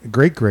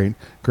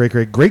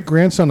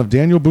great-great-great-great-great-great-grandson of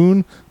Daniel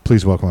Boone.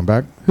 Please welcome him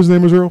back. His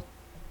name is Earl.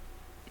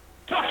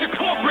 Dr.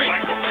 Corporate,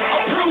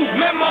 approved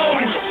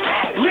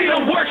memos,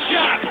 leader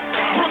workshop,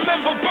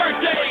 remember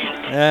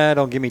birthdays.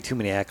 Don't give me too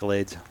many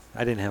accolades.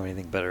 I didn't have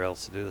anything better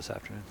else to do this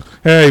afternoon.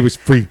 Hey, he was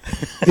free.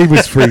 He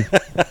was free.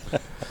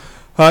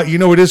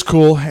 It is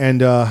cool,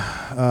 and Earl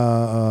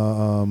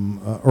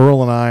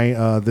and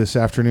I this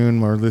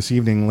afternoon or this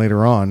evening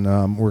later on,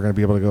 we're going to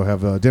be able to go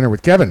have dinner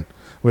with Kevin,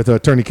 with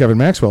attorney Kevin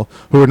Maxwell,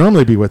 who would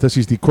normally be with us.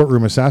 He's the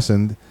courtroom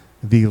assassin,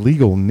 the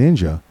legal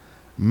ninja,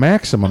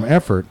 maximum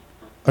effort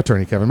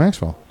attorney Kevin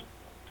Maxwell.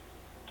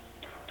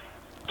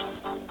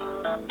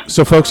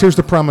 So, folks, here's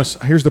the promise.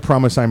 Here's the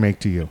promise I make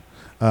to you.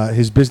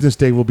 His business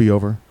day will be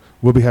over.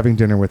 We'll be having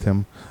dinner with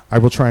him. I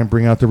will try and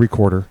bring out the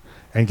recorder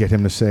and get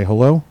him to say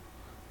hello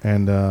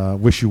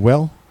and wish you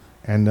well,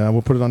 and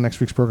we'll put it on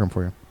next week's program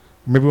for you.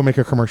 Maybe we'll make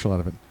a commercial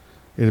out of it.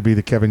 It'll be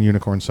the Kevin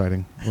Unicorn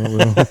sighting.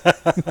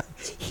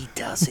 He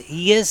does it.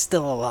 He is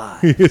still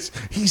alive.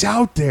 He's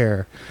out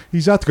there.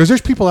 He's out there. Because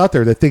there's people out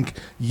there that think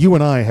you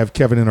and I have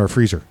Kevin in our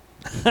freezer.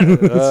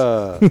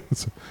 No.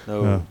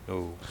 Well,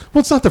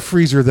 it's not the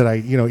freezer that I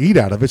eat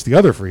out of. It's the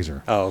other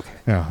freezer. Oh, okay.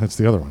 Yeah, it's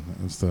the other one.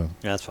 Yeah,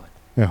 that's fine.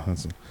 Yeah,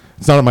 it's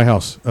not at my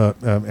house.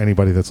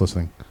 Anybody that's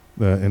listening,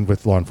 and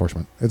with law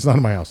enforcement, it's not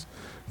at my house.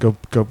 Go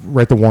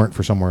write the warrant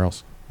for somewhere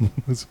else.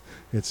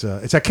 It's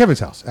at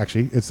Kevin's house.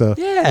 Actually, it's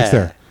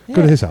there.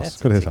 Go to his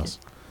house. Go to his house.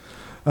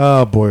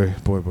 Oh boy.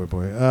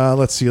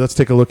 Let's see. Let's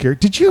take a look here.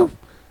 Did you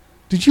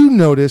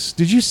notice?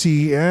 Did you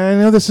see? I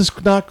know this is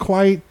not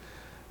quite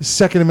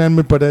Second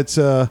Amendment, but it's.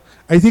 I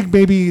think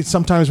maybe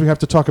sometimes we have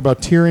to talk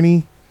about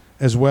tyranny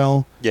as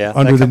well. Yeah,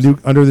 under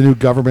the new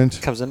government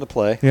comes into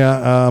play.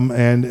 Yeah,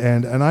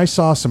 and I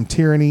saw some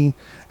tyranny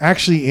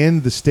actually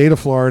in the state of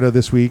Florida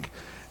this week,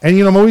 and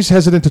I'm always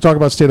hesitant to talk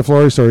about state of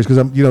Florida stories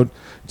because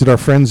did our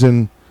friends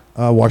in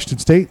Washington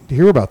State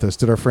hear about this?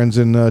 Did our friends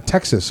in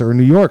Texas or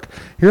New York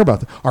hear about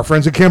this? Our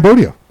friends in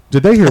Cambodia,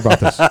 did they hear about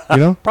this?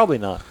 Probably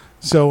not.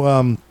 So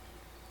I'm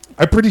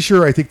pretty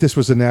sure. I think this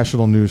was a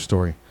national news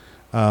story.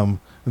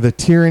 The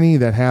tyranny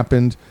that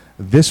happened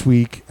this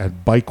week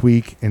at Bike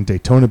Week in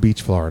Daytona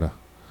Beach, Florida,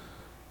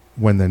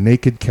 when the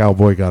naked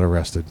cowboy got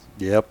arrested.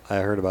 Yep, I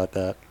heard about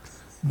that.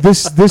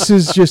 This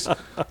is just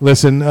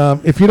listen.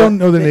 If you don't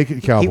know the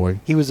naked cowboy,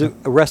 he was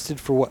arrested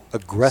for what?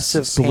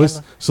 Aggressive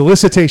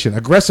solicitation,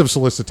 aggressive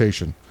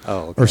solicitation,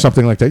 or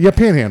something like that. Yeah,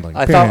 panhandling.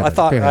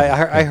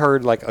 I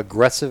heard like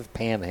aggressive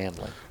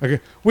panhandling. Okay,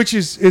 which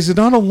is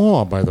not a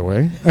law, by the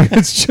way.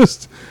 It's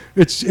just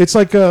it's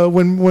like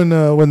when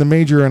the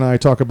major and I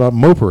talk about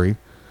mopery,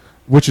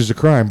 which is a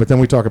crime, but then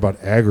we talk about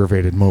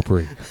aggravated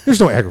mopery. There's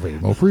no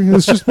aggravated mopery.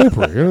 It's just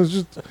mopery. It's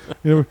just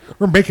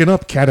we're making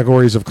up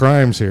categories of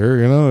crimes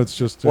here. It's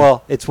just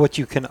it's what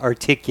you can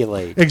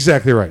articulate.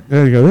 Exactly right.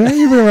 There you go. Hey,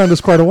 you've been around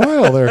this quite a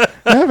while, there,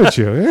 haven't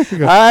you? There you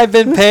go. I've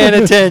been paying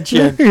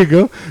attention. There you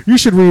go. You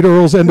should read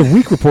Earl's end of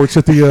week reports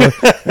at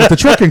the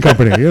trucking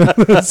company.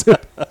 That's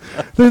it.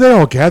 They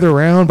all gather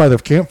around by the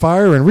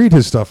campfire and read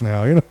his stuff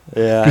now. Yeah,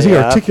 because he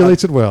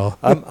articulates it well.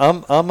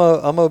 I'm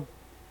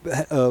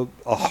a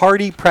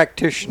hearty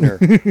practitioner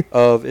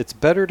of it's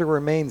better to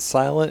remain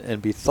silent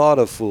and be thought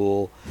a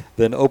fool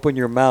than open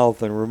your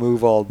mouth and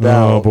remove all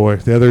doubt. Oh boy,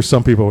 there's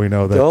some people we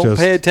know that don't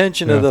pay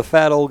attention to the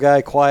fat old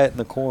guy quiet in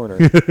the corner.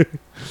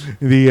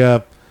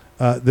 The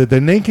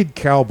naked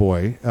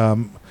cowboy,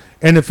 and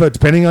if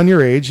depending on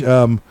your age,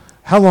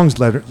 how long's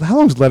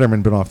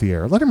Letterman been off the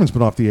air? Letterman's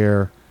been off the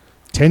air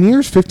 10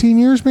 years, 15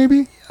 years,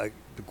 maybe.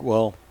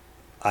 Well,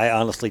 I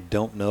honestly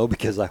don't know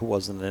because I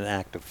wasn't an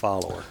active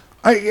follower.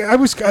 I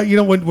was,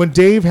 when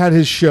Dave had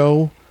his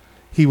show,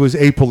 he was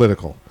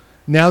apolitical.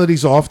 Now that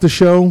he's off the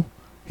show,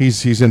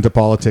 he's into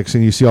politics,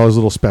 and you see all his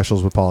little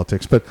specials with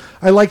politics. But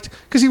I liked,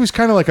 because he was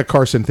kind of like a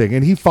Carson thing,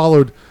 and he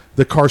followed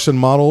the Carson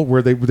model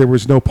where there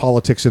was no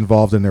politics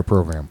involved in their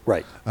program.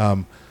 Right.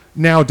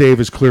 Now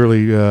Dave is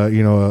clearly, a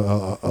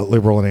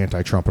liberal and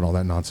anti-Trump and all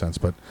that nonsense.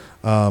 But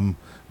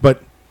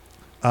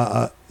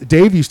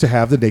Dave used to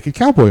have the naked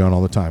cowboy on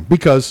all the time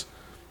because,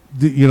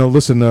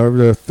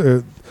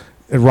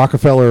 at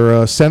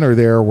Rockefeller Center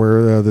there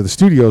where the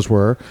studios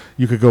were,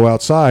 you could go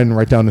outside and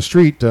right down the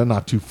street,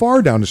 not too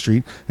far down the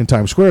street in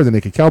Times Square, the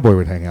naked cowboy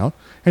would hang out,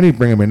 and he'd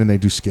bring them in and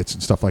they'd do skits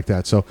and stuff like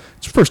that. So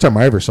it's the first time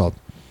I ever saw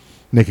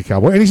naked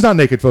cowboy. And he's not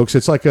naked, folks.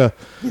 It's like a...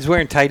 He's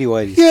wearing tighty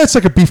whities. Yeah, it's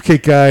like a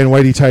beefcake guy in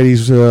whitey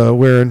tighties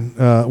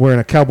wearing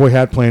a cowboy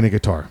hat playing a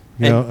guitar.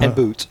 And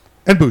boots.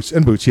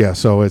 And boots, yeah.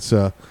 So it's...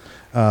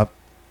 well,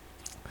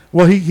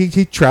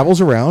 he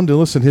travels around. And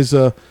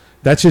listen,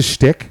 that's his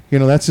shtick.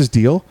 That's his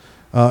deal.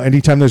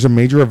 Anytime there's a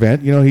major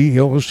event,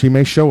 he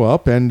may show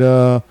up. And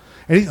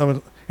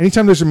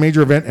anytime there's a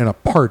major event and a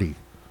party,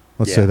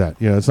 let's say that.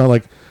 It's not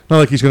like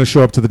he's going to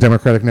show up to the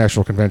Democratic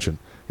National Convention.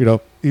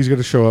 He's going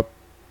to show up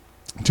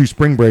to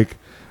spring break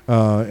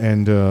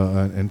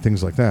and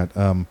things like that.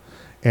 A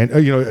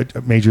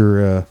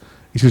major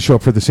he's going to show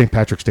up for the St.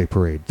 Patrick's Day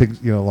parade,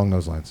 things along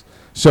those lines.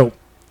 So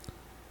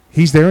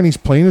he's there and he's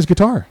playing his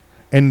guitar.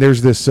 And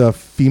there's this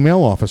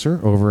female officer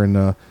over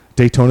in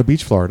Daytona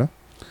Beach, Florida,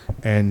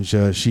 and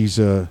she's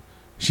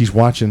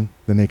watching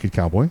the Naked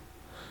Cowboy.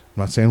 I'm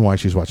not saying why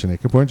she's watching the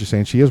Naked Cowboy. I'm just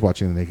saying she is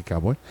watching the Naked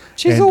Cowboy.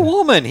 She's a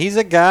woman. He's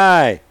a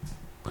guy.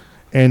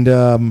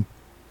 And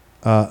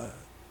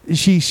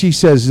she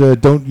says,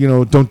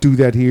 don't do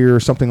that here or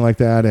something like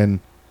that.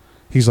 And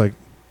he's like,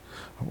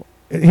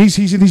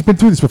 he's been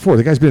through this before.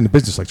 The guy's been in the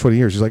business like 20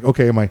 years. He's like,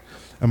 okay, am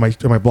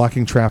I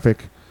blocking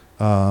traffic?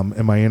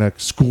 Am I in a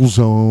school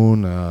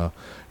zone?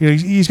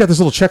 He's got this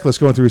little checklist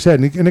going through his head,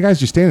 and the guy's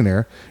just standing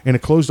there in a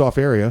closed-off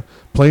area,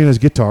 playing his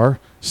guitar,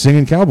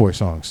 singing cowboy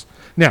songs.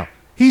 Now,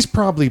 he's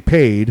probably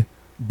paid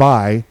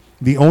by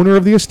the owner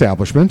of the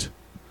establishment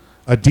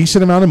a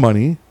decent amount of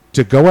money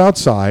to go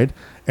outside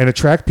and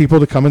attract people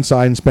to come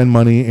inside and spend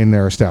money in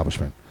their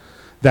establishment.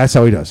 That's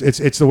how he does.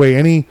 It's the way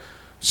any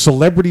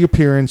celebrity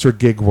appearance or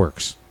gig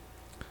works.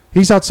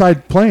 He's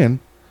outside playing,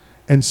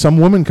 and some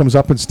woman comes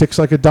up and sticks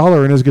like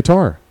 $1 in his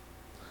guitar.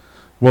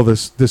 Well,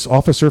 this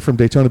officer from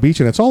Daytona Beach,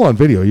 and it's all on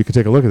video. You can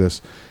take a look at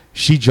this.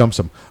 She jumps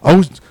him.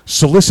 Oh,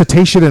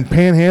 solicitation and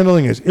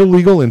panhandling is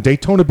illegal in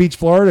Daytona Beach,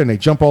 Florida, and they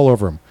jump all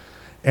over him.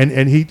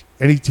 And he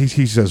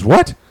says,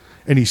 what?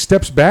 And he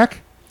steps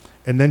back,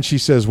 and then she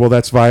says, well,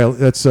 that's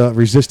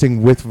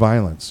resisting with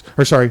violence.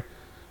 Or sorry,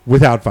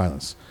 without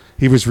violence.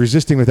 He was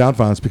resisting without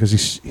violence because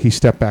he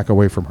stepped back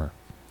away from her.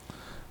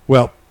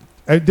 Well,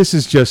 this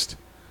is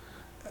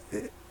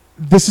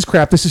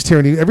crap. This is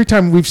tyranny. Every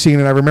time we've seen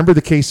it, I remember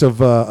the case of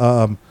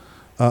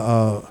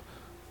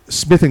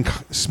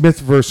Smith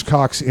versus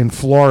Cox in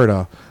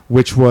Florida,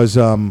 which was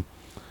a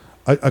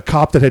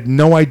cop that had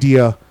no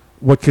idea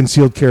what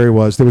concealed carry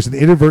was. There was an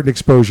inadvertent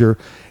exposure,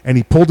 and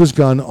he pulled his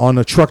gun on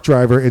a truck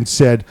driver and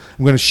said,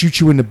 I'm going to shoot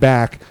you in the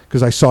back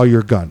because I saw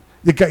your gun.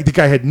 The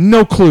guy had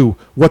no clue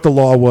what the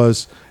law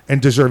was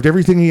and deserved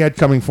everything he had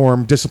coming for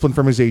him, discipline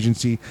from his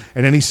agency,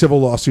 and any civil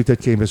lawsuit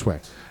that came his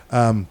way.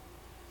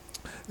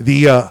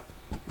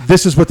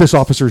 This is what this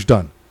officer's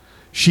done.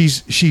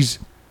 She's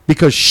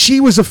because she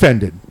was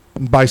offended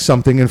by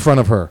something in front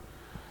of her,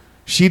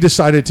 she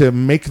decided to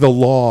make the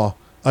law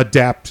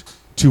adapt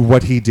to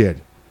what he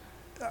did.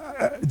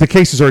 The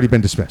case has already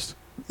been dismissed.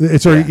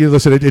 It's already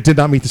listen. It did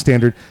not meet the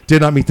standard.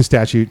 Did not meet the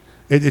statute.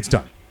 It's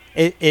done.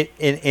 It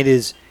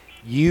is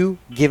you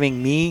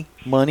giving me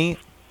money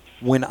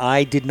when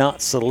I did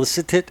not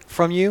solicit it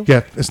from you.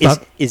 Yeah, it's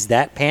not. Is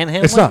that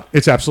panhandling? It's not.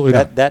 It's absolutely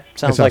not. That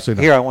sounds like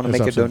here. I want to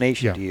make a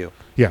donation to you.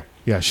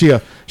 Yeah. She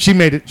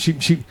made it.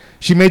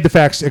 She made the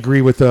facts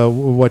agree with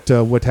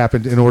what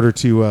happened in order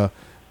to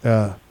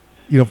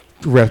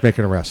make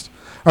an arrest.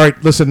 All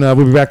right, listen.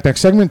 We'll be back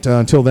next segment.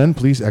 Until then,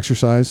 please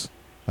exercise.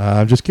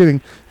 I'm just kidding.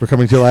 We're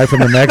coming to you live from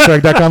the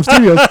magswag.com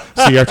studios.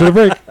 See you after the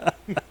break.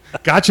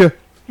 Gotcha.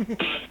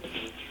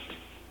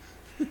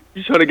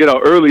 You're trying to get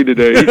out early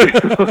today.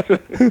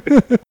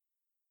 The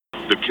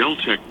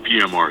Keltec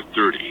PMR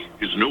 30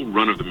 is no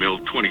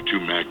run-of-the-mill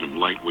 .22 Magnum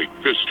lightweight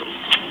pistol,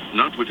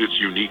 not with its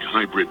unique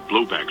hybrid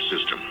blowback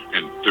system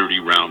and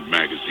 30-round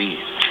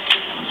magazine.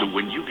 So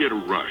when you get a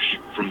rush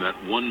from that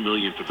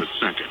 1/1,000th of a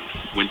second,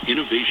 when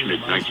innovation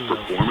ignites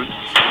performance,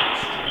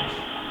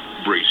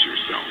 brace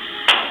yourself.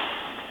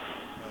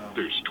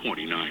 There's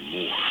 29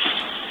 more.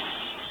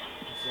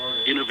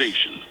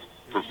 Innovation,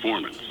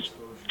 performance,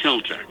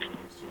 Keltec.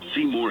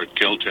 See more at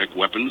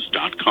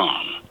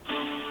KeltecWeapons.com.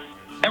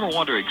 Ever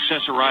want to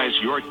accessorize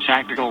your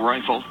tactical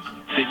rifle?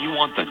 Then you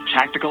want the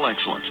tactical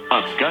excellence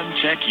of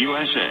GunTech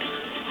USA.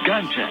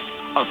 GunTech,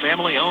 a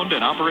family-owned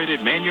and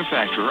operated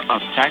manufacturer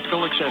of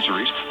tactical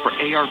accessories for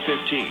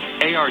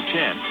AR-15,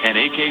 AR-10, and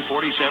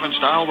AK-47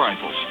 style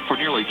rifles. For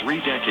nearly 3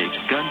 decades,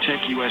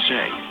 GunTech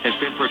USA has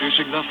been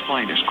producing the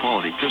finest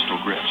quality pistol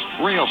grips,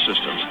 rail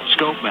systems,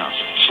 scope mounts,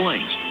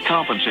 slings,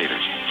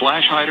 compensators,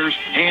 flash hiders,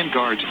 hand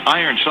guards,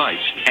 iron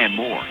sights, and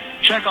more.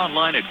 Check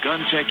online at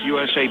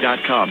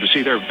GunTechUSA.com to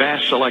see their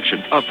vast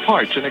selection of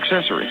parts and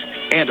accessories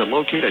and to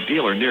locate a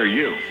dealer near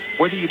you.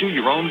 Whether you do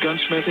your own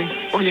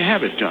gunsmithing or you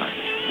have it done,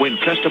 when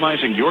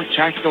customizing your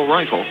tactical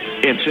rifle,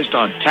 insist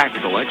on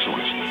tactical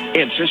excellence.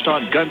 Insist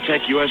on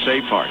GunTech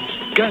USA parts.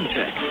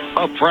 GunTech,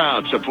 a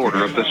proud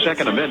supporter of the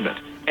Second Amendment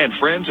and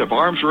friends of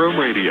Arms Room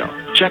Radio.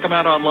 Check them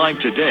out online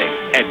today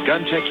at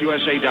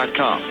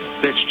GunTechUSA.com.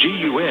 That's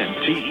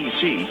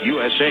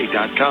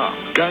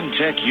GunTechUSA.com.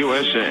 GunTech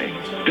USA,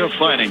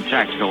 defining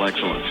tactical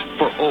excellence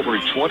for over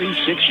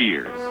 26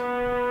 years.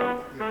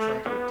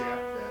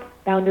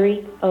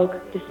 Boundary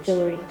Oak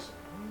Distillery.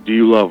 Do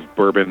you love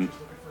bourbon?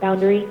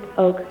 Boundary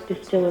Oak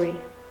Distillery.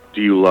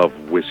 Do you love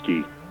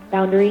whiskey?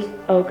 Boundary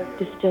Oak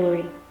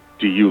Distillery.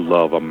 Do you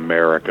love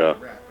America?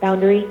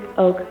 Boundary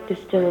Oak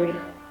Distillery.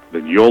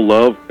 Then you'll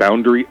love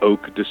Boundary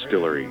Oak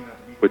Distillery.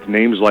 With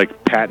names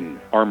like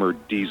Patton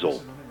Armored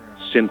Diesel,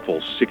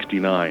 Sinful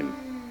 69,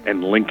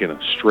 and Lincoln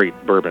Straight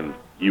Bourbon,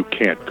 you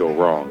can't go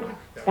wrong.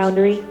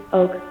 Boundary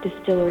Oak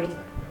Distillery.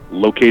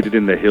 Located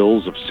in the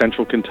hills of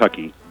central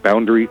Kentucky,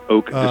 Boundary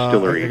Oak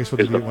Distillery I guess we'll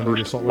is do the one of the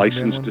first assault weapon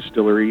licensed one.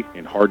 distillery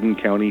in Hardin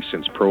County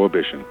since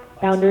Prohibition.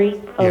 Boundary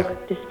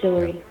Oak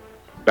Distillery.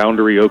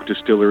 Boundary Oak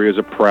Distillery is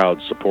a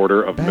proud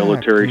supporter of Back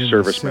military in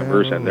service the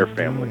members and their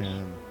families.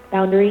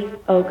 Boundary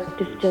Oak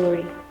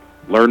Distillery.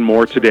 Learn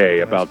more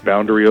today about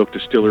Boundary Oak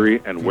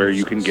Distillery and where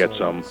you can get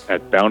some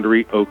at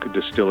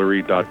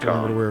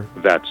BoundaryOakDistillery.com.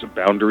 That's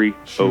Boundary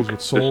Oak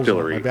with soles on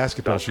Distillery. my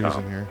basketball shoes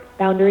in here.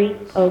 Boundary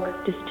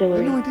Oak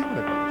Distillery.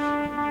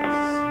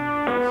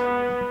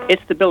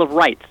 It's the Bill of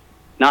Rights,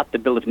 not the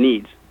Bill of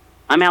Needs.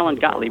 I'm Alan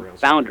Gottlieb,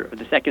 founder of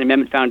the Second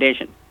Amendment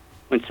Foundation.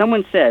 When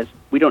someone says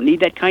we don't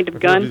need that kind of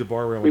gun,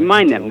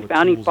 remind them the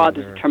Founding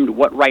Fathers determined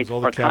what rights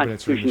our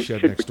Constitution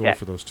should protect.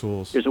 For those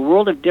tools. There's a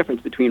world of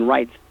difference between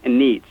rights and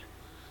needs.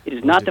 It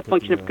is not the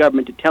function of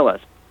government to tell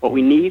us what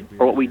we need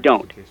or what we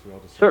don't.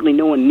 Certainly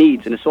no one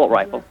needs an assault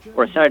rifle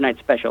or a Saturday night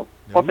special,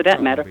 or for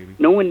that matter,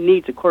 no one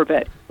needs a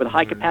Corvette with a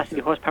high-capacity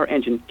horsepower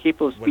engine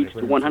capable of speeds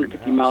to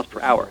 150 miles per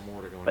hour.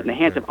 But in the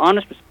hands of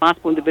honest,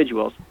 responsible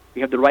individuals,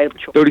 we have the right of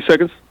choice. 30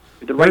 seconds.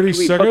 We have the right to read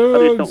books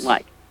others don't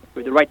like.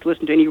 We have the right to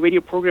listen to any radio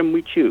program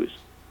we choose.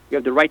 We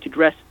have the right to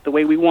dress the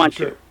way we want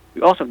to.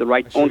 We also have the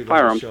right to own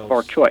firearms of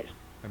our choice.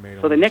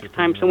 So the next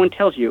time someone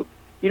tells you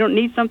you don't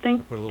need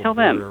something, tell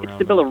them it's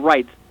the Bill of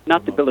Rights,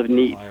 not the Bill of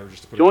Needs.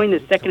 Join the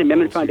Second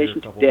Amendment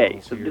Foundation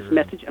today so that this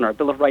message and our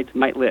Bill of Rights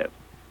might live.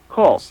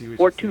 Call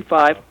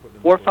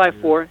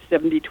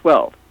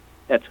 425-454-7012.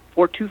 That's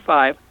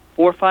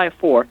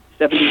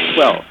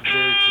 425-454-7012.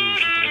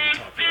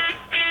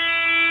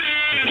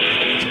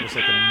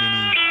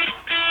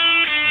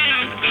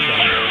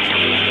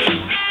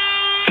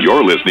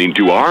 You're listening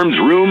to Arms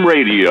Room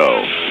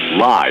Radio,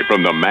 live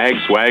from the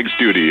MagSwag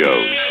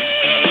studios.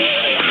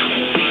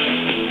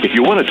 If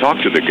you want to talk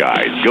to the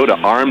guys, go to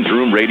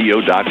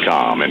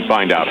armsroomradio.com and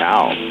find out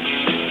how.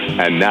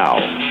 And now,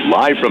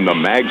 live from the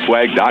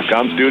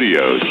magswag.com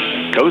studios,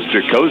 coast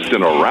to coast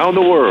and around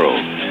the world,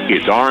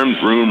 it's Arms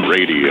Room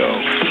Radio.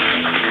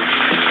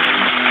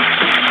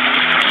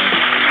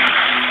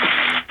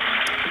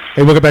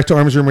 Hey, welcome back to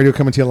Arms Room Radio,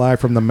 coming to you live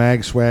from the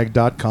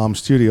magswag.com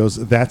studios.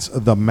 That's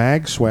the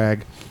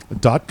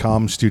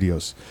magswag.com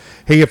studios.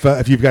 Hey,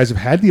 if you guys have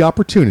had the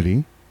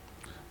opportunity,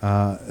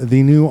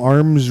 the new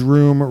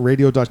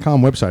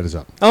armsroomradio.com website is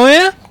up. Oh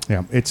yeah?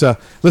 Yeah. It's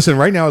listen,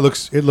 right now it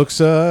looks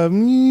similar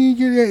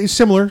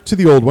to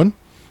the old one.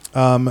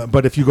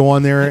 But if you go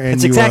on there and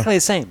it's exactly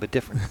the same but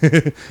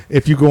different.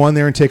 If you go on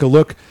there and take a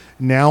look,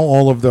 now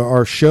all of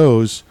our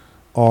shows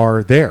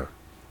are there.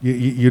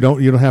 You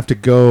don't have to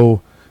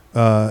go.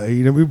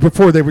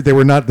 Before they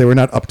were not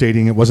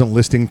updating. It wasn't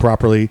listing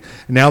properly.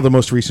 Now the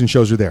most recent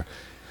shows are there.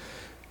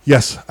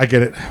 Yes, I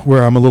get it.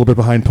 Where I'm a little bit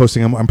behind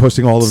posting. I'm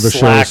posting all of the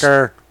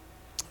Slacker. shows.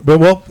 But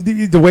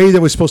the way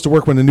that was supposed to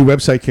work when the new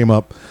website came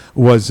up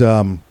was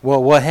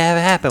what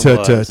happened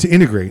to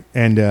integrate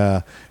and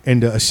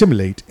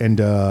assimilate and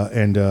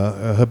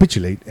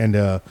habituate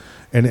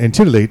and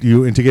titillate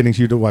you into getting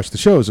you to watch the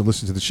shows and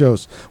listen to the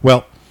shows.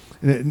 Well,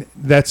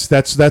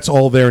 that's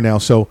all there now.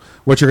 So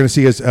what you're going to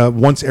see is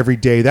once every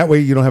day. That way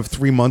you don't have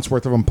 3 months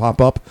worth of them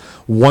pop up.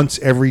 Once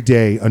every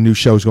day, a new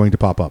show is going to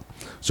pop up.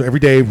 So every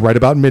day, right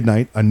about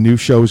midnight, a new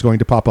show is going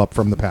to pop up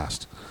from the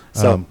past.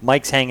 So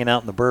Mike's hanging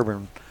out in the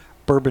bourbon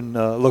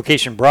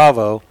location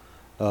Bravo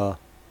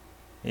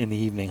in the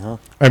evening, huh?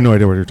 I have no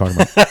idea what you're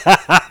talking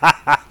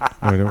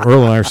about.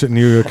 Earl and I are sitting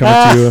here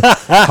coming to you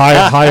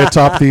high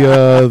atop the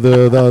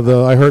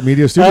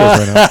iHeartMedia studios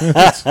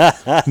right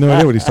now. No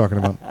idea what he's talking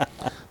about.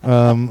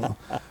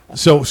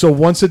 So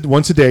once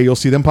a day you'll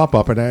see them pop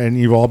up, and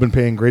you've all been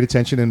paying great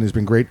attention, and there's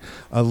been great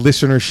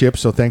listenership.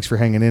 So thanks for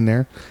hanging in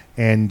there,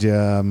 and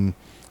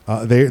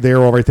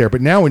they're all right there.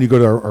 But now when you go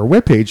to our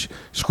webpage,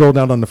 scroll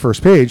down on the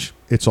first page,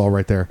 it's all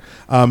right there.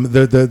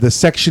 The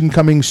section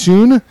coming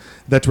soon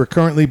that we're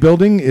currently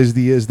building is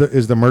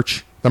the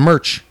merch. The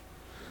merch.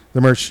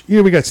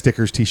 We got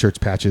stickers, T-shirts,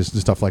 patches,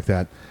 and stuff like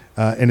that.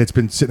 And it's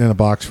been sitting in a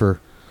box for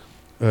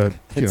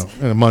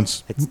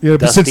months.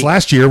 Since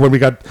last year when we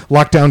got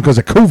locked down because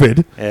of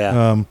COVID.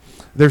 Yeah.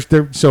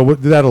 So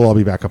that'll all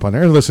be back up on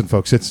there. And listen,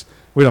 folks,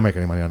 we don't make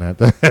any money on that.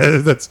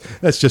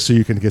 That's just so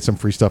you can get some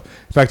free stuff.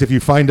 In fact, if you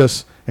find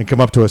us and come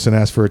up to us and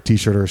ask for a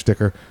T-shirt or a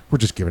sticker, we're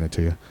just giving it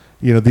to you.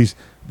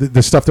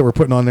 The stuff that we're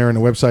putting on there on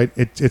the website,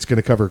 it's going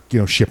to cover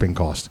shipping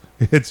cost.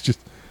 It's just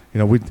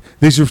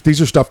these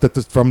are stuff that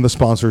from the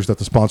sponsors that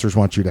the sponsors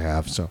want you to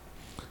have. So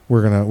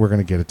we're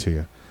gonna get it to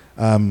you.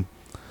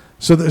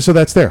 So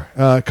that's there.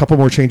 A couple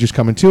more changes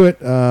coming to it,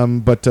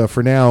 but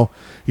for now,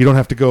 you don't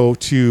have to go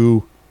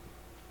to.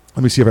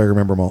 Let me see if I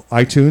remember them all.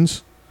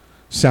 iTunes,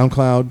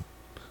 SoundCloud,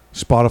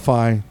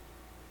 Spotify,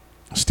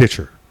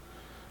 Stitcher.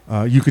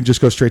 You can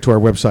just go straight to our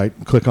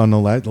website, click on the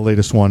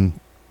latest one,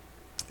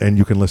 and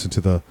you can listen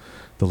to the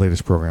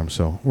latest program.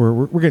 So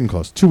we're getting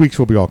close. 2 weeks,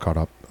 we'll be all caught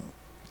up.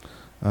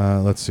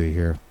 Let's see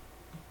here.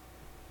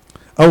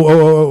 I know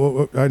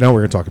what we're going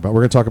to talk about.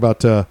 We're going to talk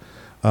about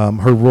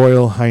Her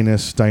Royal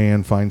Highness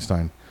Dianne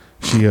Feinstein.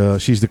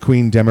 She's the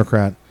Queen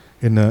Democrat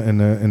in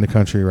the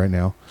country right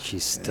now.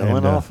 She's still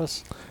in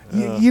office.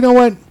 You know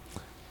what?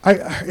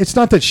 It's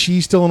not that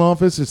she's still in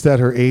office; it's that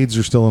her aides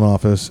are still in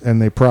office,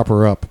 and they prop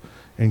her up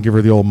and give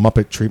her the old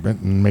Muppet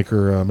treatment and make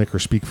her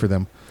speak for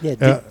them.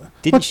 Yeah,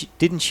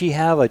 didn't she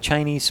have a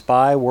Chinese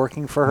spy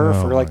working for her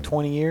for like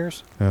 20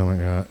 years? Oh my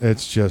God,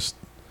 it's just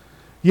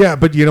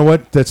but you know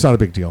what? That's not a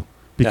big deal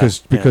because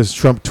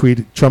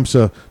Trump's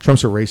a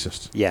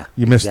racist. Yeah,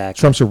 you missed.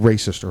 Exactly. Trump's a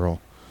racist, Earl.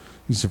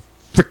 He's a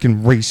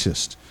freaking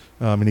racist,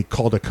 and he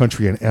called a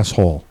country an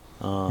s-hole.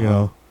 You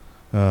know.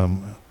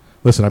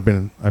 Listen, I've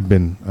been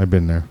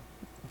there.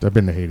 I've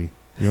been to Haiti.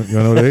 You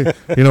know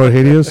what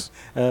Haiti is?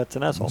 It's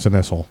an asshole. It's an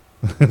asshole.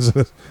 Is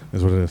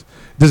what it is.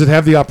 Does it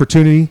have the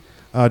opportunity?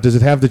 Does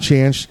it have the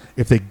chance,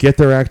 if they get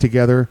their act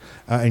together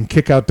and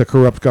kick out the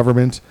corrupt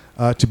government,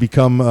 to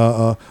become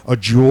a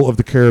jewel of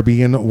the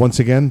Caribbean once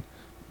again?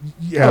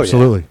 Yeah,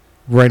 absolutely.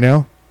 Yeah. Right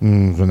now,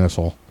 it's an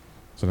asshole.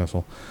 It's an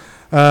asshole.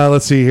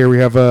 Let's see here. We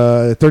have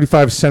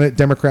 35 Senate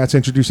Democrats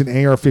introduce an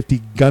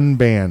AR-50 gun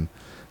ban.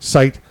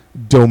 Cite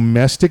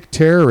domestic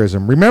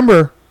terrorism.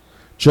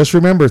 Just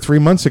remember, 3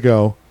 months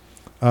ago,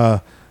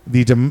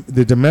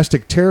 the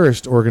domestic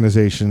terrorist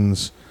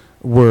organizations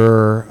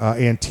were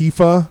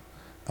Antifa,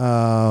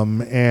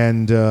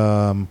 and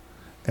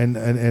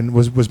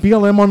was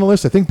BLM on the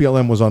list? I think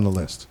BLM was on the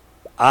list.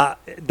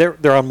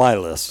 They're on my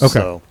list. Okay.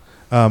 So.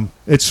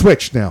 It's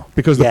switched now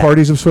because the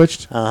parties have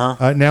switched.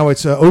 Now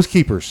it's Oath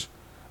Keepers.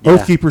 Yeah.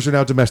 Oath Keepers are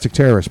now domestic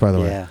terrorists, by the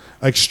way.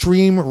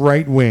 Extreme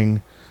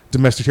right-wing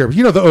domestic terrorists.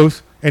 You know the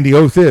oath, and the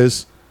oath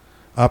is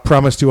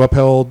promise to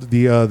uphold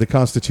the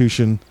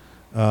Constitution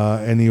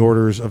and the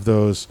orders of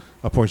those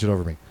appointed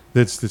over me.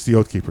 That's the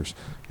Oath Keepers.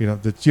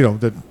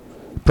 That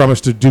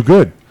promise to do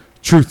good,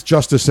 truth,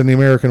 justice, and the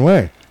American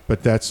way.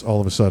 But that's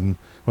all of a sudden.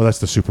 Well, that's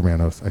the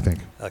Superman oath, I think.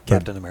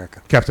 Captain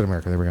America. Captain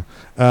America. There we go.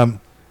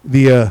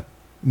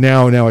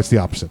 Now it's the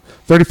opposite.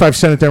 35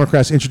 Senate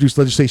Democrats introduced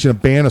legislation to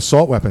ban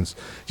assault weapons.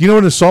 Do you know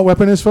what an assault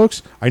weapon is,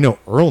 folks? I know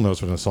Earl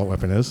knows what an assault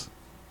weapon is.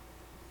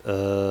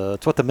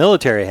 It's what the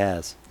military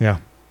has. Yeah.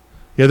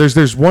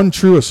 There's one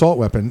true assault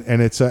weapon,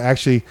 and it's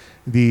actually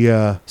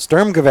the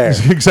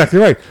Sturmgewehr. Exactly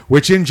right,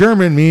 which in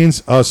German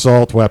means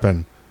assault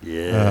weapon.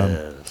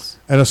 Yes.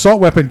 An assault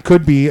weapon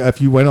could be,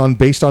 if you went on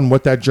based on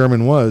what that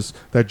German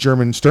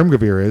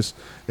Sturmgewehr is,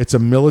 it's a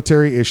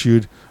military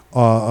issued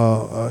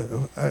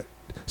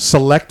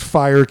select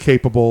fire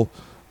capable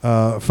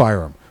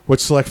firearm.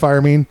 What's select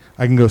fire mean?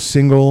 I can go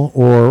single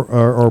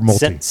or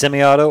multi.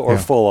 Semi-auto or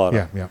full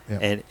auto. Yeah.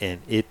 And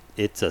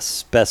it's a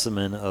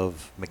specimen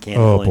of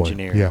mechanical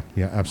engineering.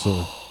 Yeah,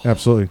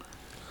 absolutely.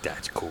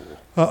 That's cool.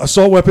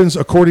 Assault weapons,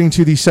 according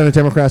to the Senate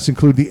Democrats,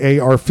 include the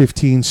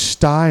AR-15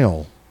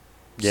 style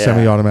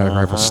semi-automatic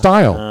rifle.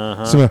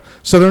 Style.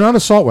 So they're not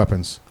assault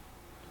weapons,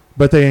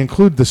 but they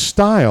include the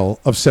style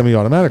of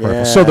semi-automatic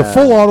rifles. So the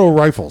full auto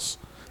rifles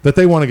that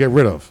they want to get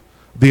rid of,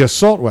 the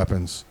assault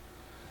weapons,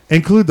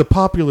 include the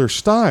popular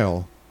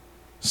style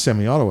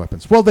semi-auto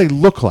weapons. Well, they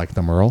look like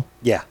them, Earl.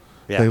 Yeah.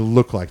 They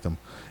look like them.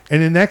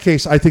 And in that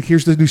case, I think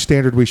here's the new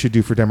standard we should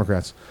do for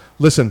Democrats.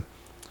 Listen,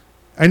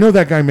 I know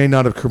that guy may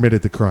not have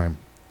committed the crime,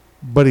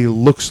 but he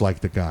looks like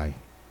the guy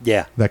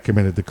that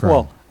committed the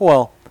crime.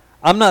 Well,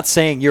 I'm not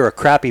saying you're a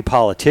crappy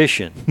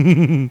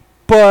politician,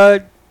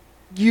 but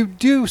you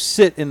do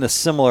sit in a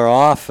similar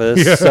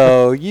office,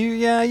 so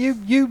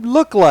you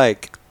look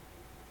like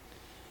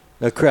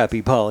a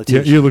crappy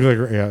politician. Yeah, you look like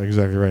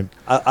exactly right.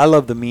 I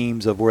love the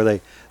memes of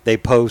where they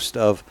post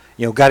of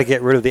got to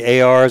get rid of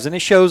the ARs, and it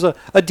shows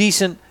a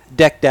decent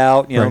decked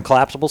out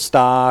collapsible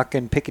stock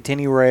and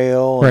Picatinny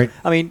rail. Right.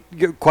 I mean,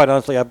 quite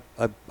honestly,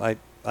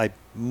 I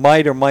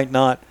might or might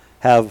not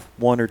have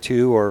one or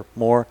two or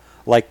more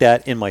like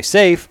that in my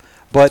safe,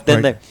 but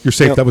then your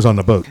safe that was on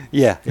the boat.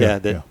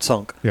 That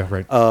sunk. Yeah,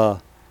 right.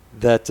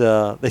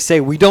 That they say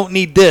we don't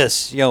need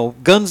this.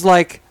 Guns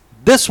like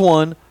this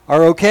one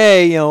are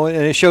okay. And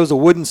it shows a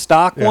wooden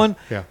stock one.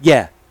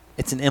 Yeah.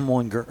 It's an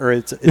M1 or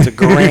it's a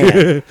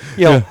Garand.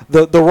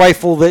 The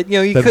rifle that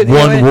you that could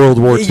won World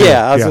War II.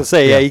 Yeah, I was gonna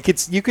say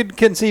you could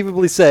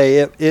conceivably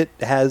say it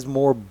has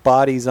more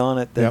bodies on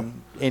it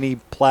than any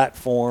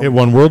platform. It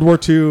won World War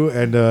II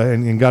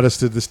and got us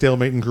to the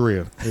stalemate in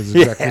Korea. Is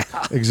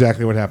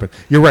exactly what happened.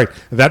 You're right.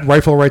 That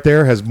rifle right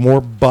there has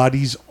more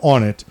bodies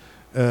on it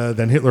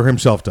than Hitler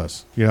himself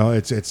does.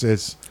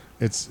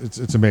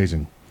 It's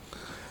amazing.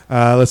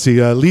 Let's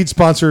see. Lead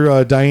sponsor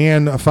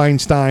Dianne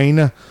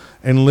Feinstein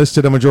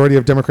enlisted a majority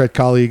of Democrat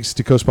colleagues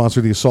to co-sponsor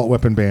the assault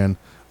weapon ban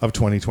of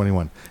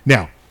 2021.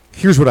 Now,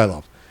 here's what I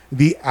love.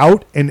 The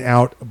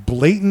out-and-out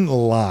blatant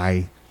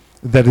lie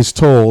that is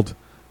told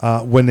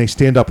when they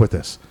stand up with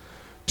this.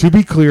 To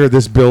be clear,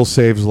 this bill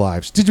saves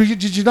lives. Did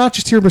you not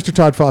just hear Mr.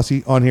 Todd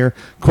Fossey on here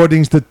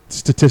quoting the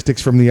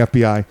statistics from the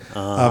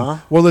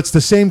FBI? Well, it's the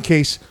same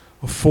case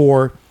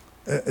for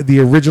the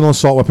original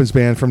assault weapons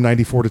ban from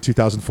 94 to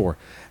 2004.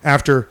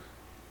 After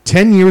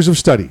 10 years of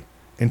study,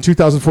 in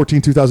 2014,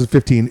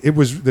 2015, it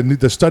was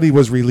the study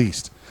was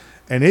released,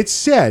 and it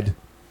said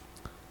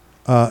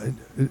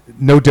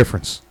no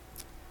difference.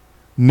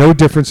 No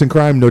difference in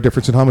crime, no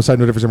difference in homicide,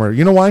 no difference in murder.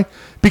 You know why?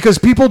 Because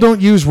people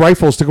don't use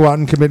rifles to go out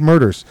and commit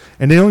murders.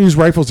 And they don't use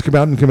rifles to come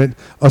out and commit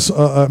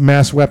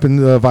mass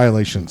weapon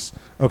violations.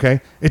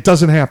 Okay? It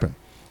doesn't happen.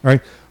 All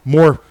right?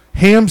 More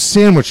ham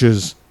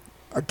sandwiches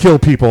kill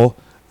people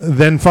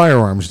than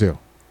firearms do.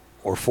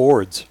 Or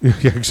Fords. Yeah,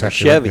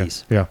 exactly. Or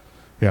Chevys. Yeah.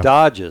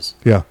 Dodges.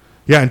 Yeah.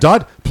 Yeah, and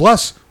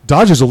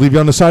Dodges will leave you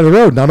on the side of the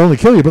road. Not only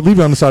kill you, but leave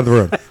you on the side of the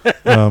road.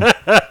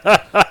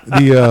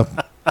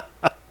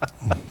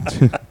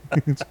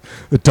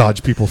 The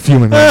Dodge people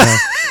fuming right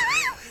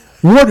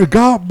now.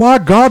 My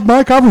God,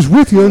 Mike, I was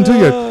with you until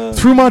you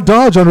threw my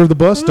Dodge under the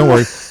bus. Don't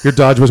worry, your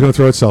Dodge was going to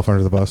throw itself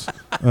under the bus.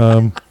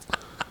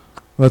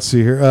 Let's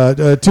see here.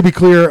 To be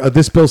clear,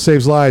 this bill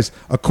saves lives.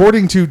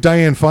 According to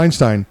Dianne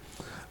Feinstein,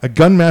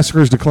 gun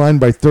massacres declined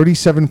by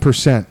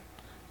 37%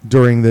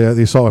 during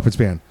the assault weapons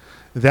ban.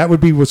 That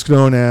would be what's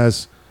known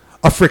as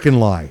a frickin'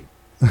 lie.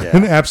 Yeah.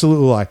 An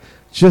absolute lie.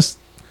 Just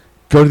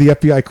go to the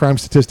FBI crime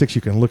statistics.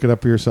 You can look it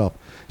up for yourself.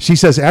 She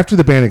says after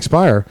the ban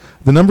expired,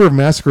 the number of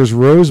massacres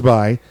rose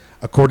by,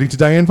 according to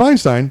Dianne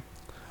Feinstein,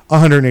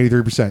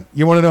 183%.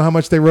 You want to know how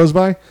much they rose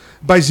by?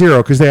 By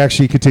 0, because they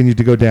actually continued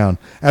to go down.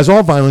 As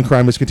all violent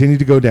crime has continued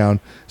to go down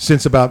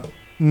since about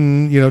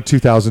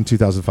 2000,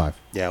 2005.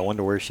 Yeah, I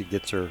wonder where she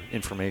gets her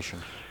information.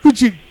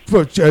 She's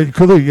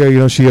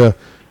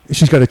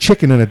got a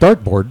chicken and a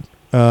dartboard,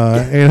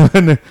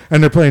 and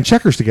they're playing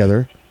checkers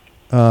together,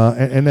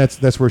 and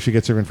that's where she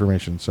gets her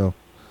information. So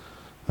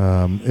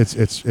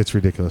it's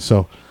ridiculous.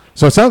 So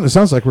it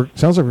sounds like we're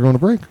going to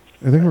break.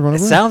 I think we're going to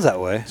break. It sounds that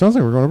way. Sounds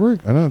like we're going to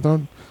break. I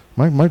don't.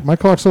 My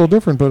clock's a little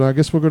different, but I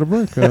guess we'll go to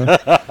break.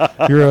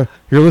 You're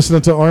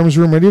listening to Arms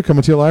Room Radio,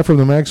 coming to you live from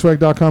the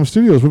magswag.com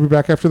studios. We'll be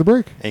back after the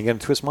break. Ain't gonna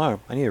twist my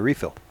arm. I need a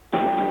refill.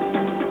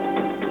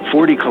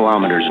 40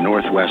 kilometers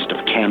northwest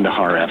of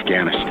Kandahar,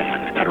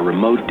 Afghanistan, at a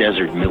remote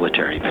desert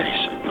military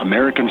base,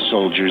 American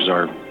soldiers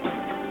are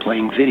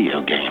playing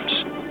video games.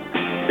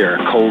 There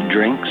are cold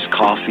drinks,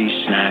 coffee,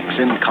 snacks,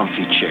 and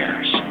comfy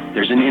chairs.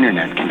 There's an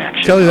internet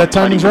connection. Kelly, that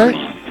timing's right.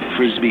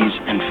 Frisbees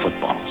and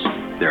footballs.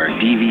 There are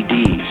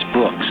DVDs,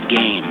 books,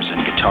 games,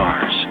 and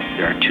guitars.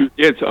 There are two...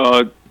 It's,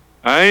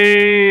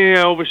 I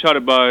overshot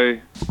it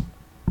by...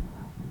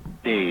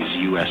 days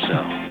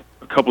USO.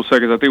 A couple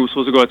seconds. I think we're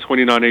supposed to go at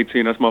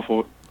 29:18. That's my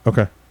fault.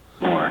 Okay.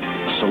 More.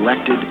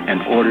 Selected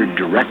and ordered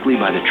directly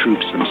by the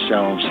troops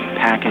themselves,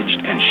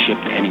 packaged and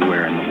shipped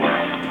anywhere in the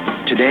world.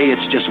 Today,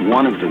 it's just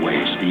one of the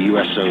ways the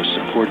USO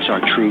supports our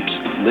troops,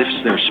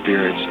 lifts their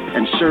spirits,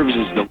 and serves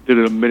as the... Did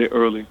it a minute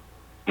early.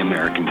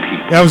 American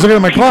people. Yeah, I was looking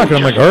at my clock, and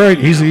I'm like, all right,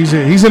 he's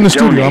in the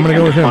studio. I'm going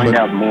to go with him.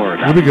 But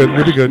we'll be good.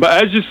 We'll be good.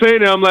 But as you're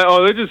saying that, I'm like,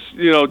 oh, they're just,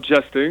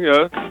 jesting,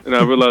 yeah? And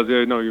I realized,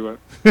 yeah, no, you're right.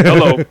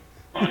 Hello.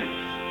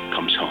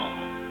 Comes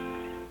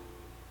home.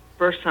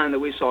 First time that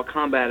we saw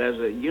combat as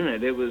a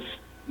unit, it was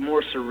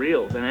more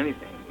surreal than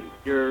anything.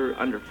 You're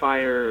under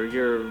fire,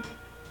 you're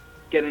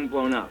getting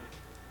blown up.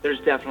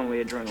 There's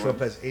definitely adrenaline. Trump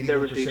has 81% there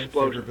was the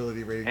explosion,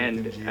 favorability rating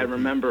and within I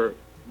remember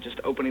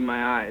just opening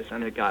my eyes,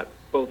 and it got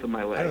both of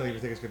my legs. I don't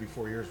even think it's going to be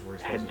 4 years before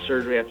he's had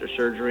surgery after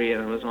surgery,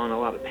 and I was on a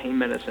lot of pain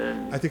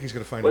medicine. I think he's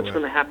going to find what's a way.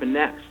 going to happen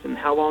next, and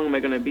how long am I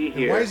going to be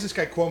here? And why is this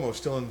guy Cuomo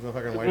still in the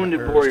fucking The White Wounded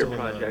House? Warrior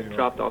Project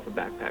dropped off a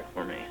backpack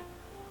for me,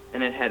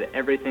 and it had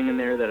everything in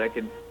there that I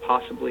could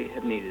possibly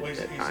have needed at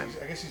that time.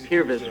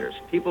 Peer visitors,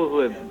 people who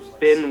have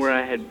been where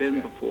I had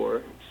been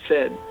before,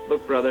 said,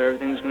 look, brother,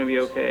 everything's going to be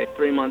okay.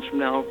 3 months from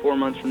now, 4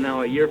 months from now,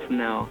 a year from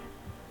now,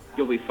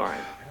 you'll be fine.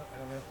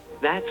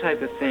 That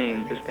type of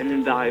thing is an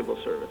invaluable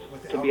service.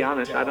 To be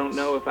honest, I don't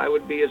know if I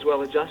would be as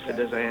well adjusted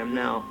as I am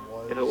now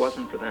if it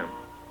wasn't for them.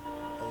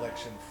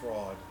 Election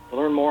fraud. To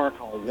learn more,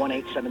 call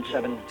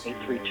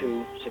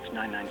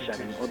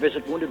 1-877-832-6997 or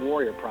visit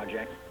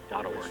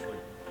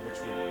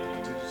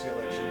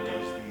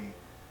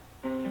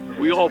woundedwarriorproject.org.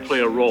 We all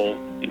play a role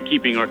in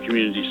keeping our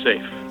community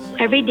safe.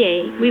 Every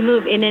day, we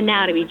move in and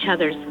out of each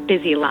other's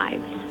busy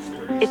lives.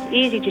 It's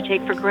easy to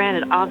take for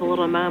granted all the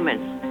little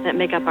moments that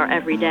make up our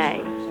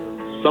everyday.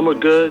 Some are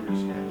good,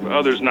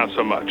 others not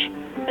so much.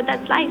 But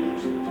that's life.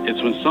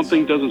 It's when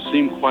something doesn't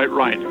seem quite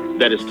right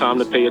that it's time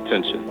to pay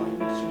attention.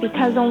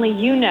 Because only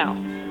you know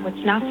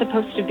what's not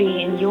supposed to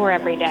be in your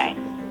everyday.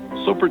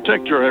 So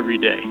protect your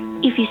everyday.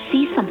 If you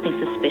see something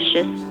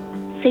suspicious,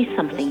 say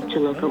something to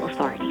local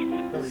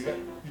authorities.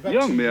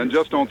 Young men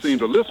just don't seem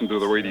to listen to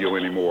the radio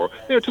anymore.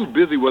 They're too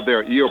busy with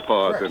their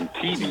earpods and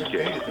TV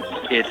games.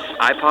 It's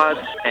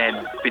iPods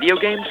and video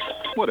games?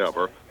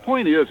 Whatever.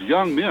 Point is,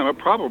 young men are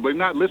probably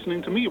not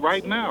listening to me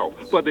right now,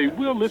 but they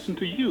will listen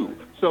to you.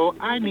 So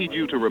I need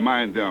you to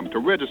remind them to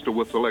register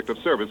with Selective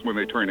Service when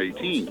they turn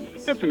 18.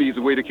 It's an easy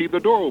way to keep the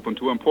door open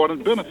to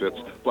important benefits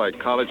like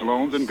college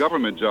loans and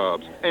government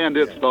jobs. And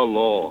it's the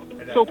law.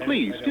 So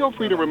please, feel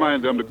free to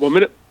remind them to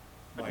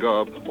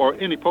Gov or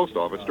any post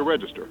office to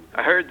register.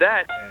 I heard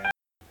that.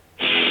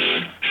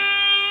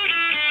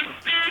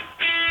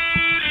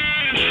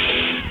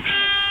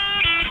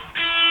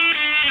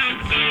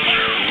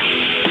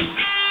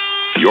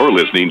 You're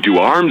listening to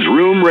Arms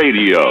Room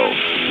Radio.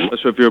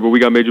 That's right, but we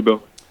got Major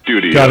Bill.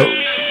 Studios. Got it.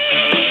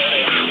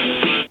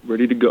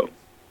 Ready to go.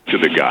 To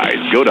the guys,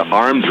 go to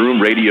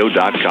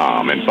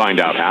armsroomradio.com and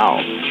find out how.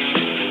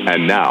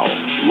 And now,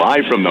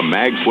 live from the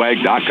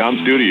magswag.com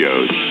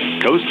studios,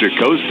 coast to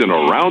coast and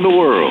around the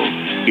world,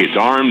 it's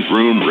Arms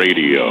Room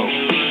Radio.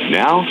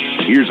 Now,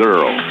 here's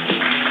Earl.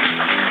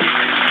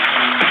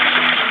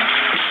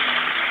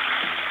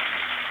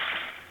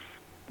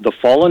 The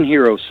Fallen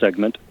Heroes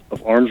segment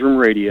of Arms Room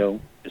Radio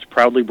is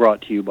proudly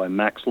brought to you by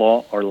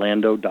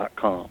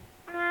MaxLawOrlando.com.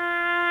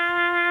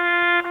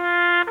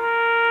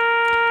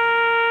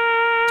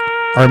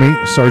 Army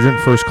Sergeant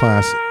First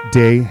Class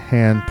Day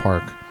Han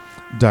Park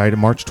died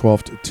March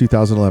 12,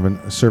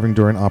 2011, serving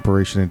during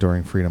Operation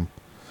Enduring Freedom.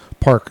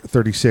 Park,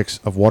 36,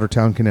 of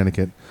Watertown,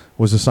 Connecticut,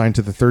 was assigned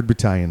to the 3rd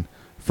Battalion,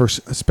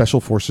 1st Special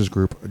Forces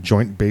Group,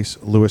 Joint Base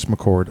Lewis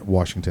McChord,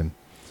 Washington.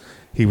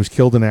 He was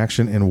killed in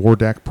action in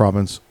Wardak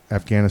Province,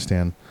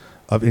 Afghanistan,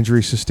 of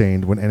injuries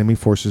sustained when enemy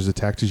forces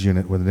attacked his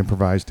unit with an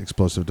improvised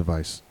explosive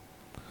device.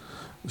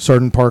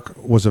 Sergeant Park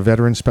was a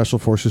veteran Special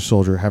Forces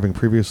soldier, having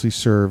previously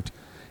served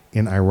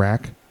in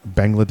Iraq,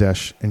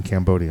 Bangladesh, and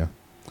Cambodia.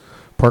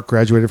 Park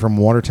graduated from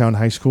Watertown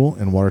High School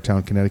in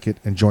Watertown, Connecticut,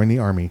 and joined the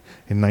Army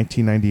in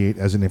 1998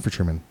 as an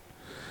infantryman.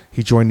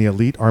 He joined the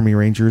Elite Army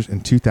Rangers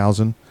in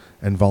 2000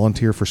 and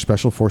volunteered for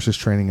Special Forces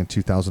training in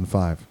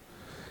 2005.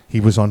 He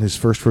was on his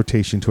first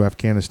rotation to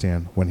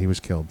Afghanistan when he was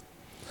killed.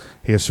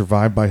 He is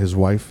survived by his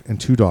wife and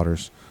 2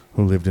 daughters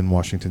who lived in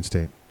Washington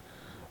State.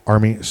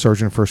 Army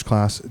Sergeant First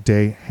Class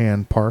Day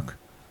Han Park,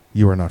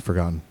 you are not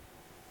forgotten.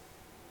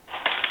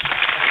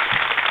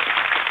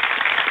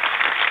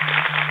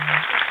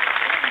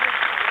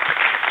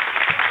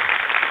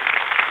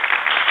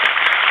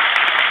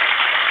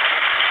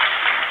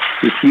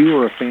 If you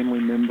or a family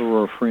member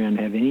or a friend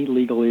have any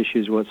legal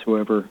issues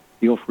whatsoever,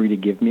 feel free to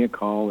give me a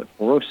call at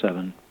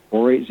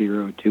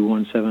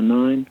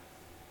 407-480-2179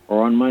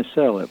 or on my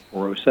cell at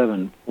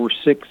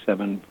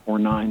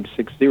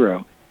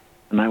 407-467-4960,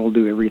 and I will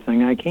do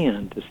everything I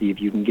can to see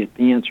if you can get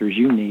the answers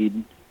you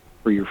need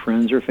for your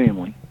friends or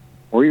family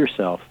or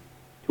yourself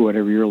to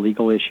whatever your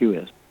legal issue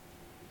is.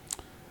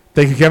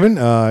 Thank you, Kevin.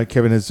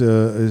 Kevin has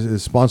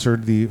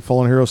sponsored the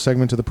Fallen Heroes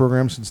segment of the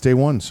program since day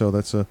one, so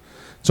that's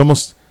it's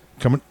almost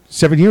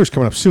 7 years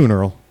coming up soon,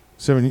 Earl.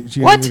 7 years.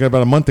 What? We got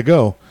about a month to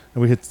go,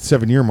 and we hit the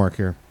 7-year mark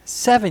here.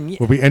 7 years?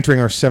 We'll be entering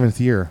our 7th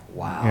year.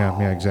 Wow.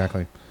 Yeah,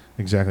 exactly.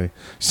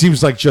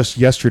 Seems like just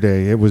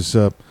yesterday. It was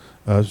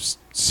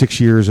 6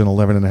 years and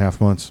 11 and a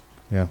half months.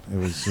 Yeah, it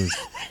was.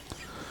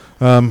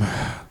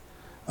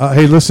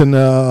 Hey, listen.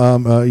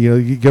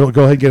 You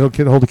go ahead, get a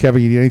hold of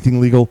Kevin. You need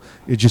anything legal?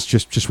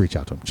 Just reach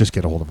out to him. Just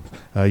get a hold of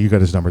him. You got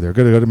his number there.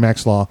 Go to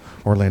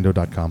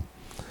MaxLawOrlando.com.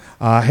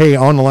 Hey,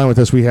 on the line with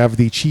us, we have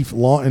the Chief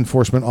Law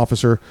Enforcement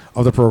Officer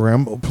of the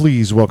program.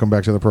 Please welcome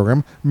back to the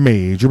program,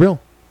 Major Bill.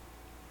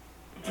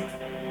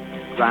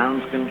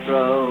 Ground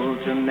control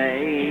to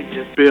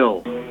Major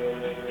Bill.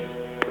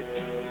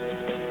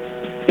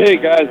 Hey,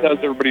 guys. How's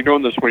everybody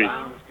doing this week?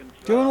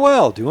 Doing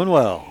well.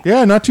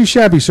 Yeah, not too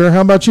shabby, sir.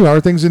 How about you? How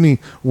are things in the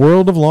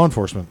world of law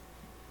enforcement?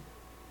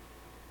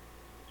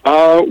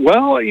 Well,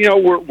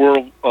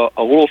 we're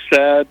a little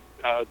sad.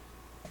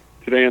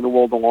 Today in the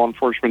world of law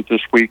enforcement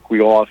this week,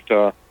 we lost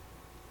a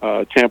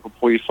Tampa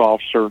police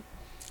officer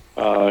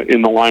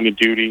in the line of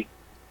duty.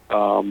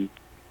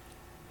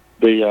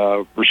 They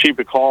received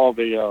a call of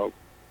a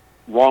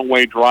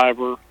wrong-way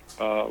driver,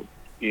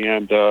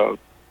 and the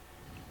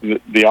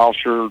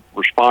officer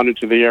responded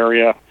to the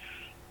area,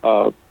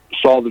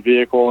 saw the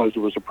vehicle as it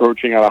was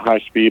approaching at a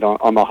high speed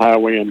on the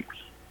highway, and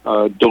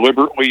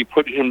deliberately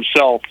put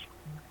himself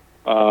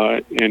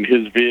and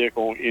his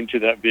vehicle into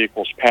that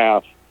vehicle's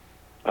path,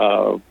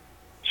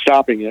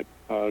 stopping it.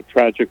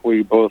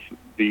 Tragically, both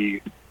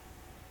the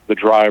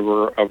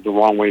driver of the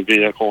wrong-way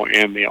vehicle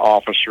and the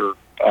officer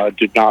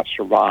did not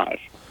survive.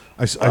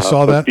 I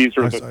saw that. These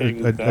are the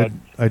things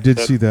I did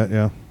see that,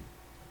 yeah.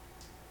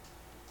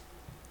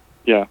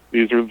 Yeah,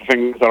 these are the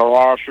things that our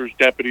officers,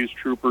 deputies,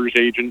 troopers,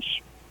 agents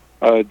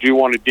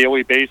do on a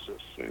daily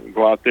basis, and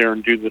go out there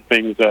and do the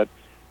things that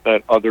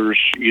others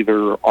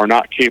either are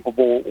not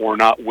capable or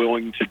not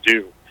willing to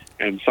do.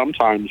 And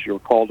sometimes you're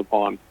called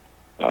upon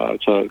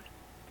to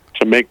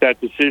make that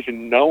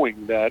decision,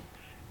 knowing that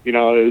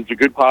there's a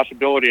good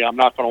possibility I'm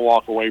not going to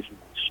walk away from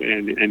this,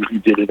 and he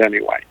did it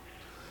anyway.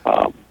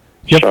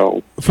 Yep.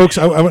 So, folks,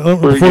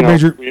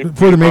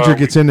 before the major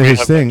gets into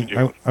his thing,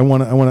 I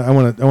want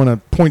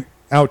to point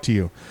out to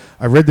you.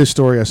 I read this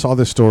story. I saw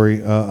this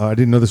story. I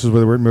didn't know this was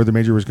where the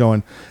major was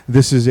going.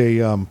 This is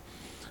a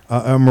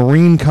a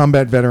Marine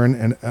combat veteran,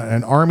 and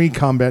an Army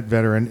combat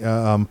veteran,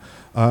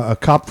 a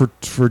cop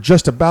for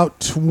just about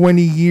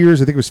 20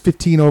 years. I think it was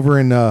 15 over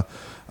in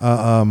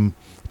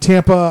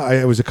Tampa.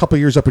 I was a couple of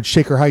years up at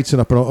Shaker Heights and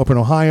up in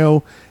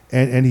Ohio,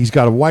 and he's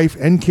got a wife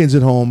and kids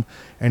at home,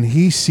 and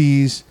he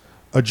sees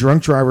a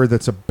drunk driver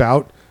that's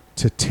about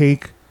to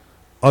take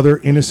other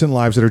innocent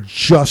lives that are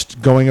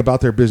just going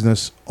about their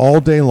business all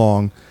day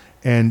long,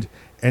 and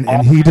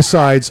he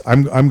decides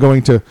I'm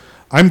going to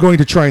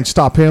try and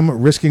stop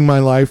him, risking my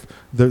life.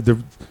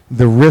 The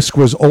risk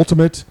was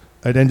ultimate.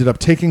 It ended up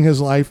taking his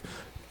life.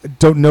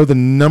 Don't know the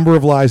number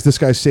of lives this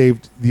guy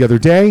saved the other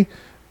day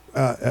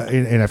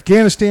in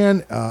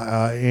Afghanistan,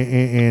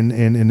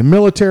 in the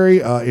military,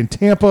 in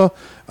Tampa.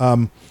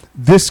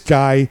 This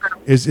guy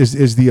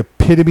is the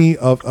epitome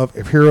of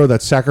a hero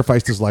that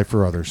sacrificed his life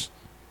for others.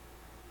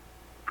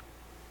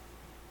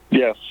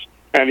 Yes,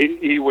 and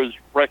he was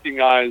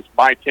recognized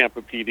by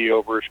Tampa PD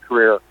over his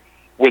career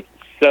with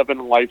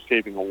 7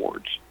 life-saving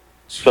awards.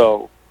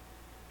 So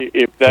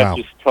if that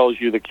just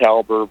tells you the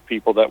caliber of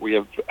people that we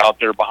have out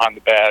there behind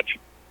the badge,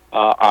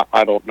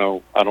 I don't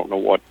know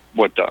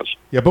what does.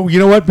 Yeah, but you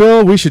know what,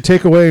 Bill? We should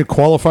take away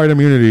qualified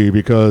immunity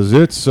because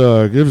it's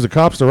gives the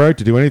cops the right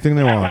to do anything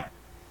they want.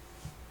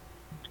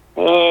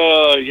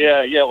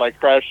 Yeah, like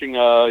crashing.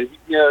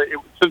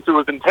 Since it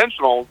was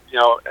intentional,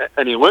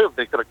 and he lived,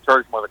 they could have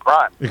charged him with a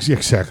crime.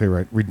 Exactly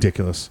right.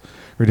 Ridiculous.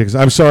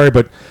 I'm sorry,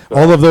 but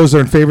all of those that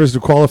are in favor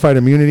of qualified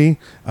immunity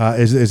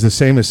is the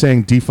same as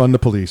saying defund the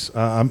police.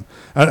 And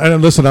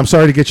listen, I'm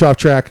sorry to get you off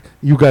track.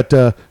 You got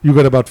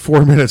about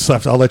 4 minutes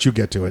left. I'll let you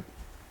get to it.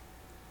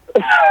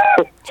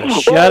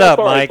 Shut up,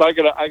 Mike. So I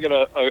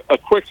got a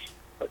quick.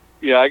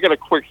 Yeah, I got a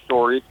quick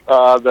story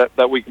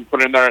that we can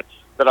put in there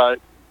that I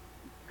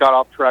got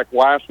off track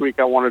last week.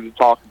 I wanted to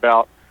talk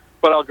about,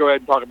 but I'll go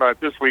ahead and talk about it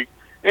this week.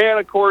 And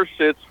of course,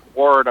 it's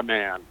Florida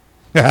Man.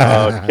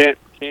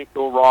 Can't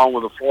go wrong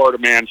with a Florida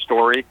Man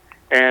story.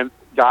 And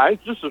guys,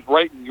 this is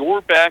right in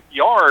your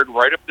backyard,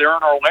 right up there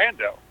in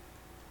Orlando.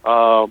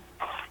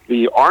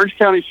 The Orange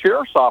County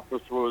Sheriff's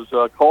Office was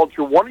called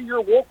to one of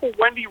your local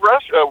Wendy's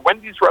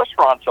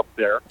restaurants up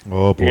there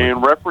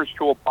in reference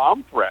to a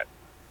bomb threat.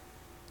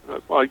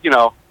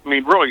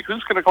 Really,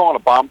 who's going to call it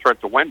a bomb threat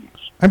to Wendy's?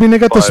 I mean, they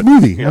got the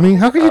smoothie. I mean,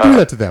 how can you do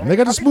that to them? They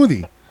got a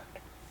smoothie.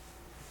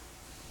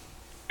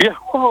 Yeah,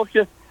 well,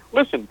 yeah.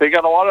 Listen, they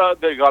got a lot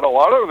of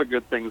other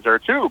good things there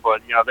too.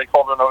 But they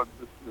called it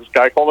this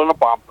guy called it a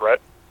bomb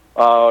threat.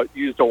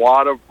 Used a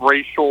lot of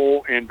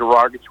racial and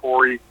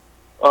derogatory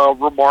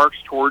remarks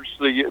towards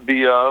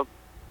the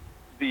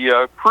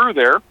crew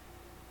there,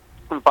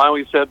 and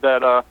finally said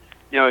that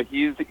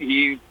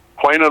he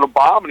planted a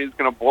bomb and he's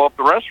going to blow up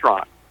the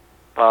restaurant.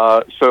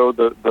 So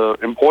the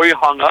employee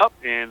hung up,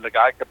 and the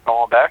guy kept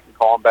calling back and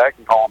calling back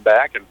and calling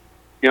back, and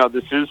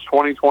this is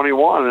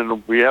 2021,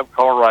 and we have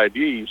caller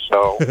ID,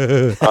 so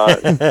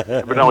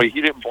but no,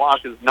 he didn't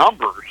block his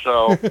number,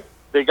 so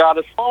they got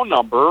his phone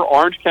number.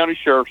 Orange County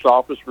Sheriff's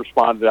Office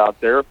responded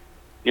out there.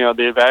 They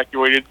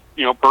evacuated,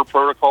 per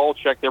protocol,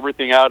 checked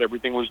everything out,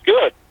 everything was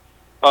good.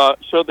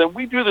 So then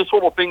we do this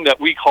little thing that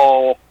we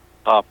call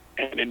an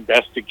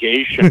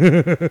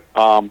investigation.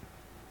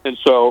 And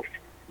so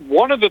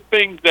one of the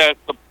things that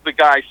the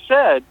guy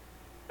said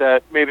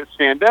that made it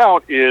stand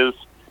out is,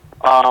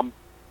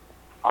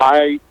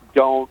 I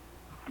don't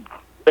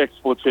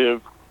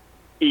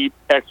eat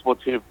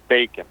expletive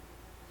bacon.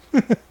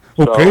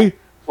 Okay.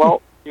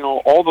 So,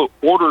 all the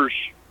orders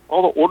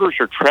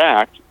are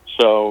tracked,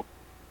 so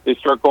they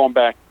start going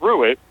back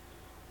through it,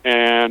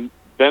 and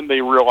then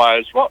they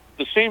realize, well,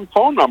 the same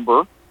phone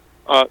number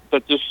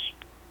that this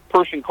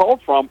person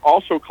called from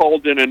also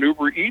called in an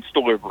Uber Eats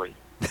delivery.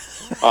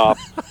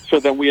 So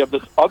then we have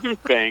this other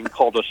thing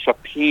called a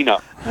subpoena,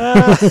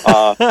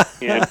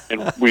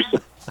 and we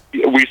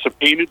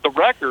subpoenaed the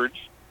records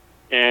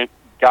and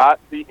got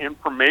the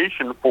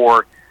information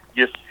for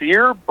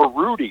Yasir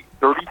Baroudi,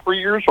 33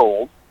 years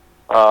old.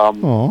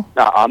 Now,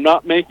 I'm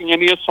not making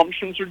any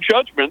assumptions or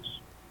judgments,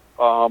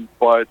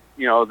 but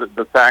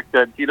the fact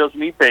that he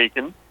doesn't eat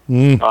bacon,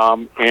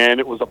 and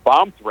it was a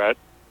bomb threat.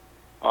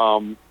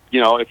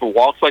 If it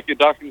walks like a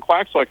duck and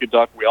quacks like a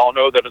duck, we all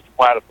know that it's a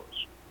platypus.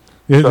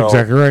 Yeah, so,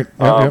 exactly right.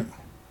 Yep.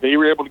 They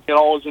were able to get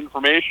all his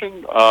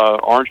information.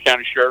 Orange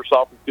County Sheriff's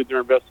Office did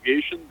their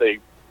investigation. They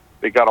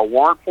got a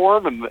warrant for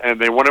him, and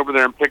they went over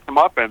there and picked him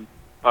up. And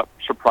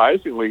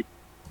surprisingly,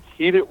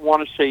 he didn't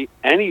want to say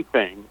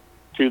anything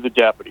to the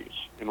deputies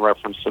in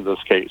reference to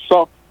this case.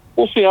 So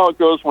we'll see how it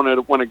goes when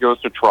it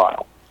goes to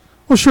trial.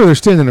 Well, sure, they're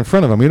standing in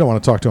front of him. You don't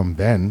want to talk to him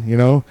then, I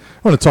want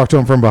to talk to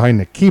him from behind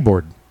the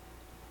keyboard.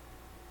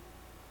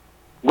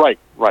 Right.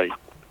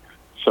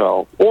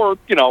 So, or,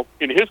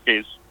 in his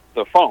case,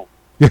 the phone.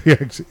 Yeah,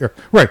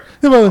 right.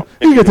 Well,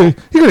 you got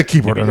a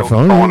keyboard on the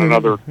phone. On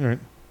another. Right.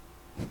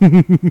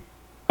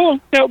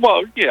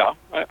 Yeah.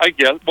 I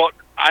guess. Well,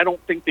 I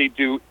don't think they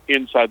do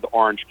inside the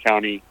Orange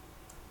County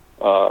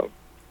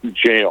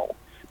jail.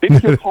 Maybe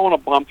they're calling a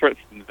bomb threat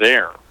from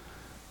there.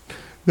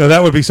 No,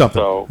 that would be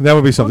something. That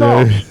would be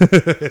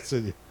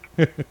something.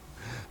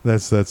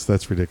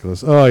 That's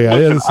ridiculous. Oh yeah,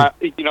 Listen,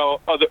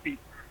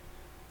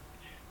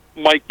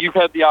 Mike, you've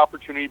had the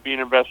opportunity to be an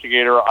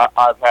investigator.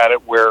 I've had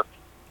it where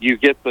you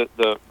get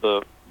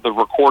the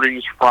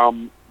recordings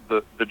from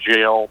the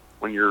jail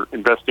when you're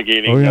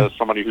investigating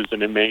somebody who's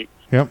an inmate.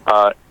 Yep.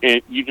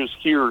 And you just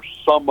hear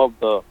some of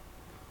the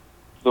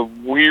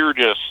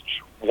weirdest,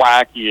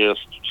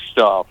 wackiest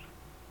stuff.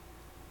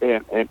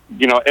 And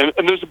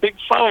there's a big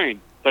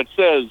sign that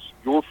says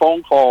your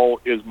phone call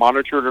is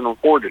monitored and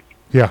recorded.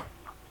 Yeah.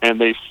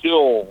 And they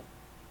still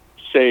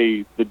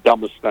say the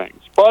dumbest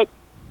things. But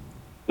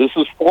this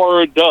is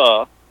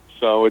Florida,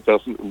 so it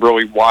doesn't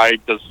really, why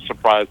it doesn't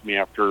surprise me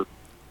after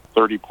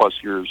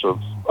 30-plus years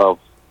of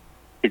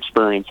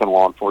experience in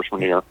law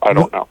enforcement here. I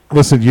don't know.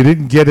 Listen, you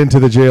didn't get into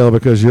the jail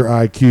because your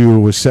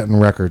IQ was setting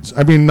records.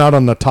 I mean, not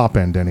on the top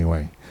end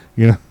anyway.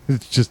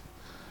 It's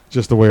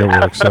just the way it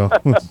works. So,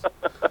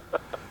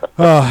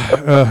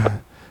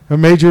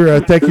 Major,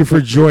 thank you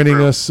for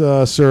joining us,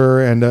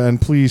 sir,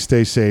 and please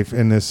stay safe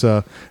in this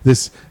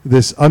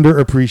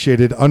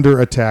underappreciated, under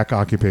attack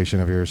occupation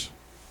of yours.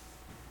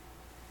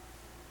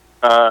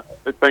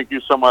 Thank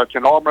you so much.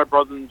 And all my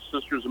brothers and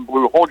sisters in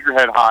blue, hold your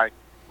head high.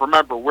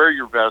 Remember, wear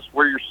your vest,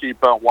 wear your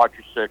seatbelt, watch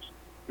your six.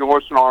 You'll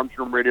listen to Arms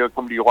Room Radio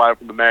coming to you live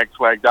from the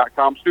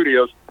magswag.com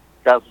studios.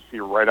 Guys, we'll see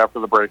you right after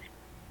the break.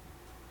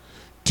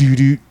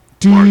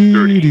 Mark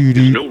 30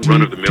 is no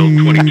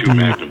run-of-the-mill 22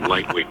 Magnum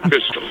lightweight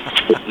pistol,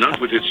 not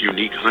with its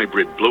unique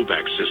hybrid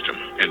blowback system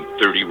and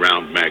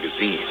 30-round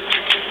magazine.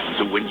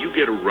 So when you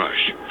get a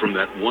rush from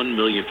that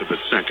 1/1,000,000th of a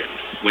second,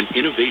 when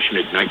innovation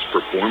ignites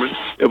performance...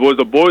 It was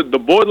the board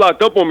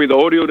locked up on me. The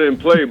audio didn't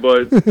play,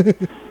 but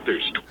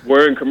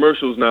we're in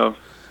commercials now.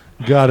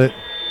 Got it.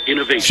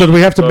 Innovation. So do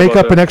we have to make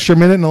up an extra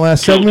minute in the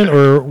last segment,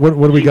 or what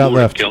do we got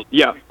left?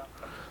 Yeah.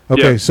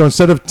 Okay, so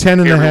instead of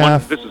 10 and a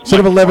half, instead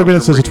of 11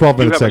 minutes, there's a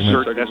 12-minute segment. You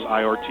have a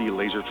SIRT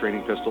laser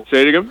training pistol.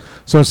 Say it again?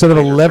 So instead of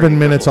 11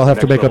 minutes, I'll have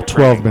to make up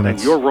 12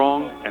 minutes. And you're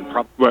wrong, and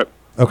probably...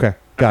 Okay,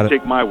 got it.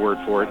 Take my word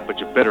for it, but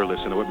you better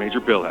listen to what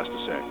Major Bill has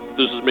to say.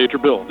 This is Major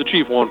Bill, the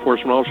Chief Law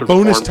Enforcement Officer.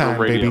 Bonus for time,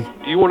 Radio. baby.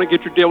 Do you want to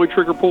get your daily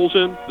trigger pulls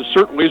in? The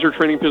CERT Laser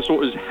Training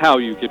Pistol is how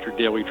you get your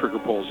daily trigger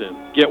pulls in.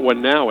 Get one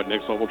now at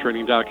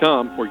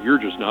nextleveltraining.com, or you're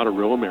just not a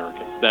real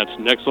American. That's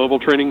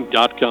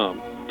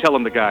nextleveltraining.com. Tell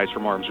them the guys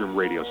from Arms Room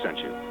Radio sent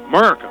you.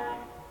 America.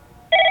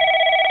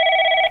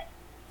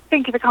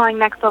 Thank you for calling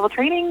Next Level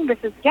Training. This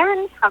is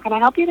Jen. How can I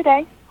help you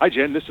today? Hi,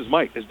 Jen. This is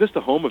Mike. Is this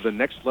the home of the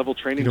Next Level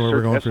Training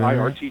CERT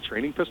SIRT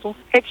training pistol?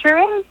 It sure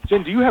is.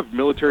 Jen, do you have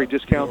military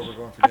discounts?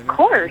 Of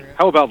course.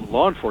 How about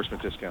law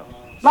enforcement discounts?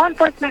 Law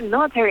enforcement and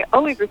military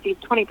always receive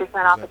 20%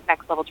 off of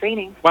Next Level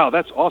Training. Wow,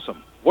 that's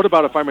awesome. What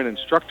about if I'm an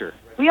instructor?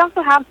 We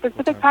also have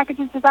specific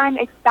packages designed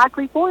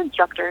exactly for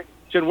instructors.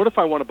 Jen, what if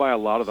I want to buy a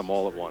lot of them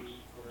all at once?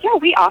 Yeah,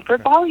 we offer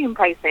volume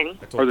pricing.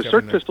 Are the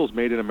CERT pistols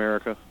made in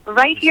America?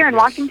 Right here in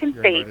Washington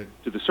State.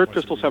 Do the CERT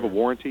pistols have a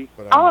warranty?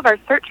 All of our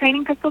CERT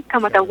training pistols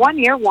come with a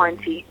 1-year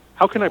warranty.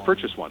 How can I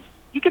purchase one?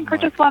 You can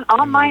purchase one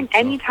online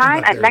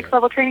anytime at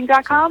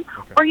nextleveltraining.com,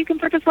 or you can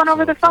purchase one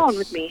over the phone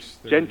with me.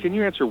 Jen, can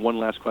you answer one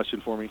last question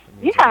for me?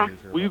 Yeah.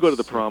 Will you go to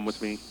the prom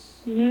with me?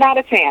 Not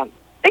a chance.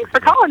 Thanks for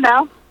calling,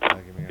 though.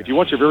 If you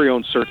want your very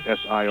own CERT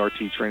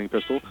SIRT training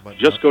pistol,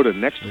 just go to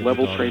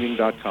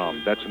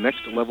nextleveltraining.com. That's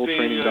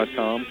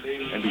nextleveltraining.com,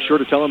 and be sure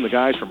to tell them the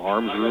guys from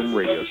Arms Room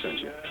Radio sent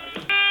you.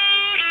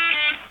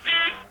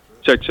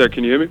 Check.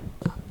 Can you hear me?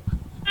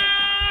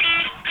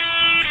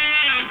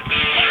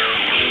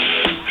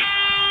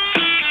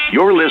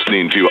 You're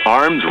listening to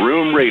Arms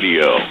Room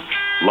Radio,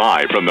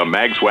 live from the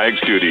MagSwag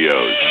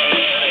studios.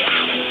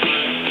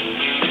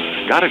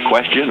 Got a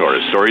question or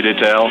a story to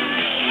tell?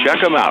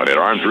 Check them out at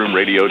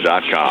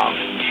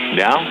armsroomradio.com.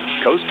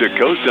 Now, coast to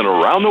coast and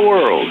around the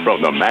world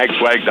from the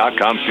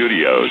magswag.com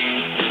studios,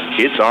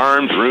 it's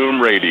Arms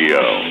Room Radio.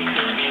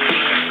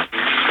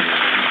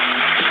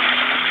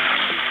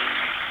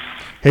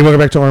 Hey, welcome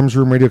back to Arms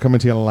Room Radio, coming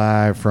to you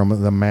live from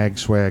the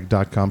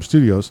magswag.com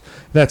studios.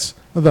 That's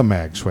the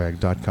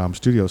magswag.com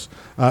studios.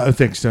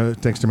 Thanks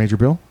to Major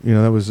Bill.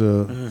 That was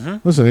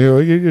listen.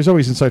 There's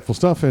always insightful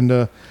stuff,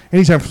 and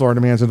anytime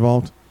Florida Man's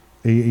involved,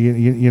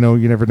 you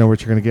never know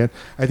what you're going to get.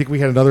 I think we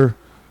had another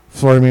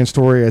Florida Man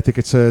story. I think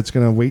it's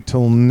going to wait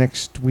till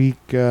next week.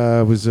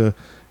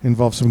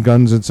 Involved some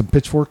guns and some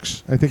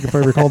pitchforks, I think, if I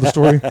recall the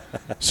story.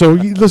 So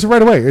listen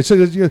right away. It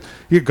says you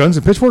get guns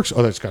and pitchforks.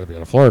 Oh, that's got to be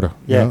out of Florida.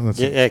 Yeah,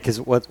 because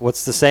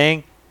what's the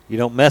saying? You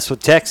don't mess with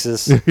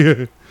Texas.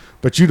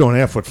 But you don't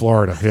F with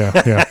Florida.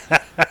 Yeah.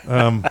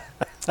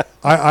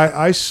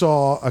 I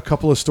saw a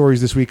couple of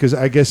stories this week because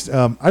I guess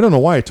I don't know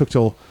why it took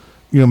till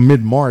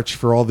mid-March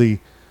for all the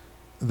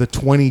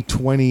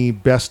 2020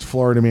 best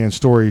Florida Man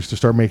stories to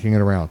start making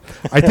it around.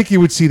 I think you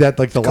would see that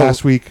like the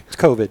last week. It's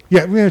COVID.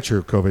 Yeah,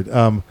 true,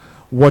 COVID.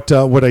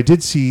 What I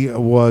did see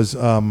was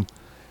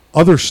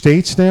other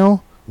states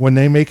now, when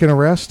they make an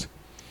arrest,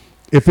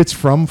 if it's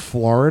from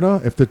Florida,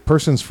 if the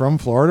person's from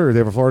Florida or they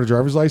have a Florida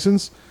driver's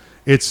license,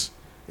 it's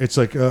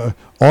like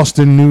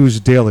Austin News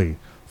Daily.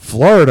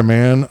 Florida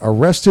man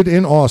arrested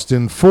in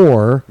Austin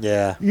for...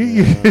 Yeah.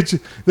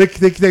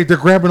 They're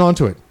grabbing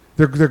onto it.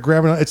 They're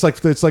grabbing. It's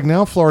like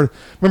now Florida.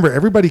 Remember,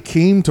 everybody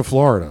came to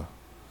Florida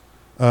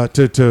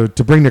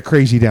to bring the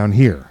crazy down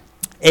here.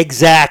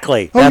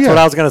 Exactly. That's what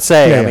I was going to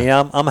say. I mean,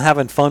 I'm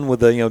having fun with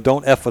the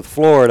don't F with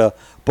Florida,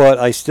 but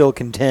I still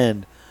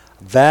contend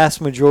vast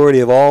majority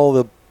of all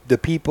the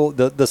people,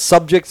 the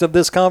subjects of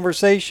this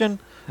conversation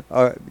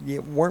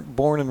weren't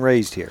born and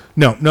raised here.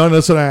 No,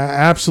 listen, I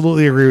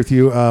absolutely agree with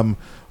you.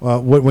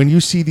 When you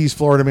see these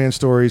Florida man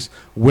stories,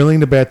 willing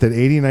to bet that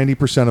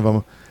 80-90% of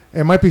them,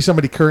 it might be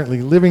somebody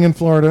currently living in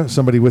Florida,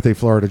 somebody with a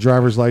Florida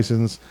driver's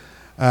license,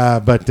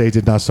 but they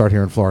did not start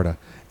here in Florida.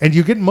 And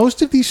you get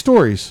most of these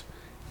stories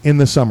in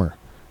the summer,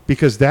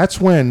 because that's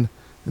when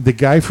the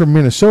guy from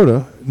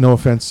Minnesota, no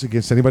offense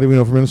against anybody we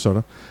know from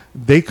Minnesota,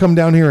 they come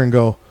down here and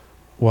go,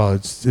 well,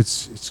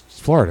 it's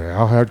Florida.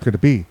 How hard could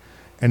it be?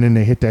 And then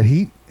they hit that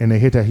heat and they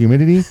hit that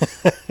humidity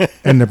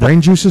and the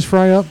brain juices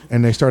fry up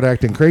and they start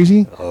acting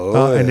crazy.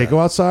 And they go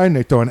outside and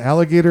they throw an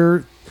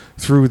alligator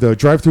through the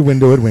drive-through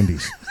window at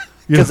Wendy's.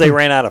 Because they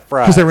ran out of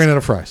fries. Because they ran out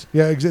of fries.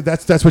 Yeah,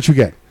 that's what you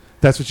get.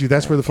 That's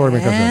where the Florida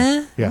man comes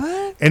from. Yeah.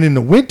 What? And in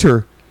the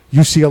winter,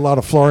 you see a lot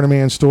of Florida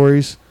man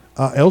stories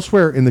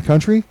elsewhere in the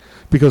country,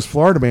 because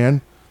Florida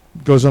man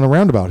goes on a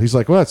roundabout. He's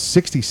like, well, it's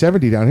 60,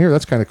 70 down here.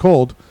 That's kind of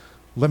cold.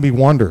 Let me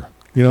wander,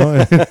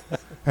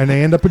 and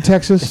they end up in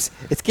Texas.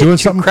 It's getting doing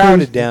too something crowded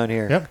crazy. down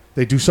here. Yep.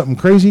 They do something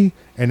crazy,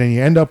 and then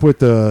you end up with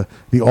the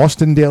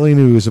Austin Daily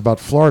News about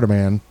Florida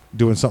man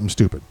doing something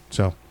stupid.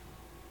 So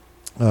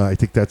I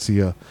think that's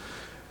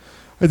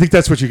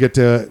what you get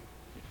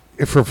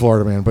for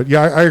Florida man. But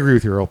yeah, I agree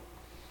with you, Earl.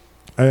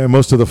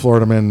 Most of the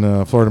Florida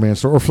man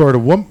story, or Florida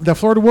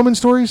woman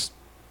stories.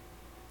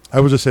 I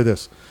will just say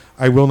this: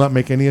 I will not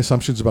make any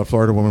assumptions about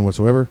Florida women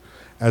whatsoever,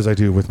 as I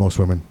do with most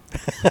women,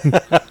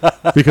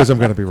 because I'm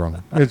going to be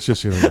wrong. It's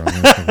just you're wrong.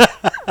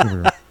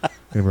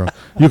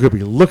 You could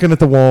be looking at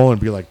the wall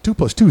and be like, 2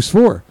 + 2 is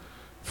 4.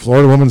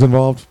 Florida woman's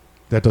involved.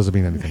 That doesn't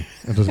mean anything.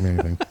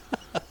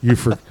 You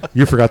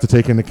forgot to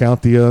take into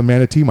account the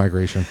manatee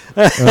migration.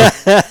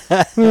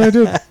 I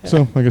did.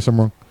 So I guess I'm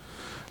wrong.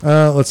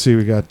 Let's see.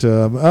 We got.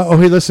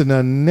 Hey,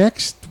 listen.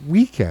 Next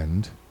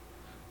weekend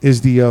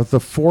is the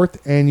 4th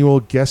annual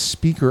guest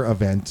speaker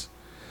event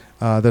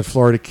that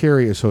Florida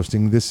Carry is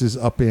hosting. This is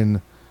up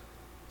in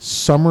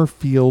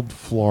Summerfield,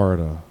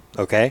 Florida.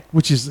 Okay.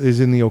 Which is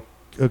in the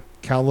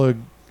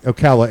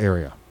Ocala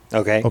area.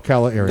 Okay.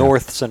 Ocala area.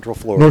 North Central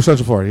Florida. North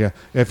Central Florida.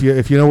 Yeah. If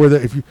you know where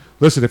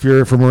if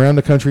you're from around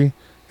the country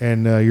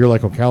and you're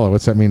like, Ocala,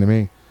 what's that mean to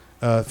me?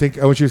 I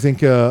want you to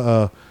think.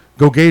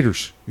 Go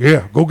Gators!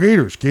 Yeah, go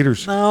Gators!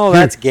 Gators. No,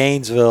 that's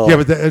Gainesville.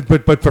 Yeah,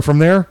 but from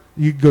there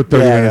you go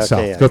 30 minutes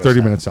south. Yeah, go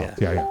 30 minutes south.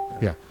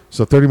 Yeah.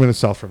 So 30 minutes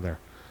south from there,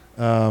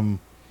 and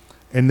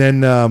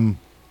then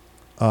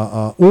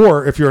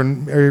or if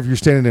you're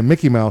standing in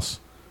Mickey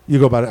Mouse, you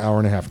go about an hour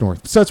and a half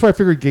north. So that's why I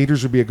figured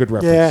Gators would be a good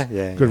reference.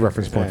 Good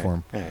reference point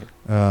for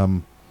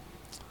them.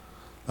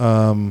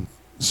 Right.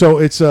 So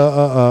it's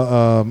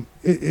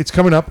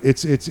coming up.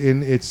 It's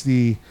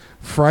the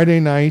Friday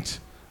night.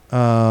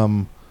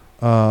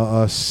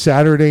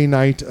 Saturday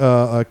night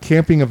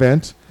camping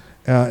event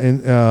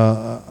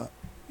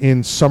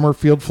in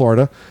Summerfield,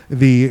 Florida.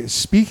 The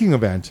speaking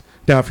event.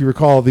 Now, if you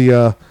recall,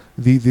 the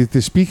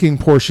speaking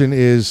portion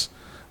is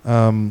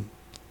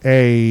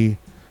a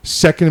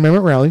Second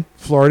Amendment rally.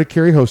 Florida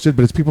Carry hosted,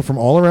 but it's people from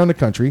all around the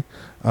country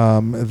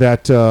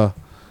that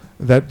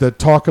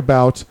talk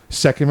about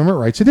Second Amendment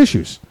rights and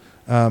issues.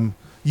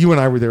 You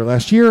and I were there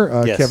last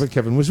year. Yes.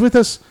 Kevin was with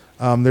us.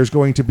 There's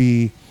going to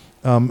be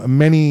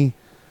many.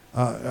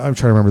 I'm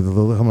trying to remember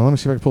let me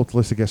see if I can pull up the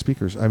list of guest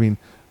speakers. I mean,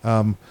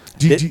 go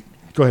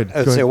ahead.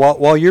 I would say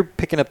while you're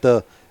picking up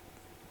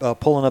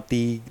pulling up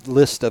the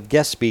list of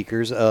guest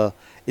speakers,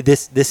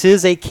 this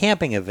is a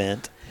camping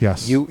event.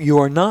 Yes. You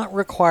are not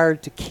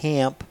required to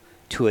camp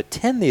to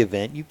attend the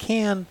event. You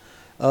can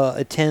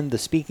attend the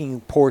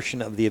speaking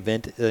portion of the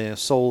event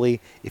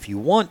solely if you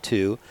want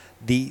to.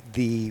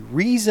 The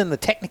reason, the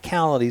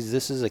technicalities,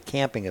 this is a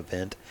camping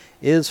event,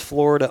 is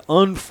Florida,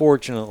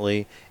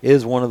 unfortunately,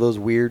 is one of those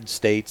weird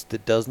states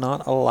that does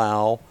not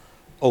allow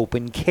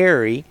open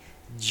carry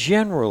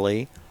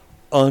generally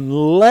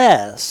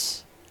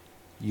unless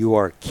you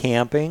are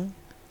camping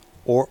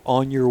or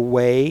on your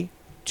way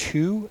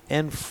to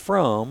and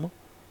from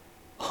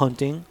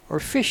hunting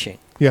or fishing.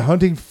 Yeah,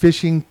 hunting,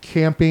 fishing,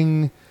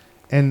 camping,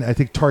 and I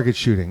think target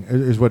shooting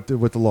is what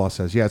the law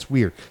says. Yeah, it's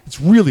weird.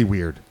 It's really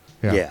weird.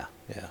 Yeah.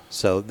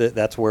 So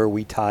that's where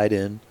we tied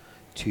in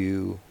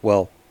to,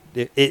 well,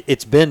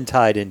 it's been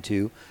tied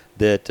into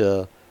that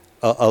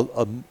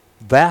a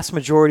vast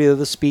majority of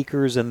the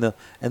speakers and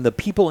the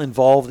people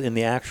involved in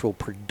the actual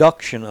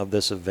production of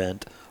this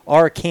event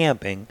are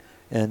camping,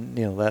 and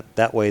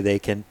that way they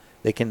can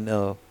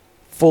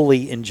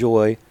fully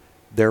enjoy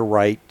their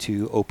right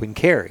to open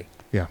carry.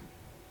 Yeah.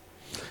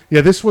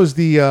 This was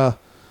the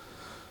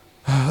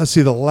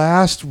the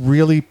last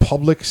really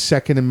public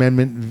Second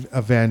Amendment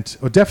event,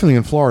 definitely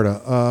in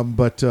Florida,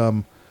 but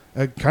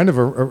kind of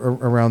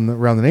around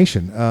the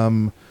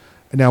nation.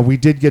 Now, we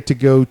did get to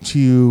go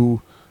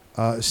to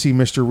see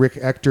Mr. Rick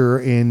Ector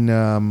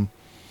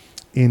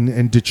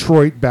in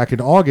Detroit back in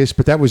August,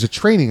 but that was a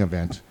training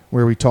event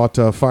where we taught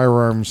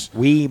firearms.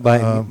 We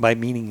by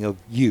meaning of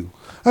you.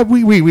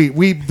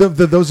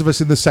 Those of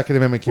us in the Second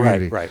Amendment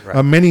community.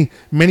 Right.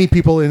 Many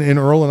people in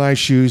Earl and I's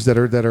shoes that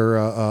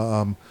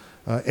are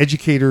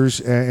educators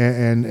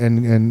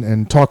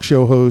and talk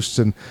show hosts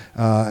and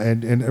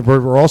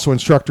we're also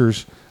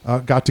instructors.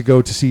 Got to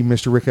go to see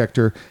Mr. Rick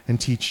Ector and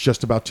teach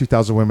just about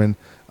 2,000 women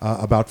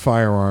about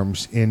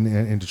firearms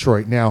in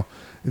Detroit. Now,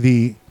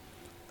 this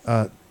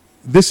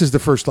is the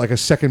first like a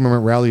Second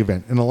Amendment rally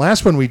event, and the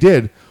last one we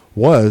did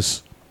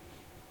was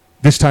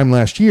this time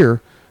last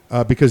year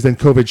because then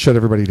COVID shut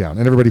everybody down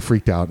and everybody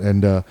freaked out.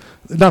 And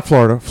not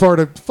Florida.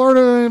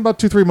 Florida in about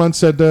 2-3 months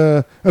said,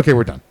 "Okay,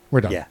 we're done.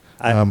 We're done." Yeah,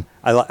 I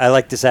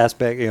like this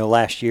aspect.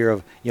 Last year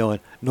of a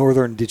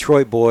northern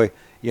Detroit boy.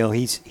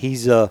 He's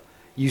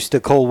used to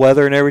cold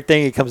weather and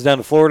everything. He comes down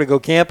to Florida to go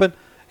camping.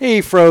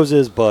 He froze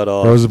his butt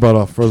off. Froze his butt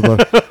off.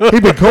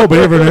 He'd been cold,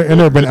 but he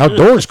never been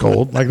outdoors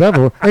cold like that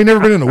before. I ain't never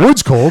been in the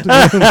woods cold.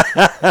 I've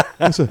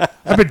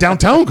been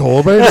downtown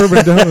cold, but I ain't never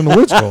been down in the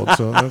woods cold.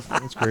 So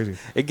that's crazy.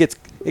 It gets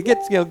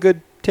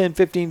good 10,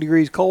 15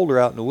 degrees colder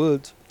out in the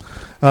woods.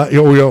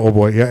 Oh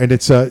boy, yeah, and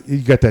it's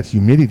you got that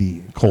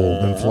humidity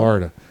cold in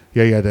Florida.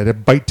 Yeah,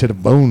 that bite to the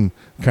bone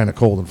kind of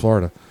cold in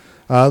Florida.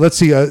 Let's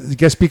see. The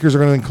guest speakers are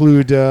going to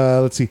include.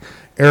 Let's see.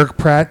 Eric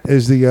Pratt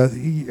is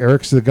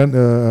Eric's the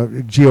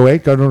GOA,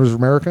 Gun Owners of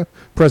America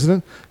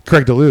president.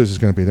 Craig DeLuz is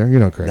going to be there. You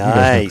know Craig.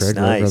 Nice, you guys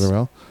know Craig nice. rather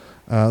well.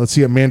 Let's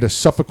see. Amanda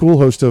Suffolcool,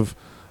 host of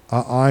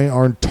Eye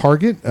on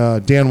Target.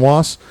 Dan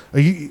Wass.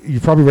 You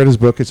probably read his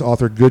book. It's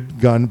authored Good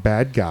Gun,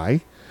 Bad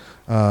Guy.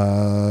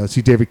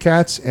 See David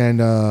Katz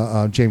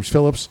and James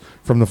Phillips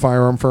from the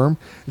Firearm Firm.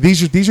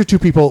 These are two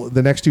people.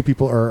 The next two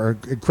people are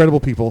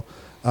incredible people.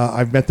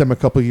 I've met them a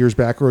couple of years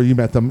back, or you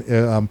met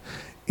them.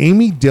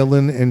 Amy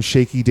Dillon and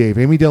Shaky Dave.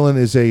 Amy Dillon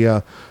is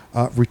a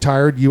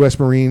retired U.S.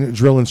 Marine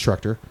drill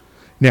instructor.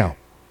 Now,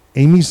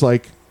 Amy's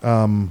like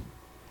 5'3".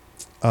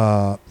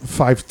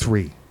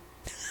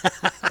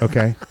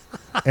 Okay,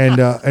 and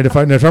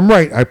if I'm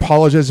right, I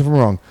apologize if I'm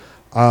wrong.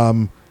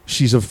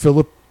 She's of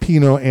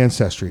Filipino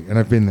ancestry, and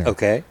I've been there.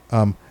 Okay,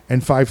 and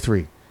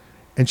 5'3",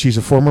 and she's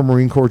a former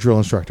Marine Corps drill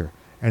instructor.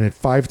 And at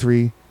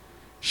 5'3",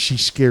 she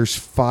scares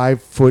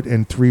 5 foot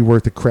and 3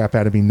 worth of crap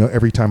out of me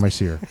every time I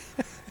see her.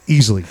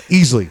 Easily.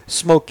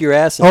 Smoke your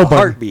ass in a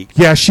heartbeat.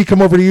 Yeah, she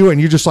come over to you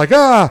and you're just like,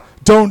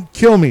 don't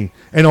kill me.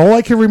 And all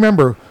I can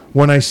remember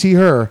when I see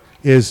her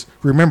is,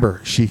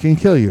 remember, she can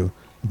kill you,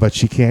 but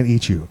she can't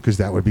eat you, because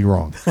that would be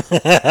wrong.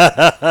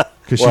 Because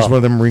she's one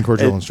of the Marine Corps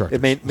drill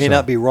instructors. It may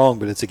not be wrong,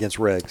 but it's against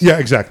regs. Yeah,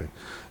 exactly.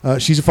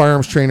 She's a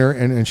firearms trainer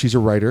and she's a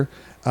writer.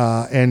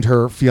 And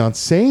her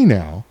fiancé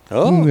now.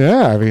 Oh.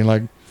 Yeah, I mean,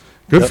 like,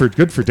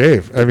 good for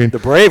Dave. I mean, the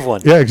brave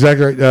one. Yeah,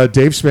 exactly right.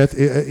 Dave Smith.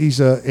 He's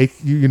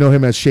you know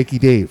him as Shaky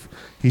Dave.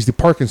 He's the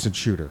Parkinson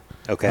shooter.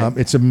 Okay.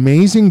 It's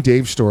amazing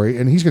Dave's story,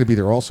 and he's going to be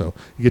there also.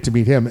 You get to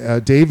meet him.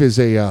 Dave is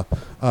he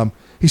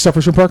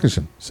suffers from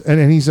Parkinson's,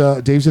 and he's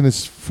Dave's in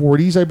his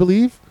 40s, I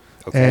believe.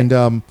 Okay.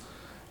 And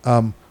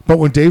but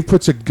when Dave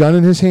puts a gun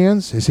in his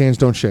hands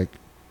don't shake,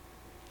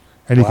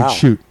 and he can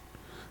shoot.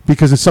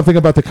 Because it's something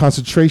about the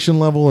concentration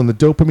level and the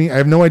dopamine. I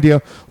have no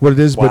idea what it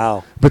is,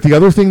 but the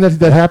other thing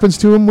that happens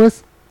to him when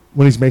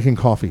he's making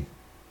coffee.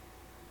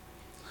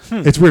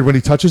 It's weird. When he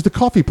touches the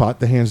coffee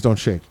pot, the hands don't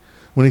shake.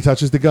 When he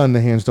touches the gun,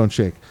 the hands don't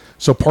shake.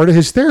 So part of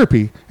his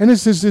therapy, and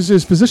his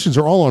physicians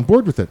are all on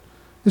board with it,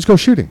 is go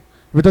shooting.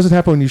 If it doesn't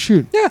happen when you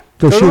shoot,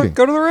 go shooting.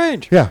 Go to the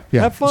range. Yeah.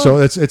 Have fun. So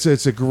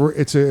it's a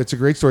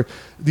great story.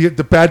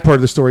 The bad part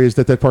of the story is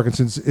that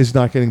Parkinson's is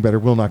not getting better,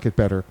 will not get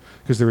better,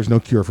 because there is no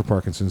cure for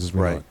Parkinson's as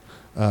we know it.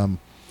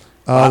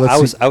 I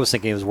was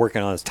thinking he was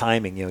working on his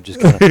timing, just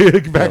kind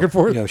of back and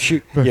forth.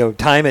 Shoot,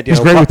 time it.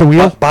 He's great with the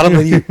wheel. Bottom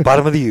of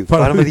the U.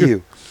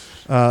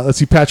 Let's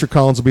see. Patrick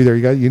Collins will be there.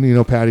 You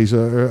know Patty's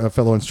a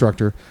fellow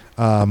instructor.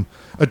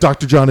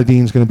 Dr. John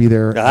Adeen's going to be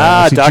there.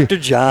 Dr.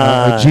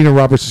 John. Gina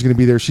Roberts is going to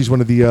be there. She's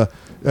one of the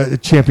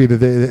champion of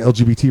the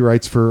LGBT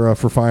rights for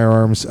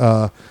firearms.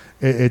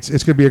 It's going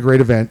to be a great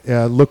event.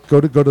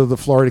 Go to the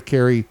Florida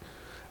Carry.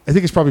 I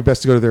think it's probably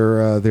best to go to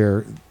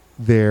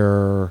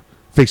their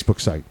Facebook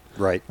site.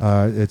 Right.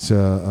 It's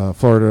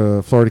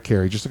Florida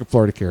Carry. Just look at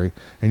Florida Carry,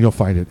 and you'll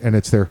find it. And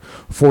it's their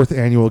 4th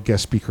annual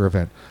guest speaker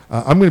event.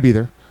 I'm going to be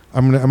there.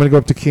 I'm going to go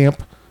up to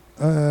camp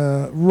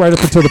right up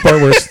until the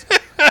part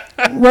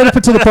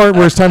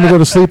where it's time to go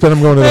to sleep. Then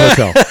I'm going to the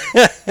hotel.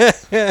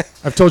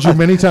 I've told you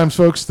many times,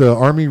 folks, the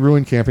Army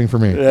ruined camping for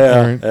me.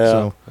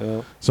 Yeah.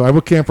 So I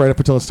will camp right up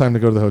until it's time to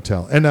go to the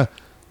hotel. And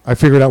I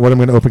figured out what I'm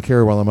going to open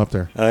carry while I'm up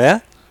there. Oh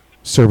yeah.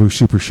 Servu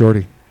Super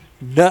Shorty.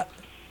 Nice.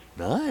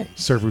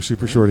 Servu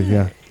Super Shorty.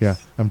 Yeah.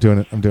 I'm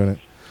doing it.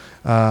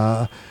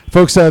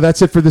 Folks,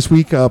 that's it for this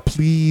week.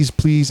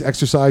 Please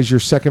exercise your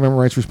Second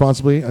Amendment rights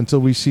responsibly. Until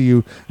we see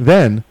you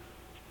then,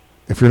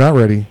 if you're not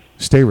ready,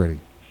 stay ready.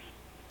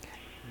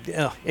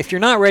 If you're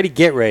not ready,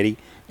 get ready.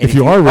 And if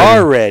you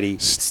are ready,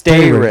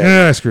 stay ready.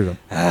 I screwed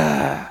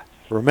up.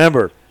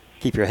 Remember,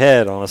 keep your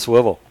head on a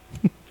swivel.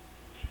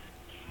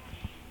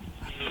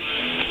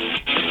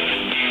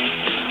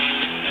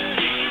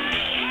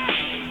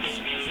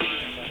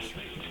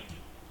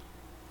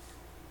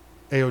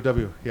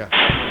 AOW, yeah.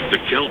 The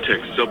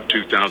Kel-Tec Sub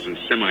 2000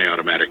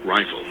 semi-automatic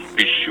rifle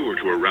is sure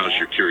to arouse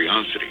your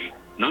curiosity,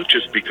 not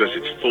just because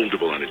it's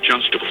foldable and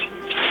adjustable,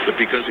 but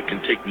because it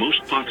can take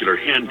most popular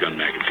handgun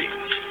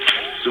magazines.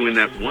 So in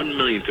that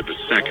 1/1,000,000th of a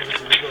second,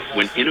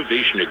 when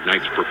innovation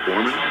ignites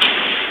performance,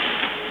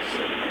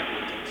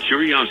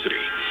 curiosity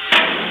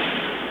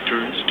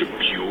turns to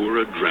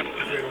pure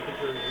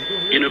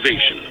adrenaline.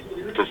 Innovation,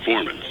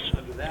 performance,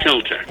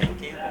 Kel-Tec.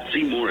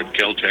 See more at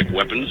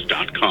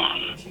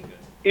keltecweapons.com.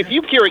 If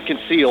you carry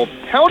concealed,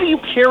 how do you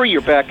carry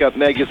your backup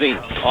magazine?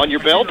 On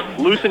your belt?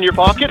 Loose in your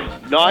pocket?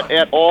 Not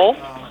at all?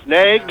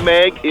 Snag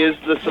Mag is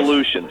the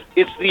solution.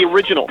 It's the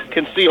original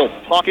concealed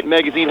pocket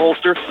magazine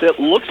holster that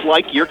looks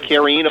like you're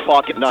carrying a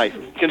pocket knife.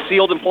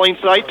 Concealed in plain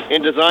sight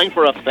and designed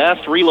for a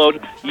fast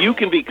reload, you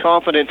can be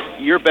confident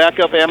your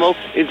backup ammo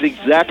is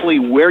exactly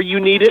where you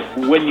need it,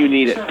 when you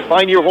need it.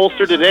 Find your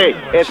holster today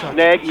at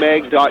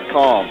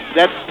snagmag.com.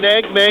 That's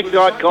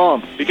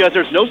snagmag.com, because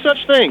there's no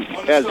such thing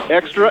as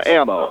extra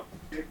ammo.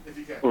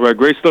 All right,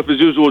 great stuff as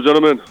usual,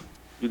 gentlemen.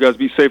 You guys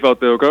be safe out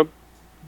there, okay?